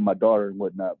getting my daughter and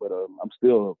whatnot. But I'm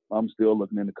still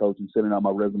looking into coaching, sending out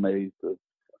my resumes to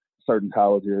certain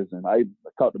colleges, and I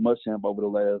talked to Muschamp over the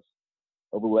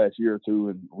last year or two,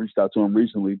 and reached out to him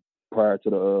recently prior to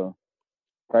the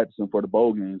practicing for the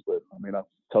bowl games. But I mean, I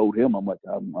told him I'm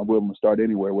willing to start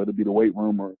anywhere, whether it be the weight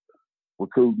room or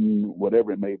recruiting,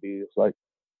 whatever it may be. It's like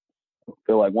I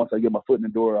feel like once I get my foot in the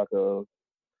door, I could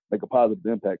make a positive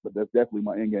impact. But that's definitely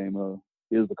my end game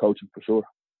is the coaching for sure.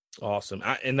 Awesome.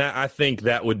 I think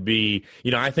that would be,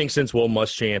 I think since Will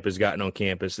Muschamp has gotten on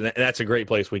campus, and that's a great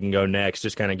place we can go next,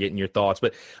 just kind of getting your thoughts.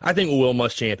 But I think Will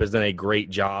Muschamp has done a great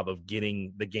job of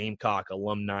getting the Gamecock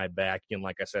alumni back. And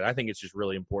like I said, I think it's just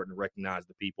really important to recognize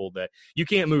the people that you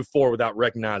can't move forward without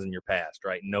recognizing your past,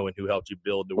 right? Knowing who helped you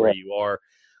build to where you are.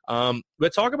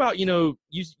 But talk about, you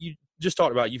just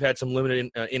talked about you've had some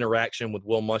limited interaction with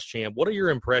Will Muschamp. What are your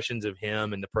impressions of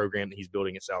him and the program that he's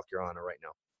building at South Carolina right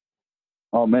now?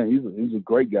 Oh man, he's a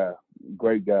great guy.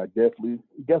 Great guy. Definitely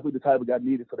the type of guy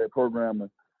needed for that program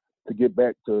to get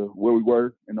back to where we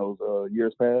were in those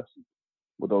years past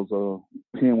with those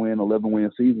 10-win,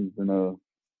 11-win seasons. And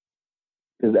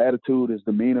his attitude, his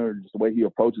demeanor, just the way he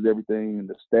approaches everything, and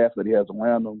the staff that he has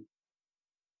around him,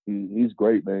 he's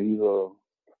great, man. You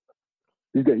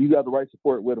got the right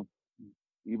support with him,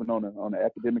 even on the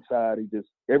academic side. He just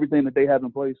everything that they have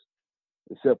in place,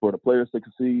 except for the players to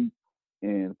succeed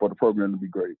and for the program to be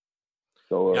great.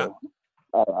 So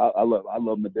I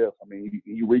love him to death. I mean,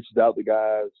 he reaches out to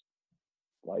guys,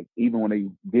 like even when they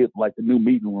did like the new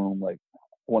meeting room, like I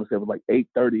want to say it was like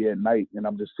 8:30 at night, and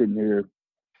I'm just sitting here,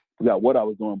 forgot what I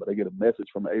was doing, but I get a message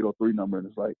from an 803 number, and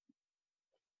it's like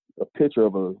a picture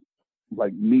of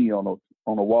me on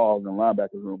a wall in the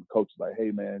linebackers room. The coach is like, "Hey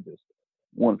man, just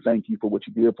want to thank you for what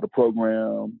you did for the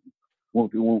program.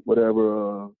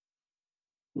 Whatever."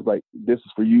 It was like, "This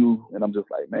is for you," and I'm just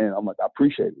like, "Man," I'm like, "I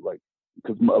appreciate it," like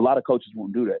because a lot of coaches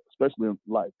won't do that, especially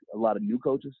like a lot of new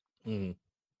coaches who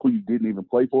you didn't even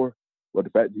play for. But the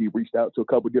fact that he reached out to a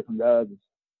couple of different guys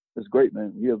is great,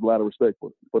 man. He has a lot of respect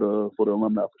for the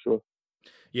alumni for sure.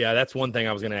 Yeah, that's one thing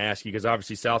I was going to ask you because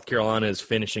obviously South Carolina is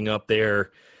finishing up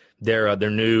their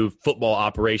new football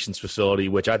operations facility,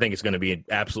 which I think is going to be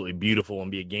absolutely beautiful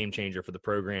and be a game changer for the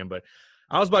program. But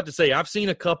I was about to say, I've seen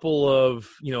a couple of,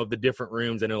 the different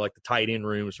rooms. I know like the tight end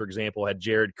rooms, for example, had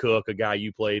Jared Cook, a guy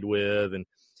you played with, and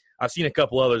I've seen a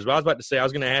couple others. But I was about to say, I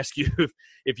was going to ask you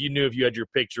if you knew if you had your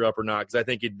picture up or not, because I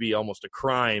think it'd be almost a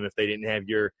crime if they didn't have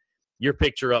your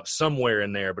picture up somewhere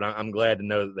in there. But I'm glad to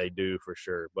know that they do for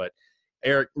sure. But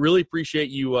Eric, really appreciate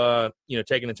you,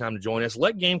 taking the time to join us.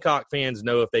 Let Gamecock fans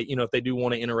know if they do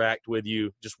want to interact with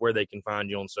you, just where they can find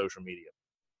you on social media.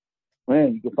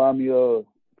 Man, you can find me on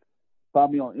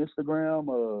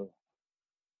Instagram.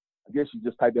 I guess you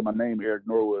just type in my name, Eric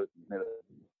Norwood.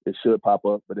 It should pop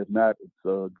up, but if not,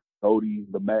 it's Cody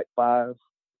the Mac 5.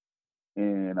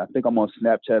 And I think I'm on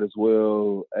Snapchat as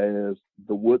well as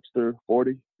the Woodster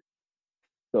 40.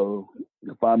 So you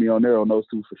can find me on there on those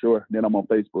two for sure. Then I'm on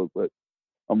Facebook, but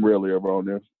I'm rarely ever on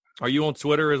there. Are you on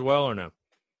Twitter as well or no?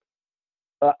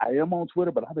 I am on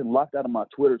Twitter, but I've been locked out of my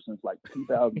Twitter since like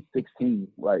 2016.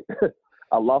 Like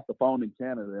I lost the phone in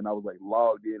Canada and I was like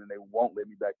logged in and they won't let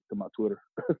me back to my Twitter.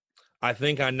 I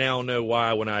think I now know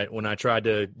why when I tried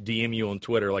to DM you on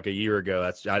Twitter like a year ago,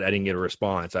 I didn't get a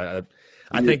response. I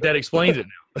think that explains it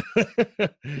now.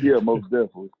 Yeah, most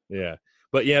definitely. Yeah.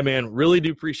 But, yeah, man, really do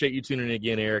appreciate you tuning in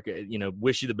again, Eric.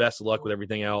 Wish you the best of luck with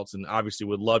everything else, and obviously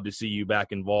would love to see you back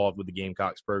involved with the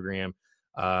Gamecocks program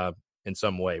in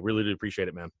some way. Really do appreciate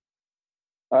it, man.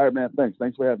 All right, man. Thanks.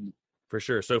 Thanks for having me. For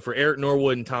sure. So for Eric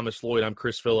Norwood and Thomas Floyd, I'm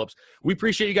Chris Phillips. We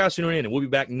appreciate you guys tuning in, and we'll be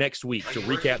back next week to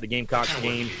recap the Gamecocks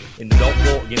game in the Belk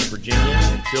Bowl against Virginia.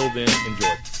 Until then, enjoy.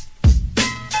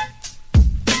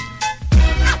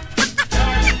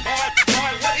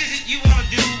 Boy, what is it you want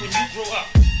to do when you grow up?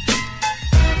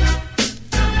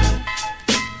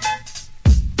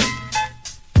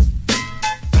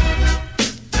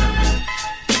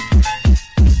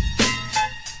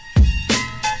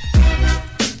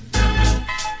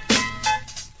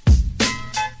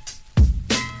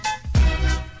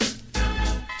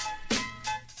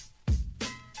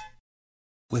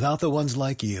 Without the ones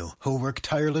like you, who work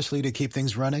tirelessly to keep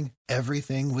things running,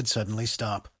 everything would suddenly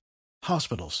stop.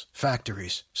 Hospitals,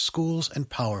 factories, schools, and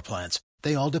power plants,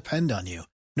 they all depend on you.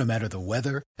 No matter the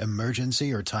weather,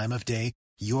 emergency, or time of day,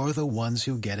 you're the ones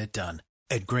who get it done.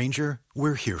 At Grainger,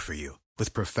 we're here for you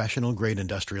with professional-grade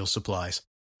industrial supplies.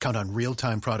 Count on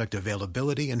real-time product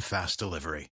availability and fast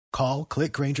delivery. Call,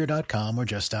 click Grainger.com, or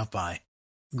just stop by.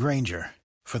 Grainger,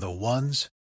 for the ones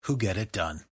who get it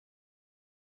done.